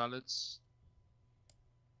 salads,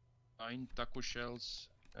 9 taco shells,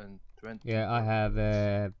 and 20. Yeah, I have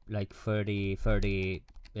like 30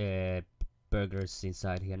 burgers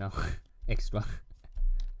inside here now. Extra.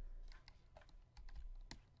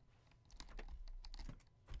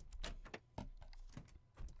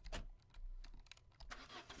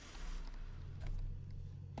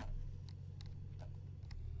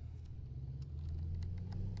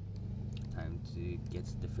 Time to get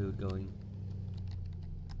the food going.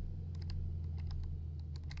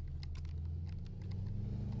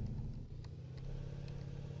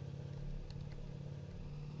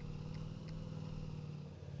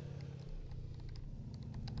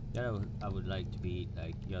 Yeah, I would like to be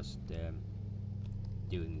like just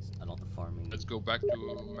doing a lot of farming. Let's go back to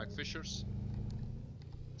McFishers.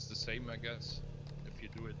 It's the same, I guess. If you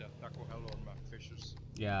do it at Taco Hell or McFishers.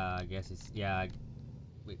 Yeah, I guess it's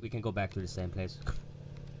we can go back to the same place.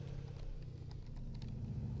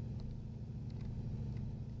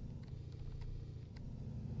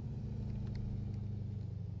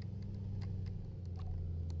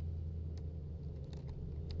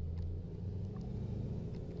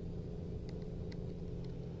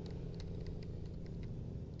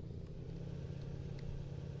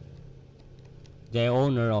 The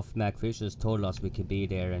owner of McFishers told us we could be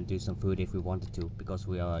there and do some food if we wanted to, because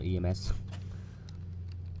we are EMS.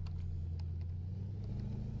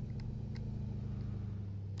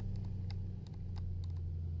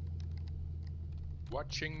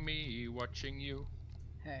 Watching me, watching you.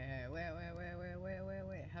 Hey, wait.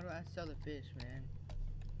 How do I sell the fish, man?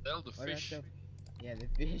 Sell the fish? Yeah, the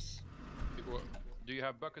fish. Do you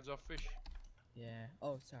have buckets of fish? Yeah.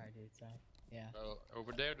 Oh, sorry, dude. Sorry. Yeah. Well,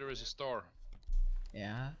 over there is a store.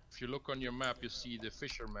 Yeah. If you look on your map, you see the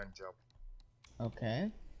fisherman job. Okay.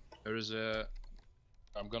 There is a...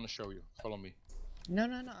 I'm gonna show you. Follow me. No,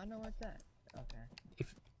 I know what's that. Okay.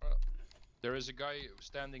 There is a guy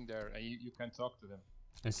standing there, and you can talk to him.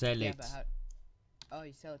 And sell yeah, it. But how... Oh,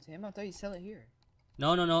 you sell it to him? I thought you sell it here.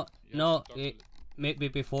 No. Maybe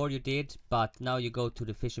before you did, but now you go to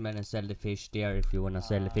the fisherman and sell the fish there if you wanna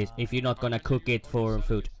sell the fish. If you're not gonna cook it for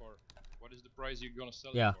food. What is the price you're gonna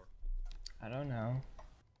sell yeah. it for? I don't know.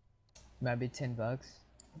 Maybe $10.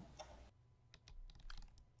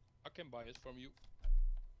 I can buy it from you.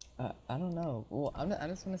 I don't know. Well, I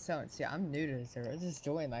just want to sell it. See, I'm new to this server. I just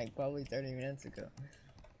joined like probably 30 minutes ago.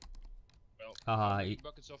 Well, how many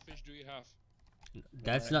buckets of fish do you have?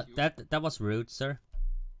 That's not that was rude, sir.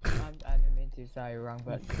 I didn't mean to. Sorry, wrong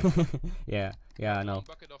button. yeah, I know. 1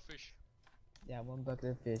 bucket of fish. Yeah, 1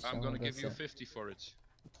 bucket of fish. I'm gonna give you 50 for it.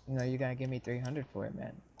 No, you gotta give me 300 for it,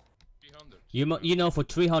 man. 300. You know, for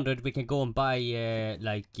 300 we can go and buy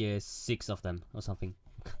like 6 of them or something.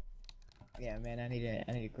 Yeah, man, I need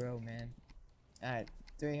to grow, man. Alright,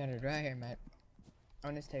 300 right here, Matt.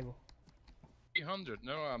 On this table. 300?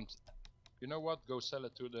 No, you know what? Go sell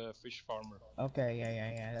it to the fish farmer. Okay,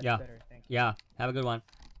 yeah. That's better. Thank you. Yeah, have a good one.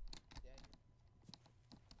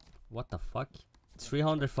 What the fuck?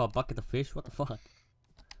 300 for a bucket of fish? What the fuck?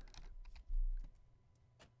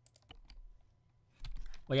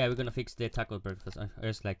 Oh yeah, we're gonna fix the taco breakfast. I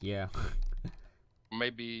was like, yeah.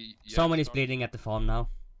 Maybe. Yeah, Someone is bleeding at the farm now.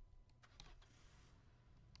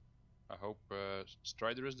 I hope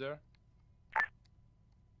Strider is there.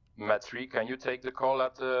 Matt 3, can you take the call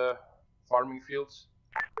at the farming fields?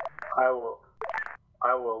 I will.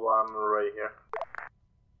 I'm right here.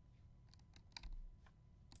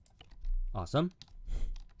 Awesome.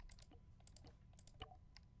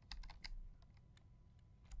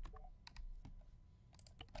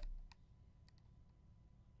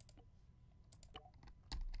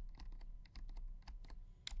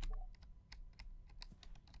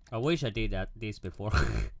 I wish I did this before,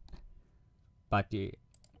 but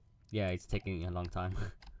yeah, it's taking a long time.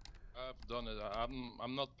 I've done it.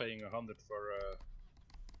 I'm not paying 100 for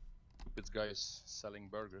stupid guys selling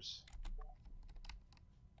burgers.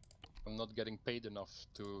 I'm not getting paid enough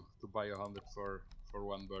to buy 100 for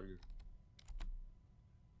 1 burger.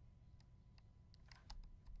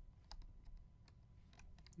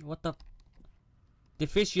 What the? The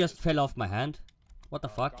fish just fell off my hand. What the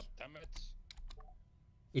fuck? God damn it.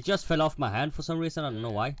 It just fell off my hand for some reason. I don't know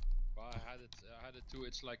why. Well, I had it too.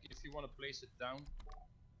 It's like if you want to place it down,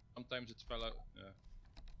 sometimes it fell out.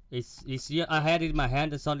 Yeah. I had it in my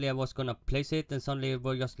hand and suddenly I was gonna place it and suddenly it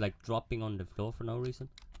was just like dropping on the floor for no reason.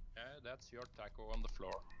 Yeah, that's your taco on the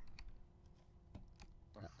floor.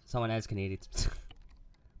 Someone else can eat it.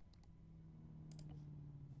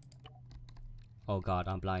 Oh god,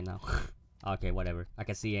 I'm blind now. Okay, whatever. I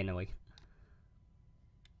can see anyway.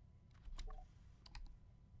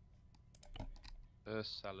 The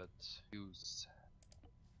salad use.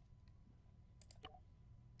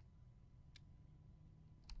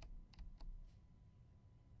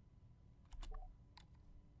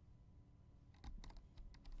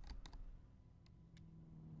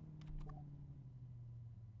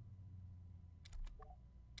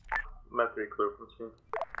 Metri clear from screen.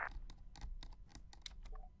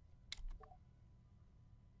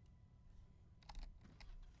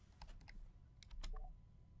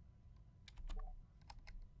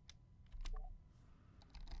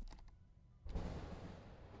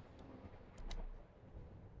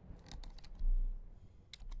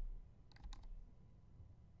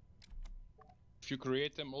 If you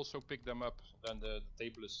create them, also pick them up. Then the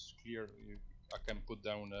table is clear. I can put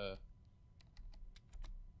down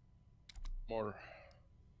more.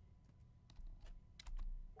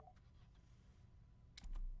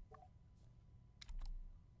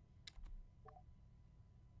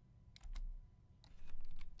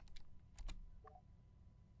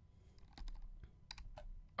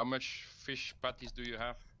 How much fish patties do you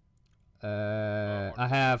have? I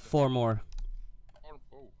have 4 more.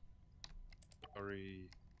 Oh. Sorry.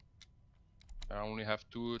 I only have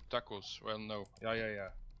 2 tacos. Well, no. Yeah.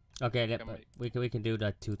 Okay, we can do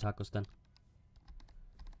that 2 tacos then.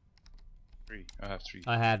 3. I have 3.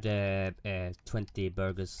 I have the 20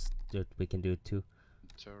 burgers that we can do 2.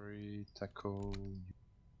 Sorry, taco.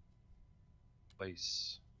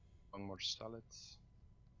 Place. 1 more salad.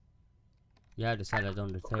 Yeah, the salad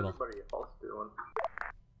on the table. Everybody else doing?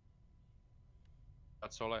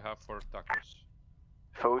 That's all I have for tacos.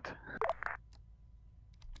 Food.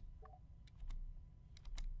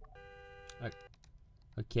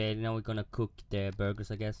 Okay, now we're gonna cook the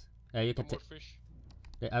burgers, I guess. You can take. Fish.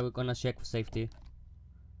 I'm gonna check for safety.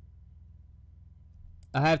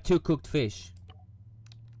 I have 2 cooked fish.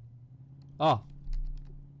 Oh.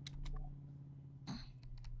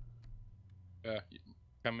 Yeah, you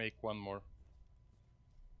can make one more.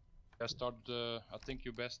 Yeah, start. I think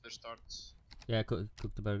you best start. Yeah, cook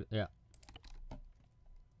the burger. Yeah.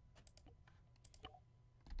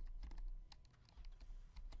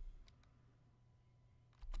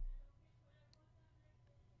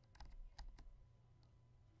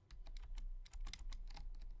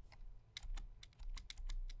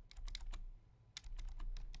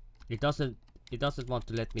 It doesn't want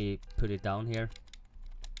to let me put it down here.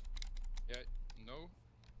 Yeah, no?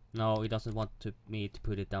 No, it doesn't want me to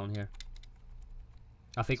put it down here.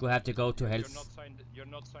 I think we have to go to health. You're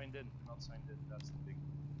not signed in. That's the thing.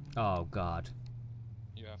 Oh god.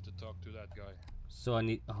 You have to talk to that guy. So I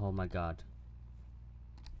need. Oh my god.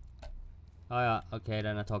 Oh yeah. Okay,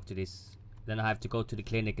 then I talk to this. Then I have to go to the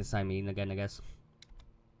clinic and sign me in again, I guess.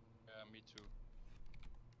 Yeah, me too.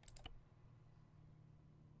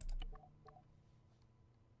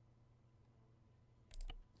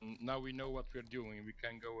 Now we know what we're doing. We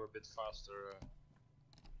can go a bit faster.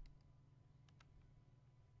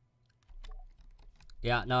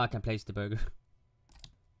 Yeah, now I can place the burger.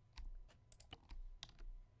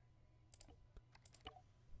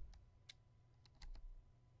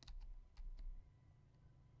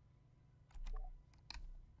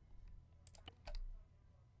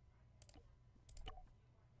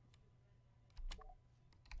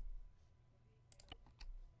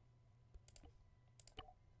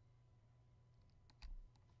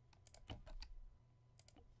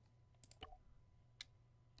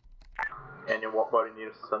 Anybody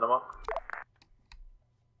needs cinema?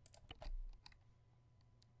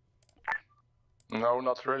 No,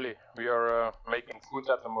 not really. We are making food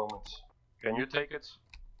at the moment. Can you take it?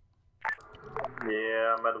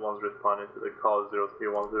 Yeah, Med 1's responding to the call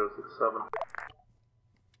 031067.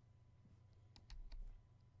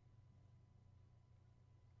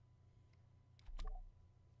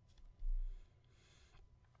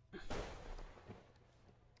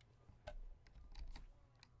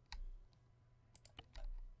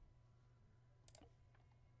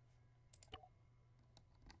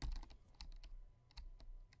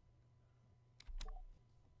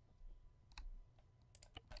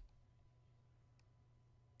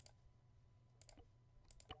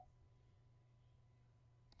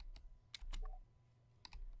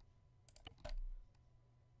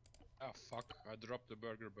 Ah, fuck. I dropped the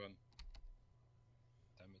burger bun.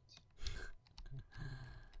 Damn it.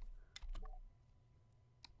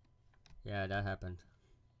 Yeah, that happened.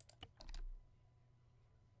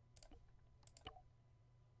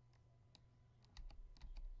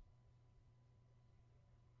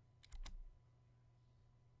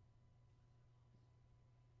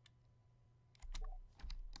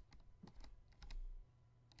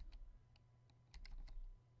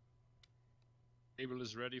 Table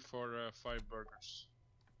is ready for 5 burgers.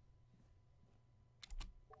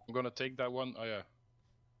 I'm gonna take that one. Oh yeah.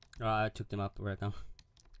 I took them up right now.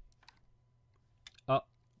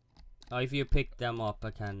 Oh, if you pick them up,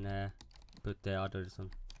 I can put the others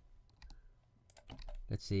on.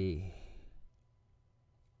 Let's see.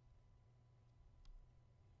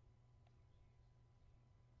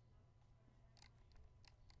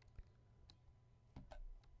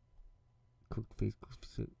 Cooked fish, cooked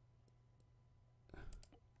fish.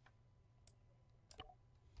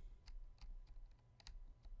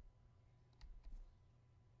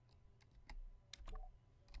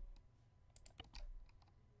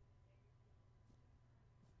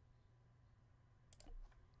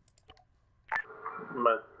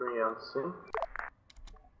 Med 3 and C.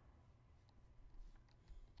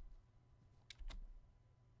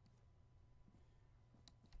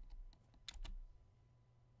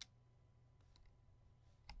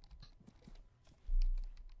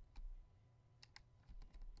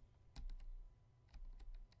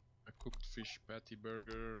 A cooked fish patty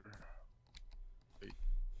burger. Hey.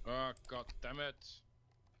 Ah, god damn it.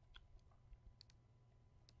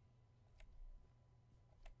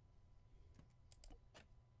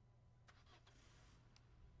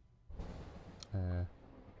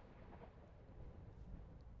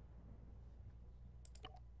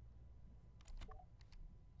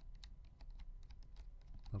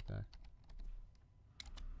 Okay.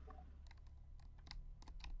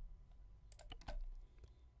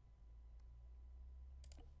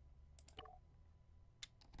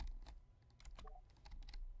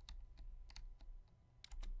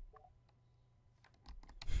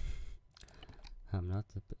 I'm not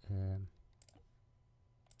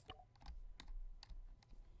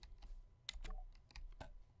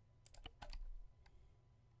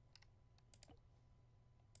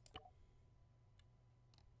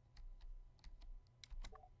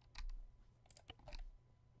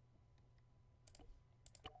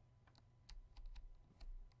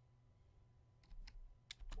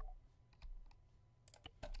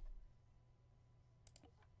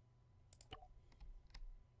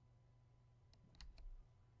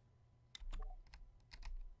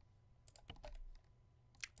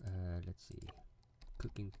let's see.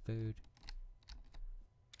 Cooking food.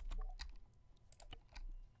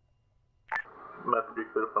 I'm have to be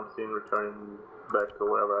clear if I'm seen returning back to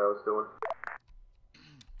wherever I was doing.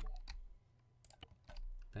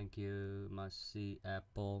 Thank you, Mercy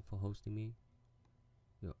Apple, for hosting me.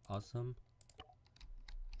 You're awesome.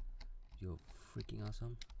 You're freaking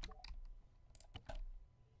awesome.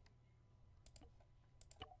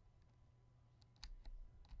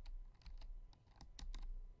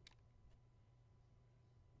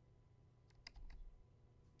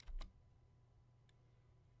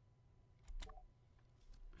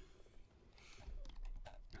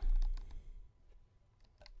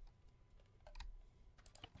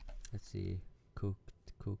 Let's see. Cooked.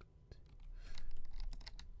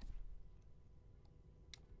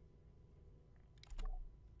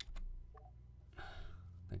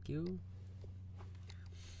 Thank you.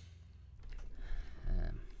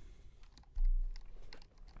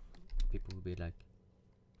 People will be like,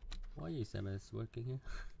 why is MS working here?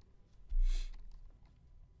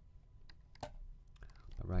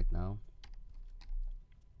 But right now,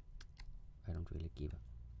 I don't really give a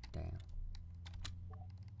damn.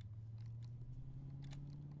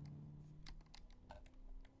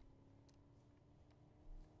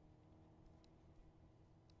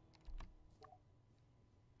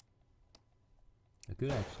 I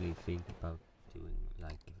could actually think about doing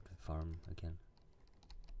like a farm again.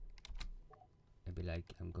 Maybe like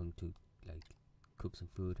I'm going to like cook some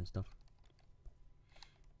food and stuff.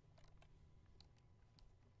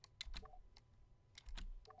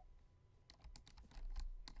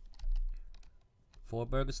 4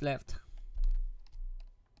 burgers left.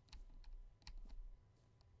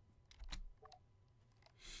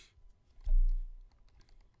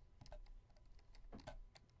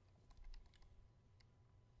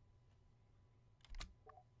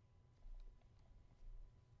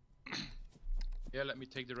 Yeah, let me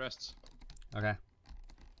take the rest. Okay.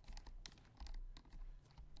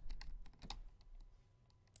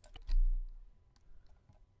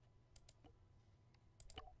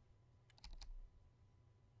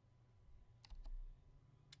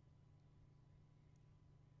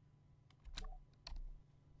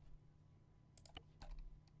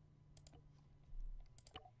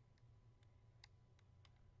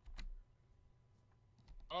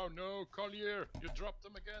 Oh no, Collier, you dropped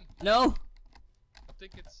them again. No. I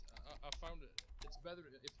think it's. I found it. It's better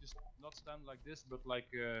if you not stand like this, but like.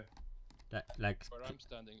 Like. Where I'm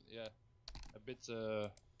standing, yeah, a bit.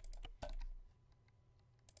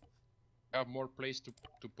 Have more place to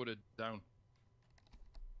put it down.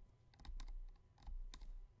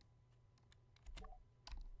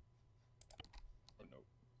 Oh no.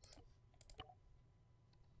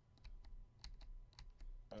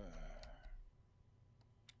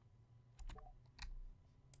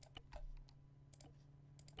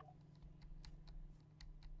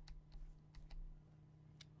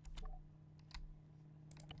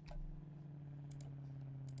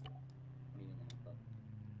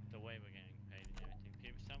 The way we're getting paid and everything.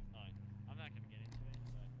 People, I'm not gonna get into it,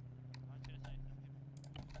 but I was gonna say some people.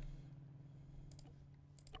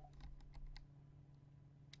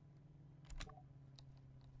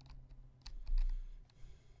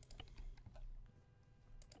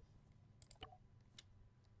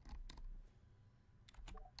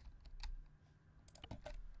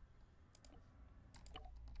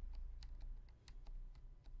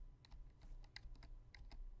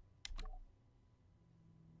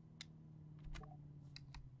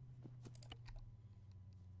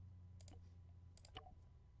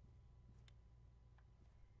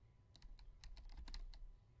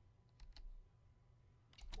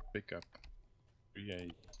 Pick up.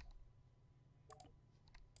 Yay.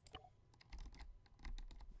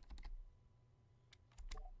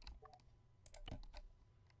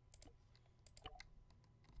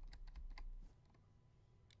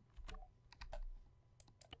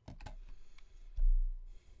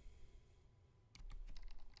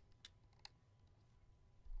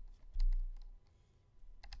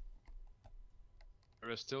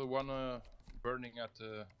 There is still one burning at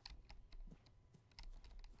the.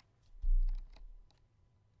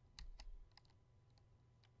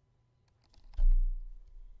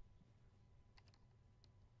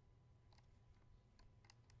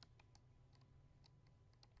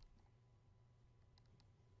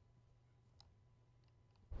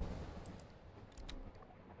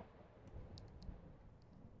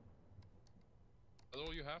 That's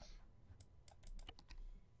all you have?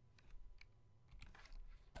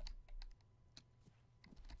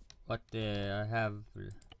 What I have.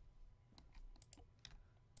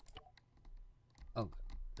 Oh,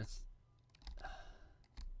 that's.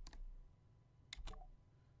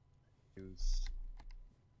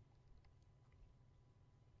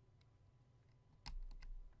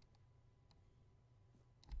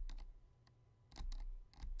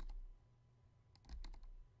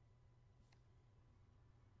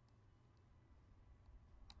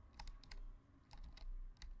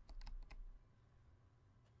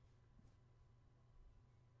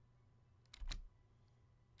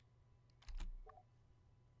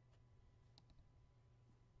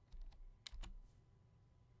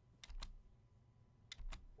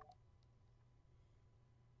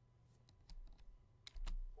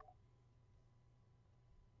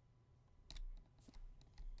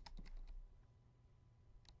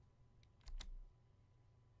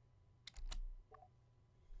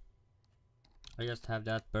 I just have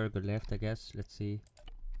that burger left, I guess. Let's see.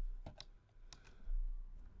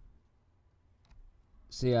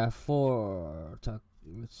 So yeah, 4.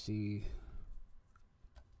 Let's see.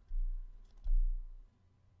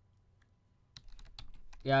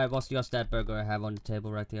 Yeah, it was just that burger I have on the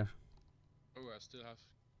table right here. Oh, I still have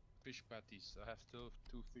fish patties. I have still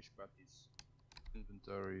 2 fish patties.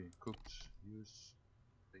 Inventory, cooked, use,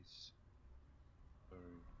 place. Sorry.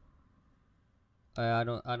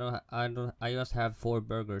 I just have 4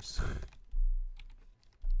 burgers.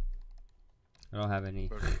 I don't have any.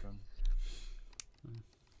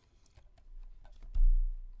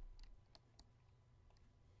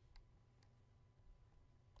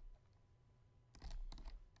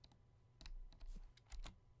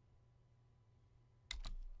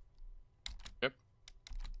 Yep.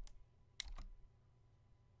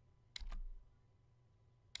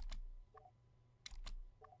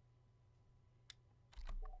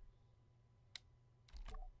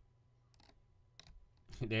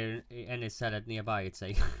 There any salad nearby, it's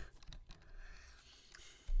say.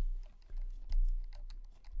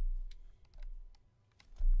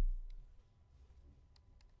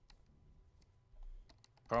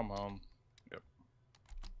 Come on. Yep.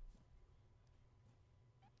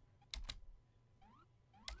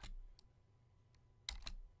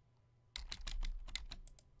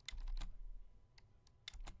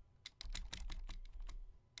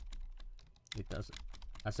 It doesn't.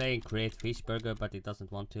 I say create fish burger, but it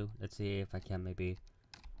doesn't want to. Let's see if I can maybe.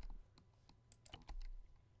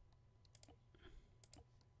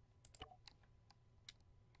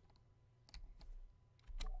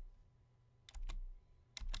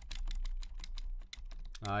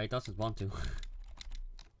 It doesn't want to.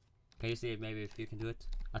 Can you see maybe if you can do it?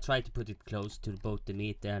 I tried to put it close to both the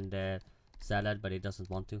meat and the salad, but it doesn't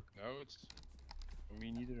want to. No, it's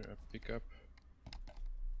me neither. I pick up.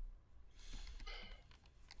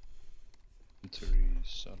 Inventory,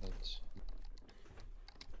 salad.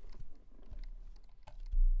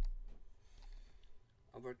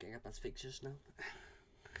 I'm working up as fixtures now.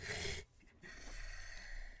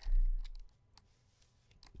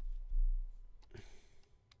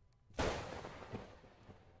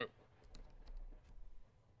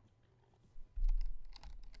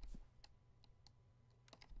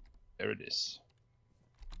 There it is.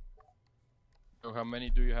 So how many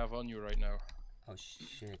do you have on you right now? Oh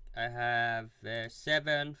shit. I have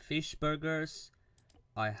 7 fish burgers.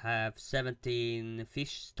 I have 17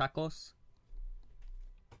 fish tacos.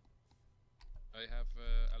 I have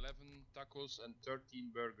 11 tacos and 13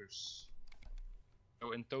 burgers.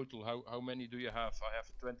 So in total, how many do you have? I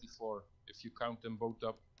have 24, if you count them both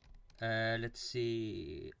up. Let's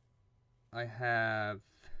see. I have.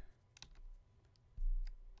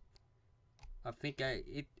 I think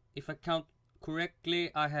if I count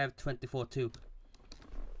correctly, I have 24 too.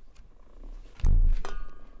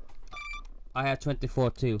 I have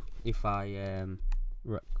 24 too, if I am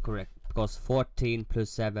correct, because 14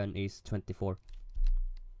 plus 7 is 24.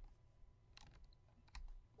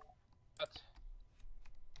 What?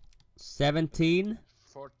 17?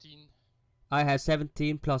 14. I have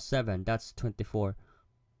 17 plus 7, that's 24.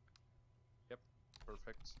 Yep,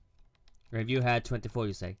 perfect. Have you had 24,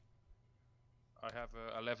 you say? I have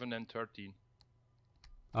 11 and 13.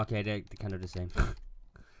 Okay, they're kind of the same.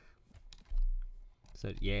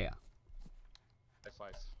 So, yeah. High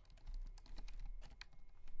five.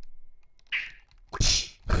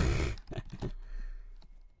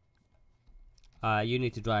 You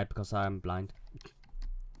need to drive because I'm blind.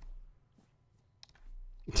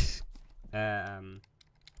 Why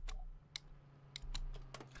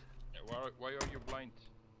are you blind?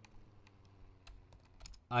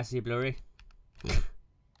 I see blurry.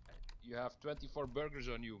 You have 24 burgers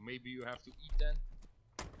on you. Maybe you have to eat then?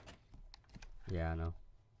 Yeah, I know.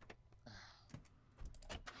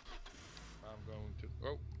 I'm going to...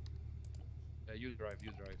 Oh! Yeah, you drive.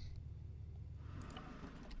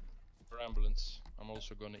 For ambulance. I'm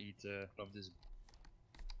also gonna eat of this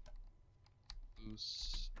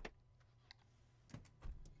goose.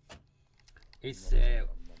 It's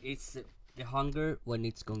the hunger when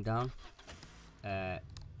it's going down.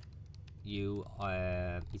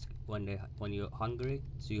 It's when you're hungry,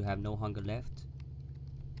 so you have no hunger left.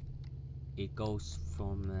 It goes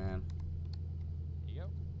from. Yep.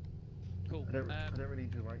 Cool. I don't really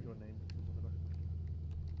need to write your name.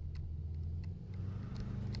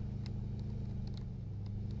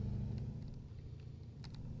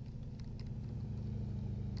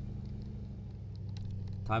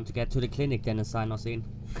 Time to get to the clinic then and sign us in.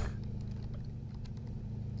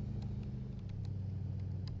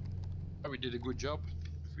 We did a good job.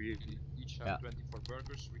 If we each have 24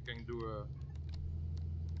 burgers, we can do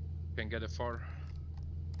Can get it far.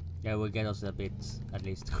 Yeah, we'll get us a bit, at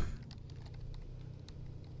least.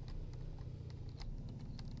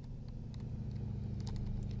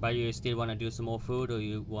 But you still want to do some more food, or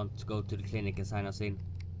you want to go to the clinic and sign us in?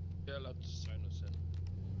 Yeah, let's sign us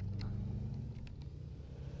in.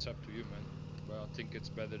 It's up to you, man. But I think it's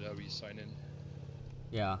better that we sign in.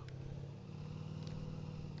 Yeah.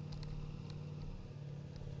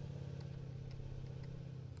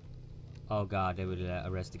 Oh god, they will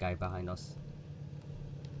arrest the guy behind us.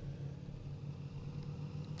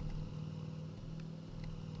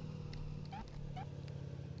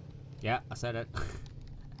 Yeah, I said it.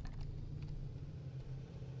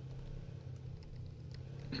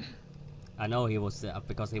 I know he was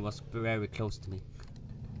because he was very close to me.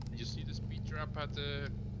 Did you see the speed trap at the...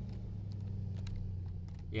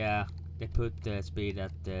 Yeah, they put the speed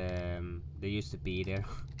at they used to be there.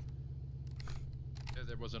 Yeah,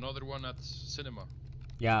 there was another one at cinema.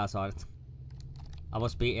 Yeah, I saw it. I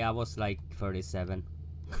was like 37.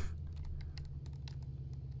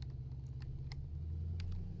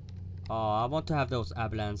 Oh, I want to have those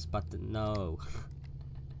avalanches, but no.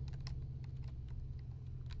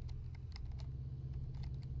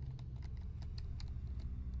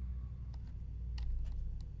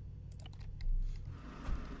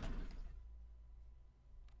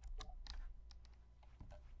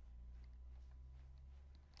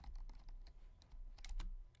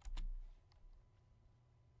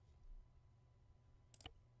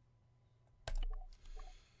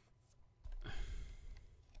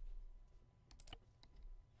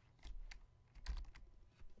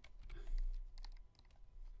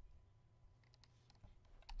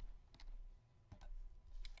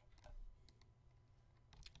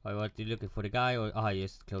 Oh, what, you looking for the guy, or you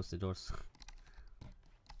just close the doors?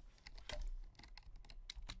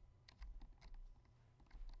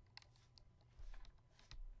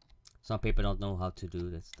 Some people don't know how to do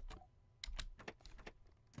this.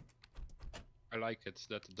 I like it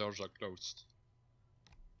that the doors are closed.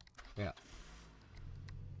 Yeah.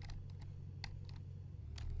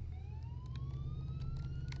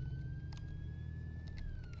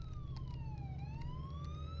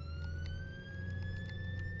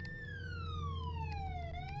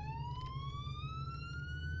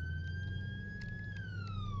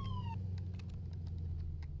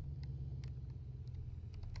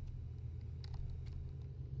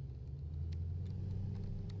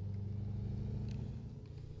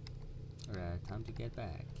 Alright, time to get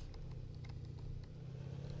back.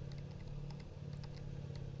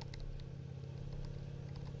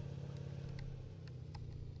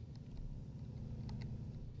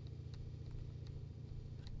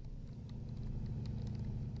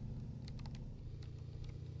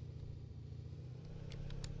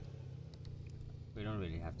 We don't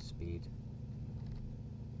really have to speed.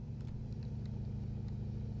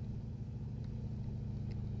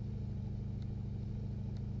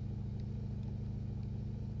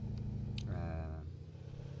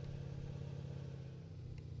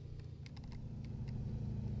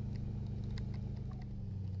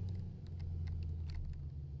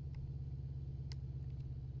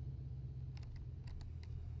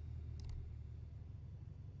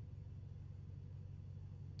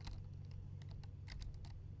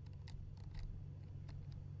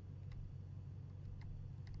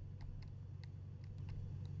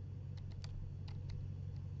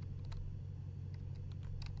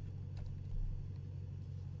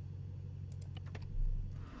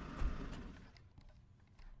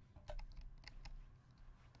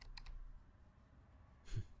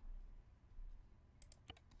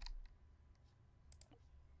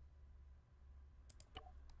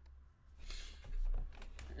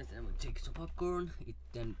 And then we take some popcorn.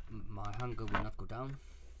 Then my hunger will not go down.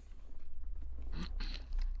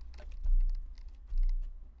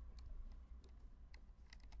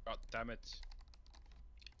 God damn it.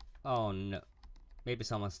 Oh no. Maybe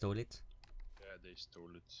someone stole it. Yeah, they stole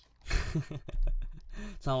it.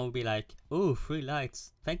 Someone will be like, "Ooh, 3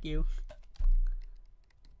 lights. Thank you."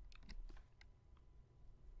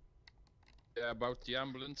 Yeah, about the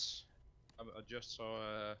ambulance. I just saw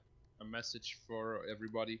a message for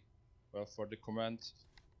everybody. Well, for the command.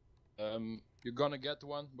 You're gonna get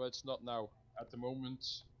one, but it's not now. At the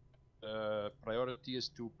moment, priority is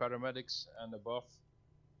to paramedics and above.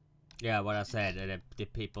 Yeah, what I said, the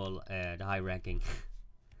people, the high ranking.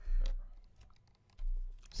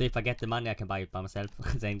 So if I get the money, I can buy it by myself,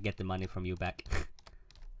 then get the money from you back.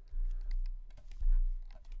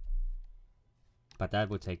 But that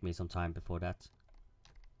would take me some time before that.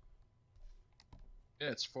 Yeah,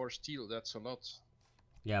 it's 4 steel, that's a lot.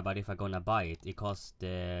 Yeah, but if I'm gonna buy it, it costs,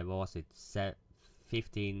 what was it,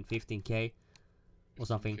 15k or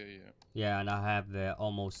something. 15K, yeah. Yeah, and I have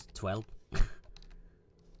almost 12.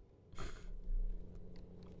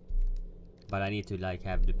 But I need to like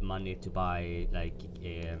have the money to buy like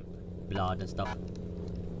blood and stuff.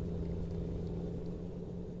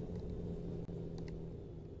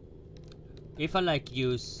 If I like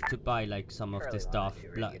use to buy like some of the stuff,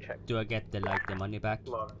 do I get the like the money back?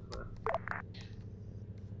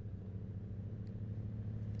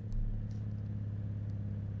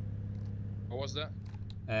 What was that?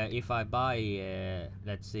 If I buy,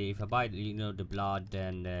 let's see, if I buy, you know, the blood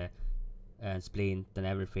and splint and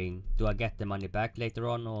everything, do I get the money back later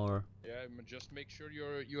on, or? Yeah, just make sure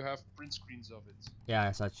you have print screens of it.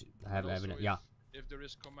 Yeah, such have also yeah. If there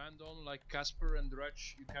is command on, like Casper and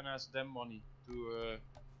Drudge, you can ask them money to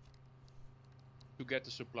get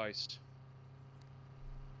the supplies.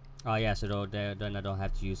 Oh yeah, so then I don't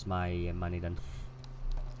have to use my money then.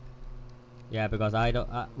 Yeah, because I don't.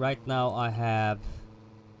 Right now I have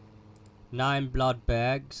 9 blood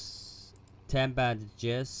bags, 10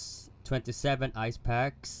 bandages, 27 ice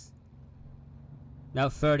packs. Now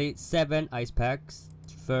 37 ice packs,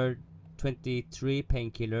 23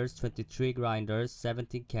 painkillers, 23 grinders,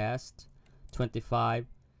 17 cast, 25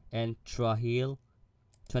 entra heal,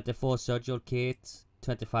 24 surgical kits,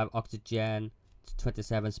 25 oxygen,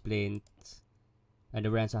 27 splint, and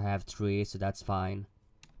the rest I have 3, so that's fine.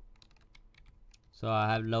 So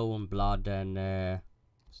I have low on blood and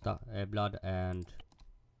blood and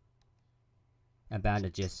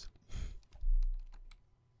bandages.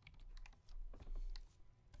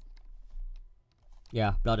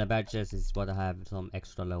 Yeah, blood and bandages is what I have some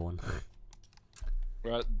extra low on.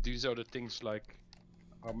 Well, these are the things like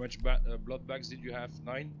how much blood bags did you have?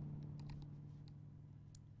 9?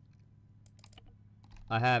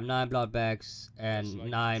 I have 9 blood bags and like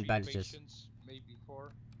 9 3 bandages. Patients, maybe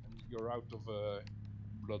 4, and you're out of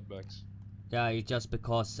blood bags. Yeah, it's just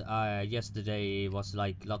because yesterday was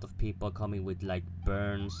like a lot of people coming with like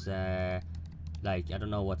burns, like I don't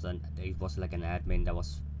know what it was, like an admin that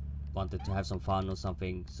was wanted to have some fun or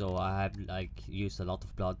something, so I have like used a lot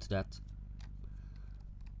of blood to that.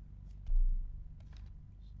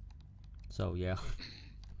 So yeah.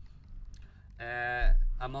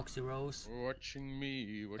 Amoxy Rose. Watching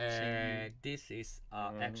me, watching me. This is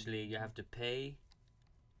actually you have to pay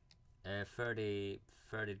 $30,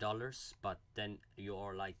 but then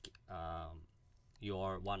you're like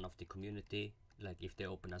you're one of the community. Like if they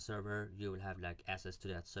open a server, you will have like access to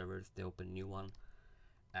that server if they open a new one.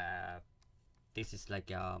 This is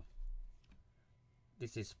like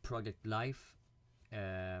this is Project Life.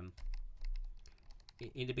 In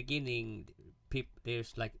the beginning,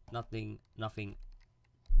 there's like nothing, not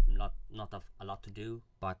a lot to do.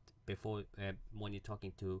 But before, when you're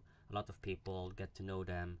talking to a lot of people, get to know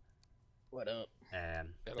them. What up?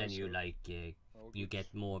 Then you like you get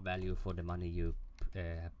more value for the money you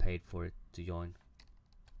have paid for it to join.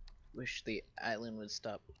 Wish the island would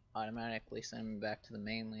stop automatically sending me back to the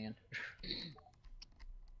mainland.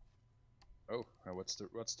 Oh, what's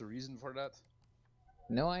the reason for that?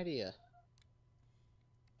 No idea.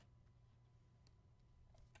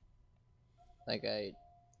 Like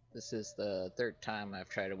this is the 3rd time I've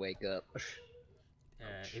tried to wake up.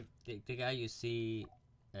 If the guy you see,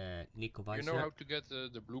 Nico Weiser. You know how to get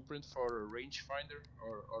the blueprint for a rangefinder,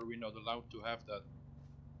 or are we not allowed to have that?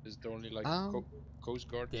 Is it only like Coast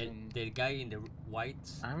Guard? The guy in the white.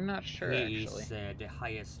 I'm not sure. He actually. is the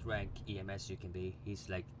highest rank EMS you can be. He's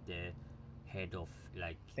like the head of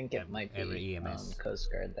like I think it might be every EMS.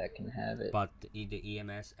 Coast Guard that can have it. But the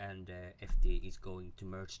EMS and FD is going to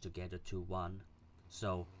merge together to one.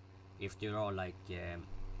 So if they're all like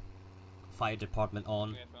fire department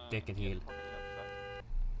on, they can heal.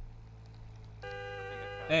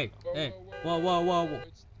 Hey, hey, whoa.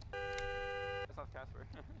 That's not Casper.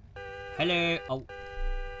 Hello. Oh.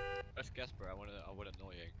 That's Casper. I would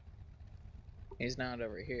annoy you. He's not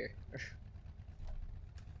over here.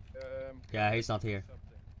 Yeah, he's not here.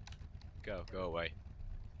 Go away.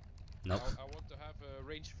 Nope. I want to have a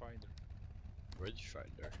rangefinder.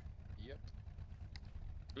 Rangefinder? Yep.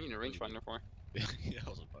 You need a rangefinder for? Yeah, I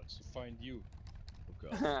was about to find you. Oh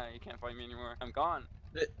god. You can't find me anymore. I'm gone.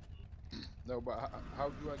 No, but how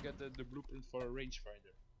do I get the blueprint for a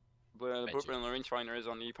rangefinder? The blueprint on the rangefinder is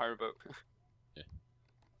on the pirate boat. Yeah.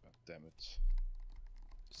 God damn it.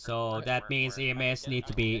 So that means EMS need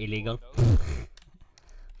to be illegal.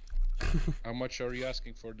 How much are you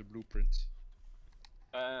asking for the blueprint?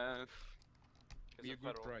 Be a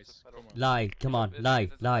good price. Come on. Lie, come on, lie.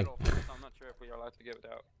 I'm not sure if we are allowed to give it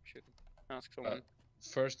out. Should ask someone.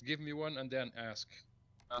 First, give me one and then ask.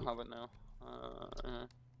 I'll have it now.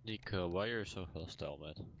 Nico, why are you so hostile,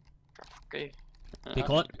 man? Okay.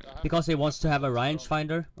 Because he wants to have a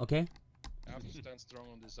rangefinder, okay? I have to stand strong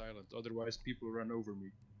on this island, otherwise people run over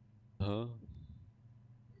me. Huh?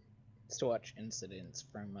 It's to watch incidents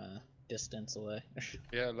from distance away.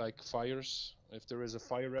 Yeah, like fires. If there is a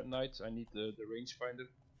fire at night, I need the rangefinder.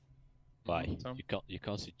 Why? You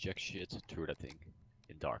can't see jack shit through that thing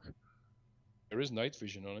in dark. There is night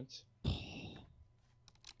vision on it.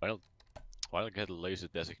 Why don't get a laser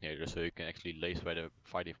designator so you can actually laser where the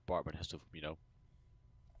fighting department has to, you know,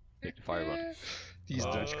 take the fire run. These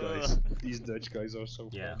Dutch guys. These Dutch guys are so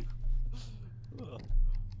funny.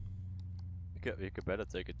 You could better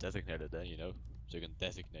take a designator then, you know, so you can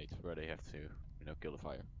designate where they have to, you know, kill the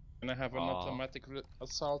fire. And I have an automatic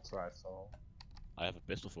assault rifle. I have a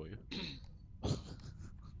pistol for you.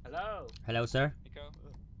 Hello. Hello, sir. Nico.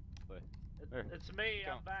 It's me.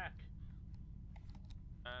 I'm back.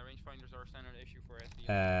 Rangefinders are a standard issue for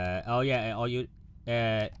SD. Oh yeah. Are you?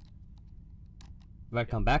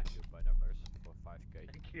 Welcome back.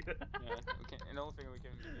 Thank you. Yeah. Okay. And the only thing we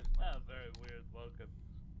can do is. Very weird. Welcome.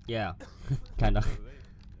 Yeah, kinda.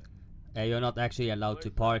 You're not actually allowed to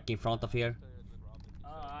park in front of here. Oh,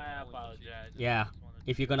 I apologize. Yeah.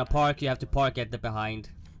 If you're gonna park, you have to park at the behind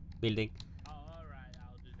building. Oh, alright,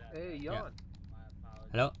 I'll do that. Hey, Jan. Yeah.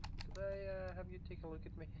 Hello. Could I have you take a look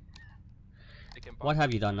at me? What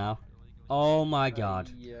have you done now? Oh my god.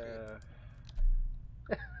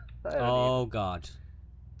 Oh god.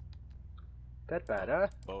 That bad, huh?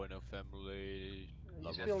 Oh, no family. I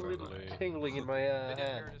just feel a little tingling in my hand.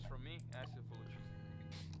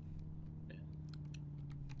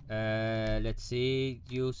 Let's see.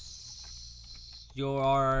 You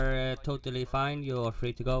are totally fine. You are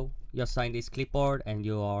free to go. Just sign this clipboard and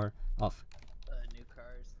you are off. New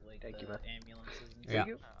cars, like Thank you, man. ambulances and Yeah.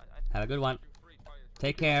 stuff. Have a good one.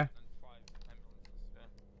 Take care.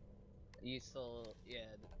 You still,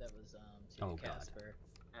 yeah, that was to Oh, God. Casper.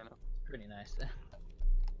 I know. Pretty nice.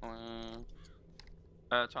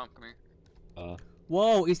 Tom, come here.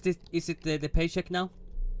 Whoa, is it the paycheck now?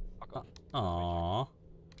 Aww.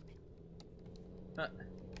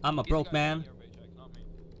 I'm a broke man.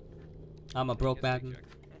 I'm a broke man.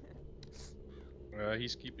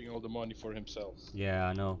 He's keeping all the money for himself. Yeah,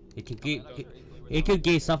 I know. He could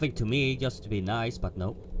give something to me just to be nice, but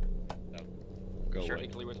no. Go Sure, away.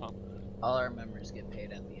 equally with Tom. All our members get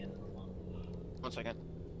paid at the end of the month. 1 second.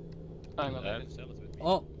 I'm gonna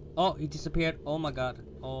Oh, he disappeared. Oh my god.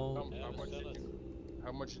 Oh. Tom,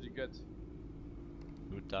 how much did you get?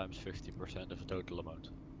 2 times 50% of the total amount.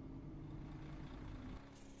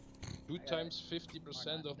 2 times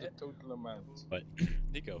 50% of the total amount. Wait,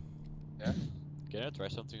 Nico. Yeah? Can I try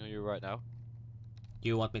something on you right now? Do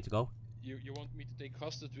you want me to go? You want me to take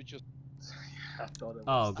hostage with your... I thought it was.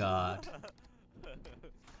 Oh god.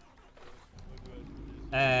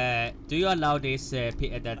 Do you allow this that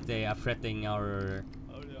they are threatening our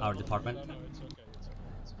department? No, it's okay,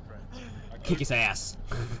 it's a friend. Kick his ass.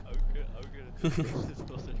 I'm gonna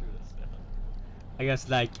I guess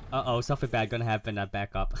like, uh-oh, something bad gonna happen at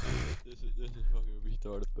backup. This is fucking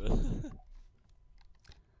retarded, but...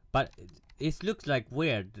 But it looks like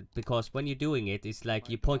weird because when you're doing it, it's like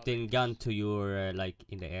you pointing gun to your like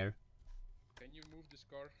in the air. Can you move this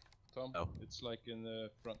car, Tom? No. It's like in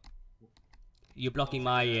the front. You're blocking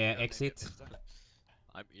my exit.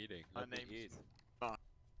 I'm eating. Let me eat.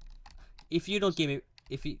 If you don't give me,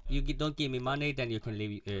 don't give me money, then you can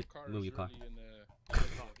leave. Move your car.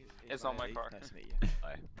 It's not my car.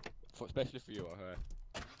 Especially for you,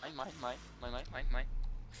 Mine.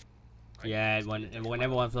 Yeah, and when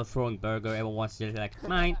everyone's throwing burger, everyone's just like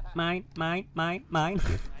mine.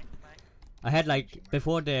 I had like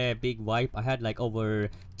before the big wipe, I had like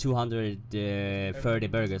over 230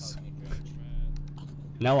 burgers.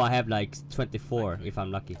 Now I have like 24 if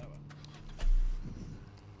I'm lucky.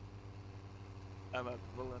 I'm a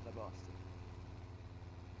bull in the bastard.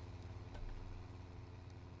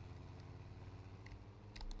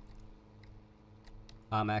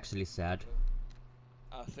 I'm actually sad.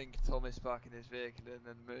 I think Tom is parking his vehicle in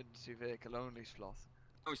an emergency vehicle only slot.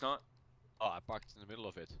 No, he's not. Oh, I parked in the middle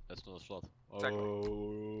of it. That's not a slot.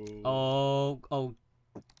 Exactly. Oh.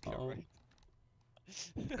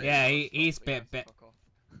 Yeah, he's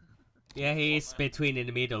yeah, he's between in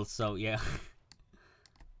the middle, so yeah. Kind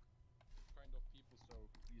of people, so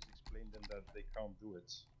please explain them that they can't do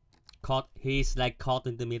it. He's like caught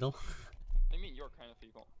in the middle. I mean, your kind of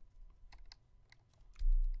people.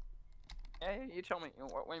 Hey, you tell me.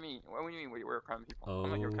 What do you mean? What do you mean we're kind of people? I'm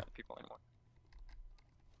not your kind of people anymore.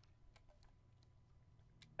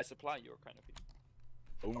 I supply your kind of people.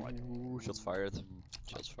 Oh, shots fired.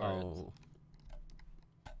 Shots fired. Oh.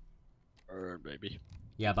 Maybe.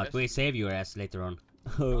 Yeah, but we save your ass later on.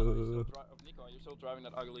 Nico, you're still driving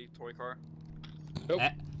that ugly toy car.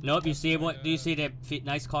 Nope. You see what? Do you see the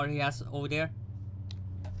nice car he has over there?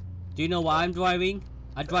 Do you know what I'm driving?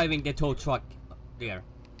 I'm driving the tow truck there.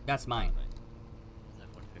 That's mine.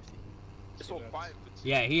 It's all 5.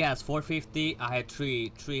 Yeah, he has 450. I had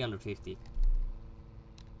 350.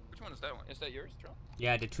 Which one is that one? Is that yours, John?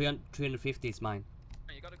 Yeah, the 350 is mine.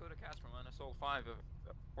 You gotta go to Casper, man. I sold 5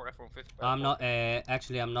 for F-150. I'm not.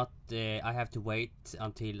 Actually, I'm not. I have to wait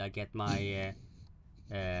until I get my.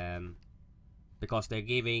 Because they're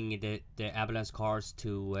giving the ambulance cars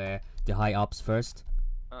to the high ups first.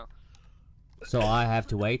 Oh. So I have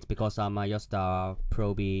to wait because I'm just a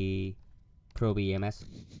pro EMS.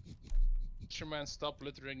 Man, stop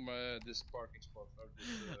littering this parking spot.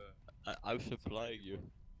 I'm supplying you.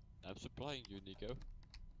 I'm supplying you, Nico.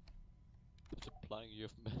 I'm supplying you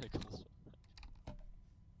with medicals.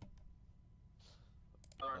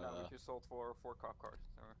 No, we just sold 4 cop cars.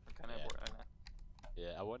 So we're kind of bored.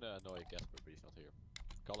 Yeah, I wanna annoy Casper, but he's not here.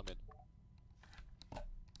 Call him in.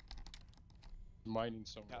 Mining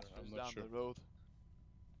somewhere. Casper's I'm not down sure. the road.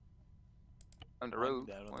 On the road?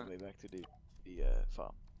 Down on the way back to the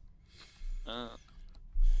farm.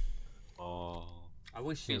 Oh. I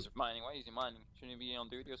wish he's mining. Why is he mining? Shouldn't he be on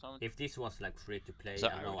duty or something? If this was like free to play, So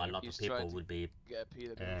I know a lot of people would be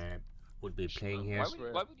playing here.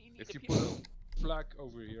 Why would he need if you a put Peterbilt? a flag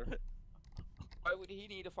over here. Why would he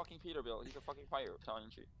need a fucking Peterbilt? He's a fucking fire battalion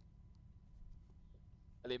chief.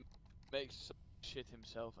 Well, he makes some shit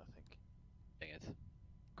himself, I think. Dang it.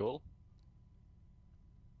 Cool.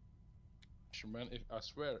 Man, I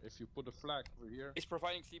swear, if you put a flag over here. He's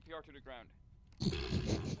providing CPR to the ground.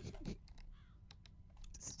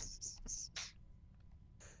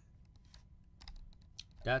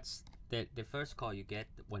 That's the first call you get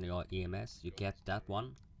when you're EMS. You get that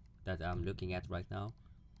one that I'm looking at right now.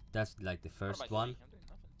 That's like the first one.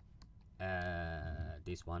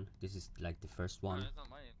 This one. This is like the first one.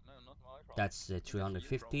 That's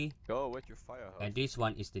 350. Go with your fire hose. And this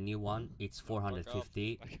one is the new one. It's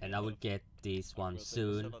 450, and I will get this one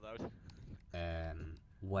soon.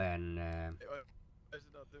 When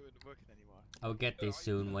I will get this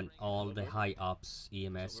soon when all the high ups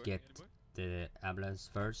EMS get the ambulance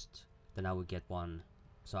first. Then I will get one.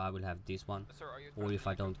 So I will have this one. Or if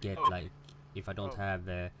I don't get if I don't have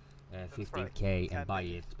 15k and buy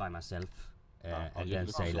it by myself, and then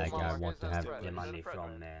say like I want to have the money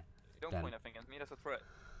from Don't them. point a finger at me, that's a threat.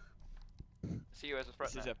 See you as a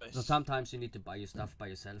threat now. So sometimes you need to buy your stuff by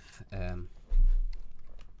yourself.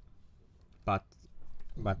 But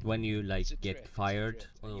when you like get fired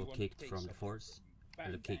or kicked from the force,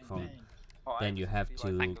 or kicked from, then you have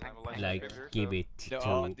to like give it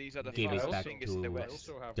back to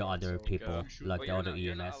the other people, like the other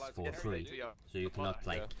EMS for free. So you cannot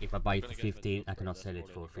like, if I buy it for 15, I cannot sell it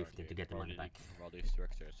for 15 to get the money back.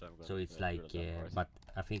 So it's like, but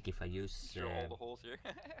I think if I use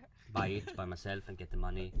buy it by myself and get the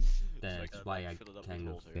money, that's why I kind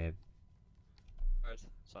of.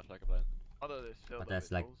 Sounds like a plan. But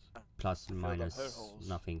that's like plus minus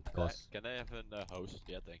nothing because. Can I have a hose?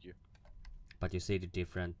 Yeah, thank you. But you see the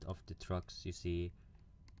different of the trucks. You see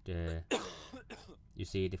the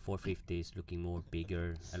 450 is looking more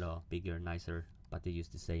bigger, a lot bigger, nicer. But they use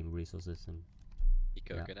the same resources and.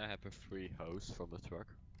 Nico, yeah. Can I have a free hose from the truck?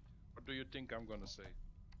 What do you think I'm gonna say?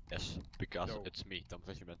 Yes, because No. it's me, Tom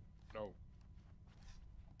Fisherman. No.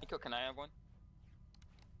 Nico, can I have one?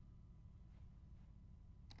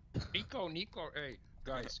 Nico, hey,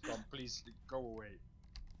 guys, come, please, go away.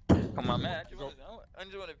 Come on, man. I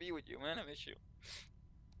just want to be with you, man. I miss you.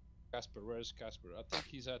 Casper, where is Casper? I think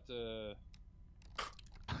he's at the.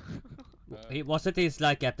 Wasn't it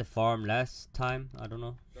like at the farm last time? I don't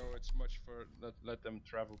know. No, it's much for let them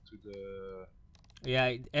travel to the.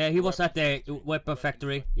 Yeah, he was at the weapon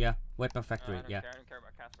factory. Yeah, weapon factory. I don't Yeah. care. I don't care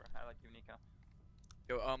about Casper. I like you, Nico.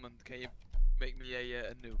 Yo, Almond, can you make me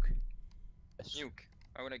a nuke? Yes. Nuke.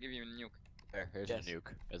 Why would I give you a nuke? Here's Yes. a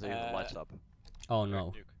nuke. It even lights up. Oh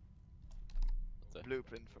no.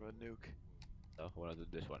 Blueprint for a nuke. No, I wanna do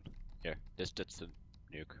this one. Here, that's the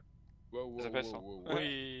nuke. Whoa, whoa, There's a whoa, pistol. whoa, whoa.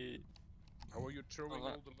 Whee. How are you throwing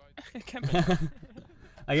all the lights?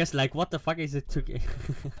 I guess like what the fuck is it to get?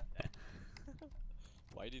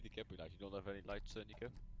 Why did you get me lights? You don't have any lights,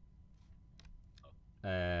 Nico?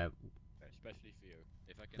 Especially for you.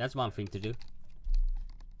 If I can. That's one thing to do.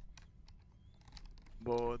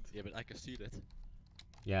 Bored. Yeah, but I can see that.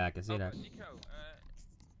 Yeah, I can see that. Nico,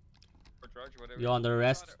 or George, whatever. You're under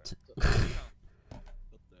arrest. I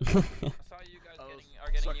saw you guys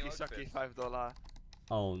getting you Sucky, outfits. $5.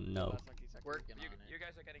 Oh no. Working on you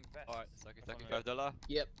guys are getting vests. Alright, $35.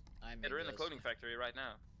 Yep, I made They're in the those. clothing factory right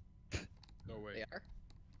now. No way. They are?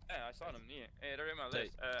 Yeah, I saw them. Yeah, they're in my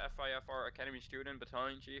list. FIFR Academy student,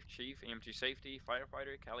 battalion chief, EMT safety,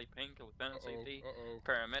 firefighter, Cali Pink, lieutenant safety,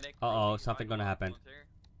 paramedic. Something gonna happen.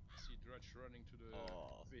 See Drudge running to the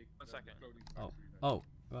big 1 second. clothing Oh, factory now.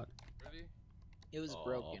 what? Ready? It was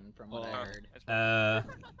broken from what I heard.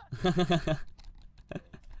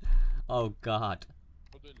 Oh God.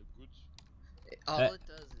 But they look good. All it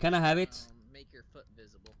does is can I have it? Make your foot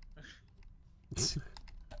visible.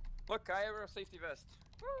 Look, I have a safety vest.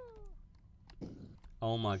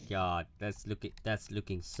 Oh my God, that's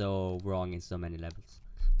looking so wrong in so many levels.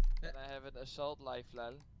 And I have an assault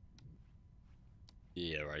rifle.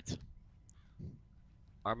 Yeah, right.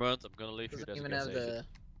 Armand, I'm gonna leave you. Doesn't even have the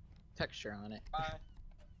texture on it. I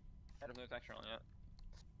have no texture on it yet.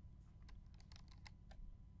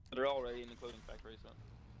 They're already in the clothing factory, so.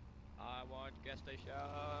 I want gas station.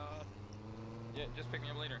 Yeah, just pick me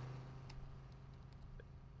up later.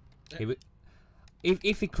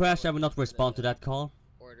 If he crashed, I will not respond to that call.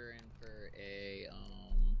 Order in for a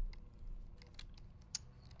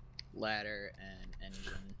ladder and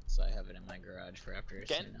engine, so I have it in my garage for after a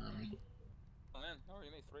tsunami. Oh man, I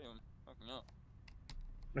already made 3 of them. Fucking hell.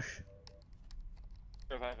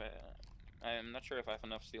 I am not sure if I have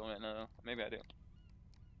enough steel right now. Maybe I do.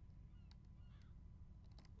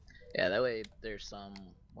 Yeah, that way there's some,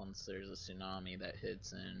 once there's a tsunami that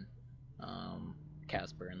hits and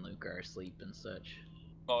Casper and Luke are asleep and such.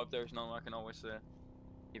 Well, if there's none, I can always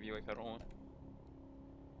give you a federal one.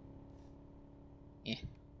 Yeah.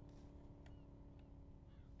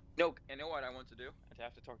 No, you know what I want to do? I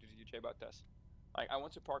have to talk to DJ about this. Like, I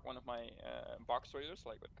want to park one of my box trailers,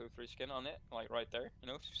 like with Code 3 skin on it, like right there, you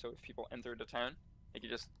know, so if people enter the town, they can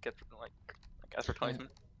just get like advertisement.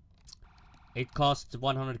 It costs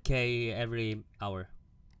 100k every hour.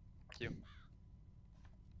 Thank you.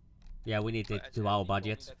 Yeah, we need it to our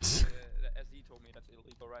budget. The SD told me that's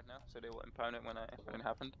illegal right now, so they will impound it when it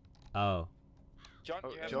happened. Oh. John,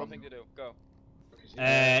 you have something to do. Go.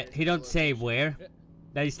 He don't say where.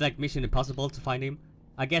 That is like Mission Impossible to find him.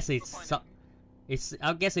 I guess it's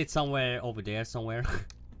I guess it's somewhere over there somewhere.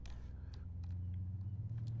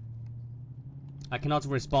 I cannot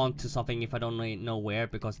respond to something if I don't know where,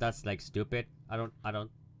 because that's like stupid. I don't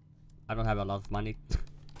have a lot of money.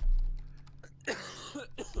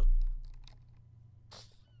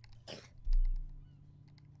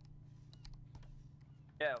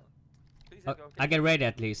 Yeah. Please I get ready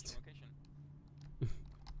at least.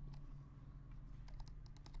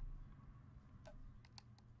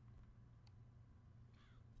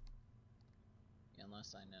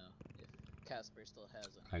 Unless I know if Casper still has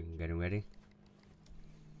it. I'm getting ready.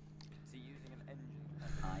 Is he using an engine?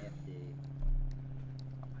 IFD.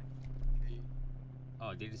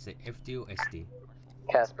 Oh, did you say FD or SD?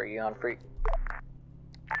 Casper, you on free?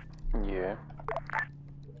 Yeah.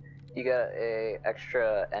 You got a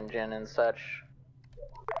extra engine and such?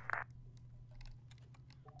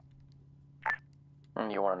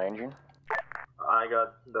 You want an engine? I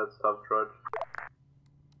got that stuff, Drudge.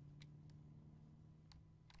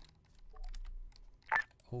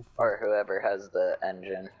 Or whoever has the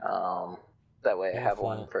engine. That way I have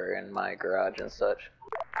one for in my garage and such.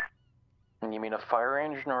 You mean a fire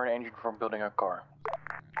engine or an engine for building a car?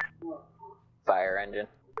 Fire engine.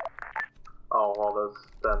 Oh, well,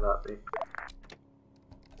 then that be.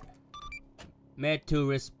 Made to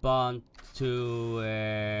respond to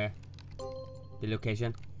the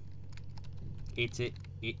location. It's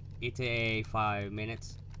a 5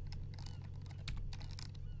 minutes.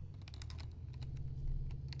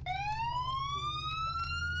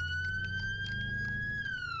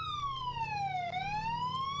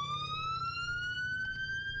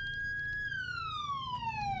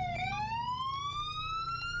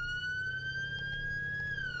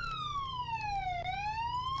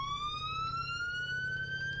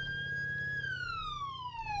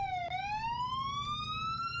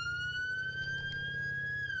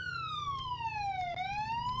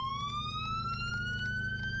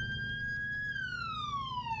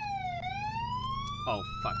 Oh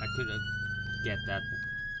fuck, I couldn't get that.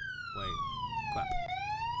 Wait, crap.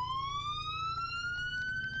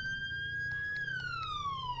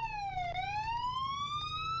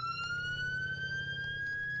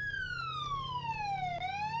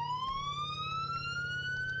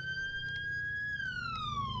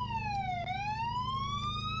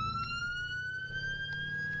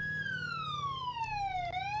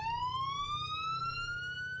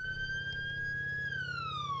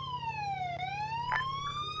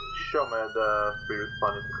 Show me the free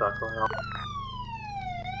responding to tackle now.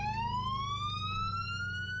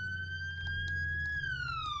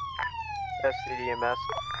 SCDMS.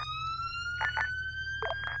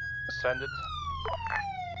 Send it.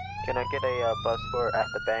 Can I get a bus for at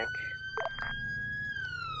the bank?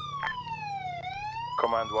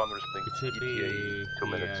 Command 1 responding. It should be 2 here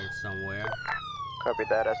minutes. somewhere. Copy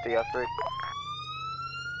that, SDF 3.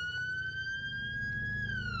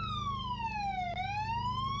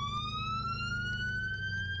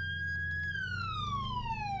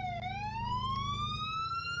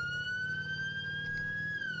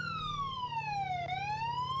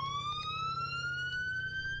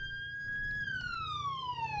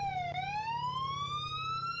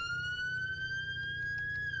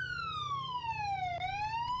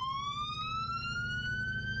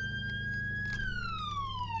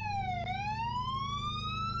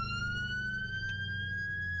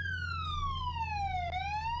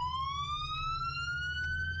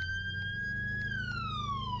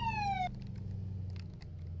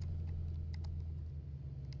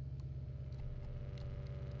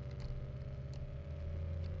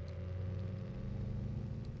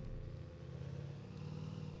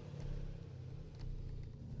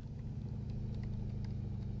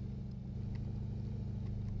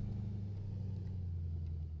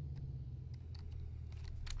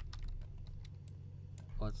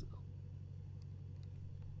 What's...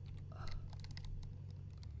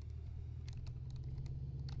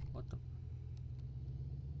 What the...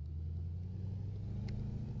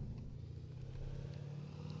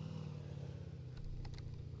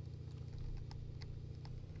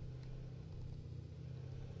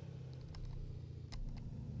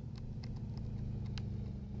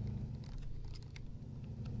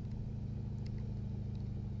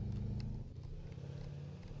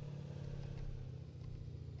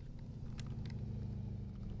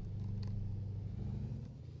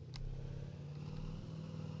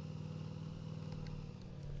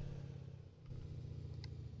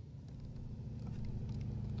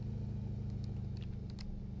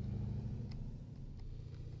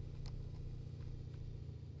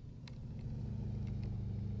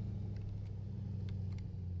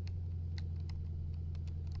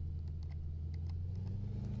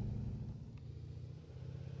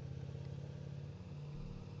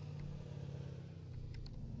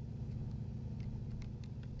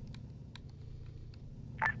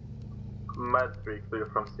 Med 3 clear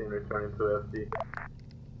from scene, returning to FD.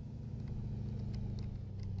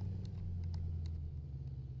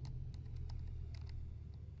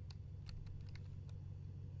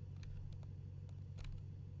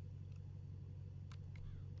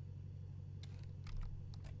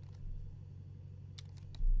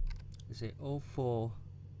 You say 04.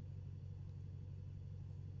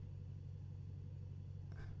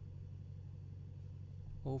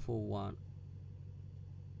 Oh for 1.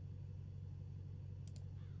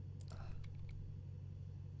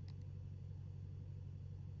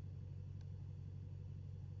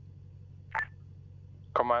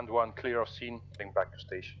 Command 1 clear of scene, heading back to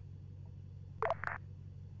station.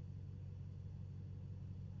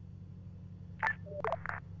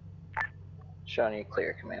 Showing you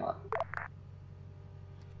clear, Camila.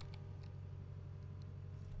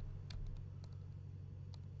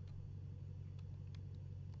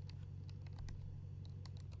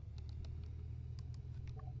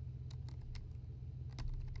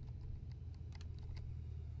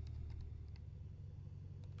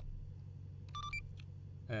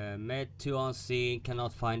 Med 2 on scene,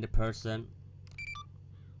 cannot find the person.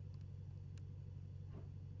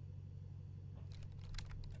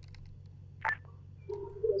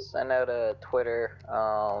 Send out a Twitter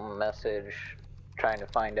message trying to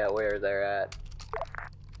find out where they're at.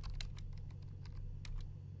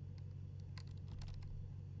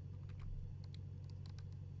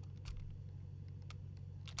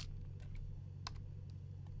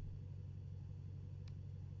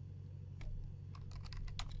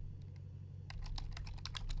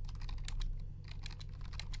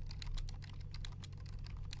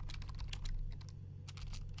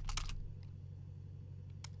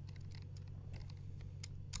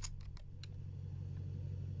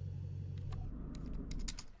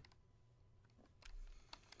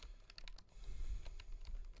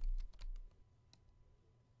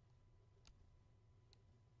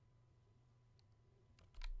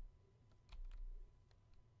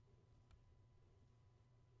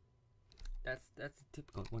 That's a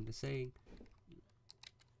typical one to say.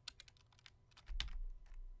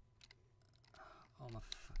 Oh my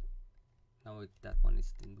fuck. No, that one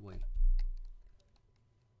is in the way.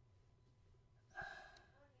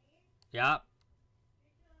 Yeah.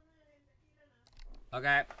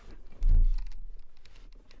 Okay.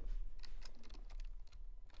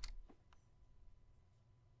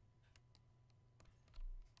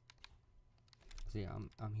 See,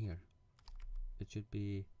 I'm here. It should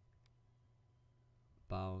be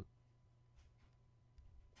about.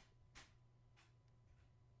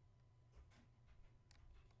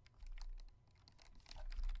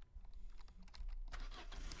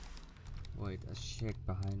 Wait, a shake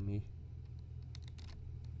behind me.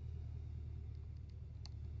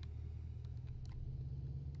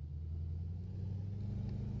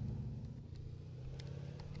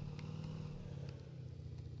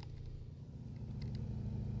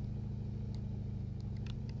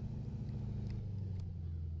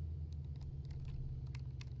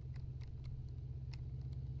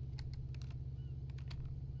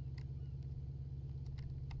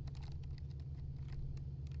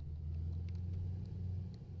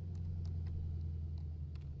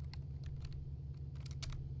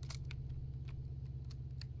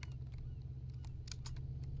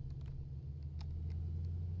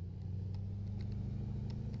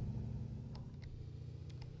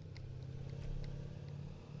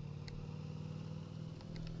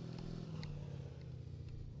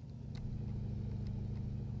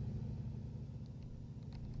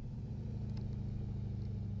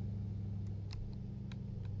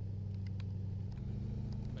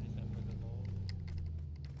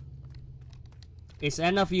 Is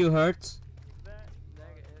any of you hurt?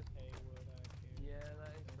 Negative. Yeah,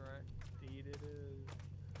 that is correct. Indeed it is.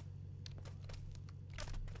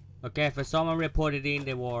 Okay, for someone reported in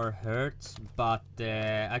they were hurt, but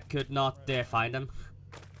I could not find them.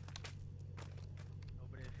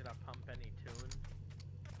 Nobody should have pump any tunes.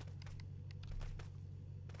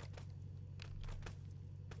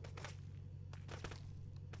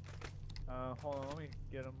 Hold on, let me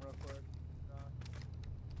get him real quick.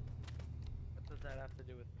 What does that have to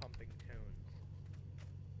do with pumping tunes?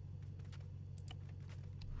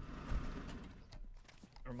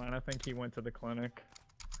 Never mind, I think he went to the clinic.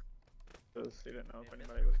 Because he didn't know if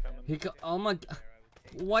anybody was coming. Oh my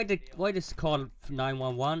god. Why does call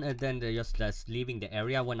 911 and then they're just leaving the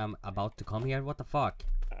area when I'm about to come here? What the fuck?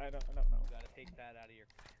 I don't know. You gotta take that out of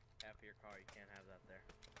your car. You can't have that there.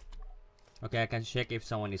 Okay, I can check if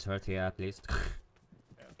someone is hurt here at least.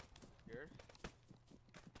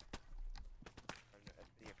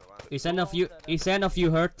 Is any of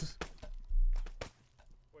you hurt?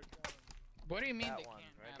 What do you mean they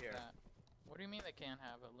can't have that? What do you mean they can't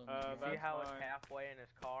have it, Lumen? See how it's halfway in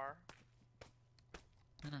his car?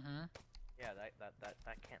 Mm-hmm. Yeah, that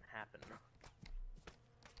can't happen.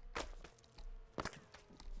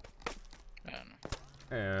 I don't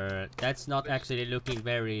know. That's not actually looking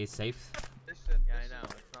very safe. Listen, yeah, I know.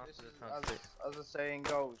 It's not as the saying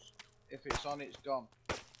goes, if it's on, it's gone.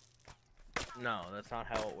 No, that's not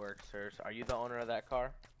how it works, sir. Are you the owner of that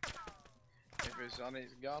car? If it's on,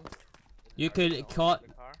 it's gone. You could call.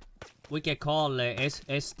 We can call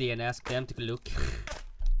SD and ask them to look.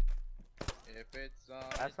 If it's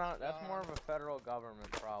on, that's more of a federal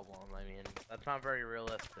government problem. I mean, that's not very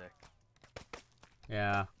realistic.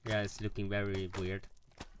 Yeah, it's looking very weird.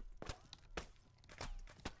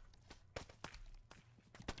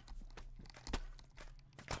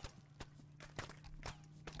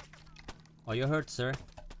 Oh, you hurt, sir?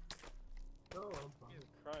 No, I'm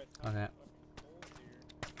fine. Okay.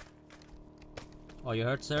 Oh, you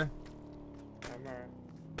hurt, sir? I'm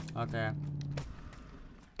alright. Okay.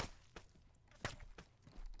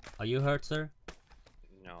 Are you hurt, sir?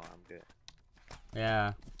 No, I'm good.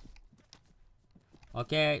 Yeah.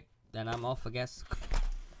 Okay, then I'm off, I guess.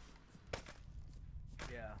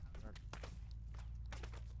 Yeah.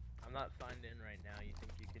 I'm not signed in right now. You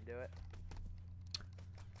think you can do it?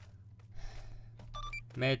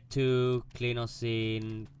 Med to clean on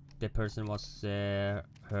scene. The person was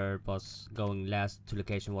heard was going last to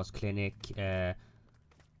location was clinic.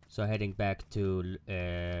 So heading back to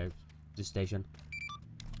the station.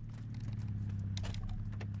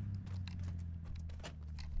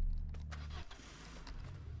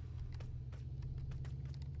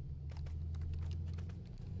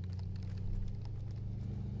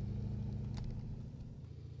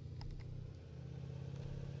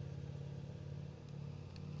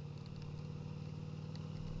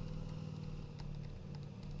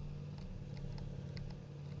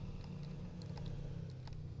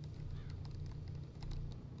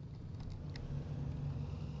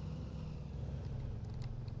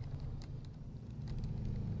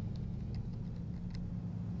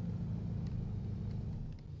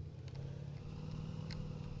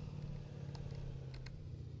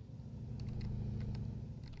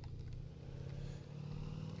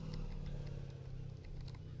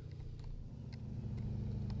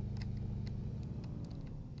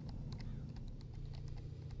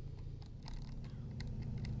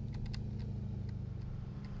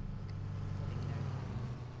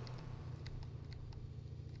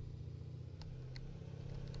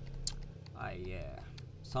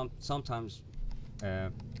 Sometimes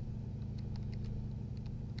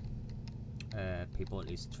people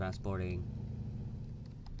is transporting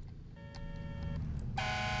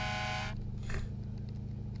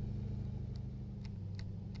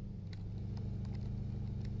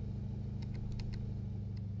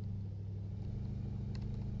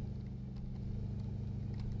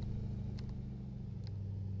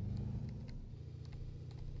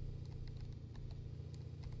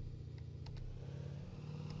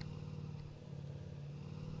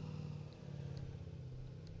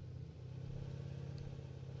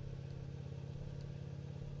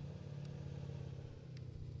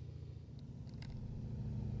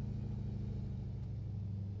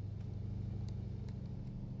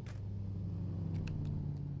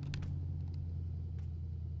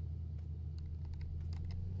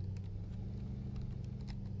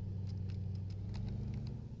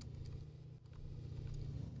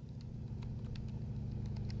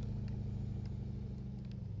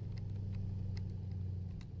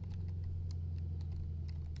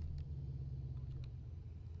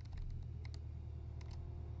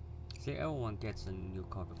See, everyone gets a new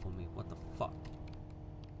car before me. What the fuck?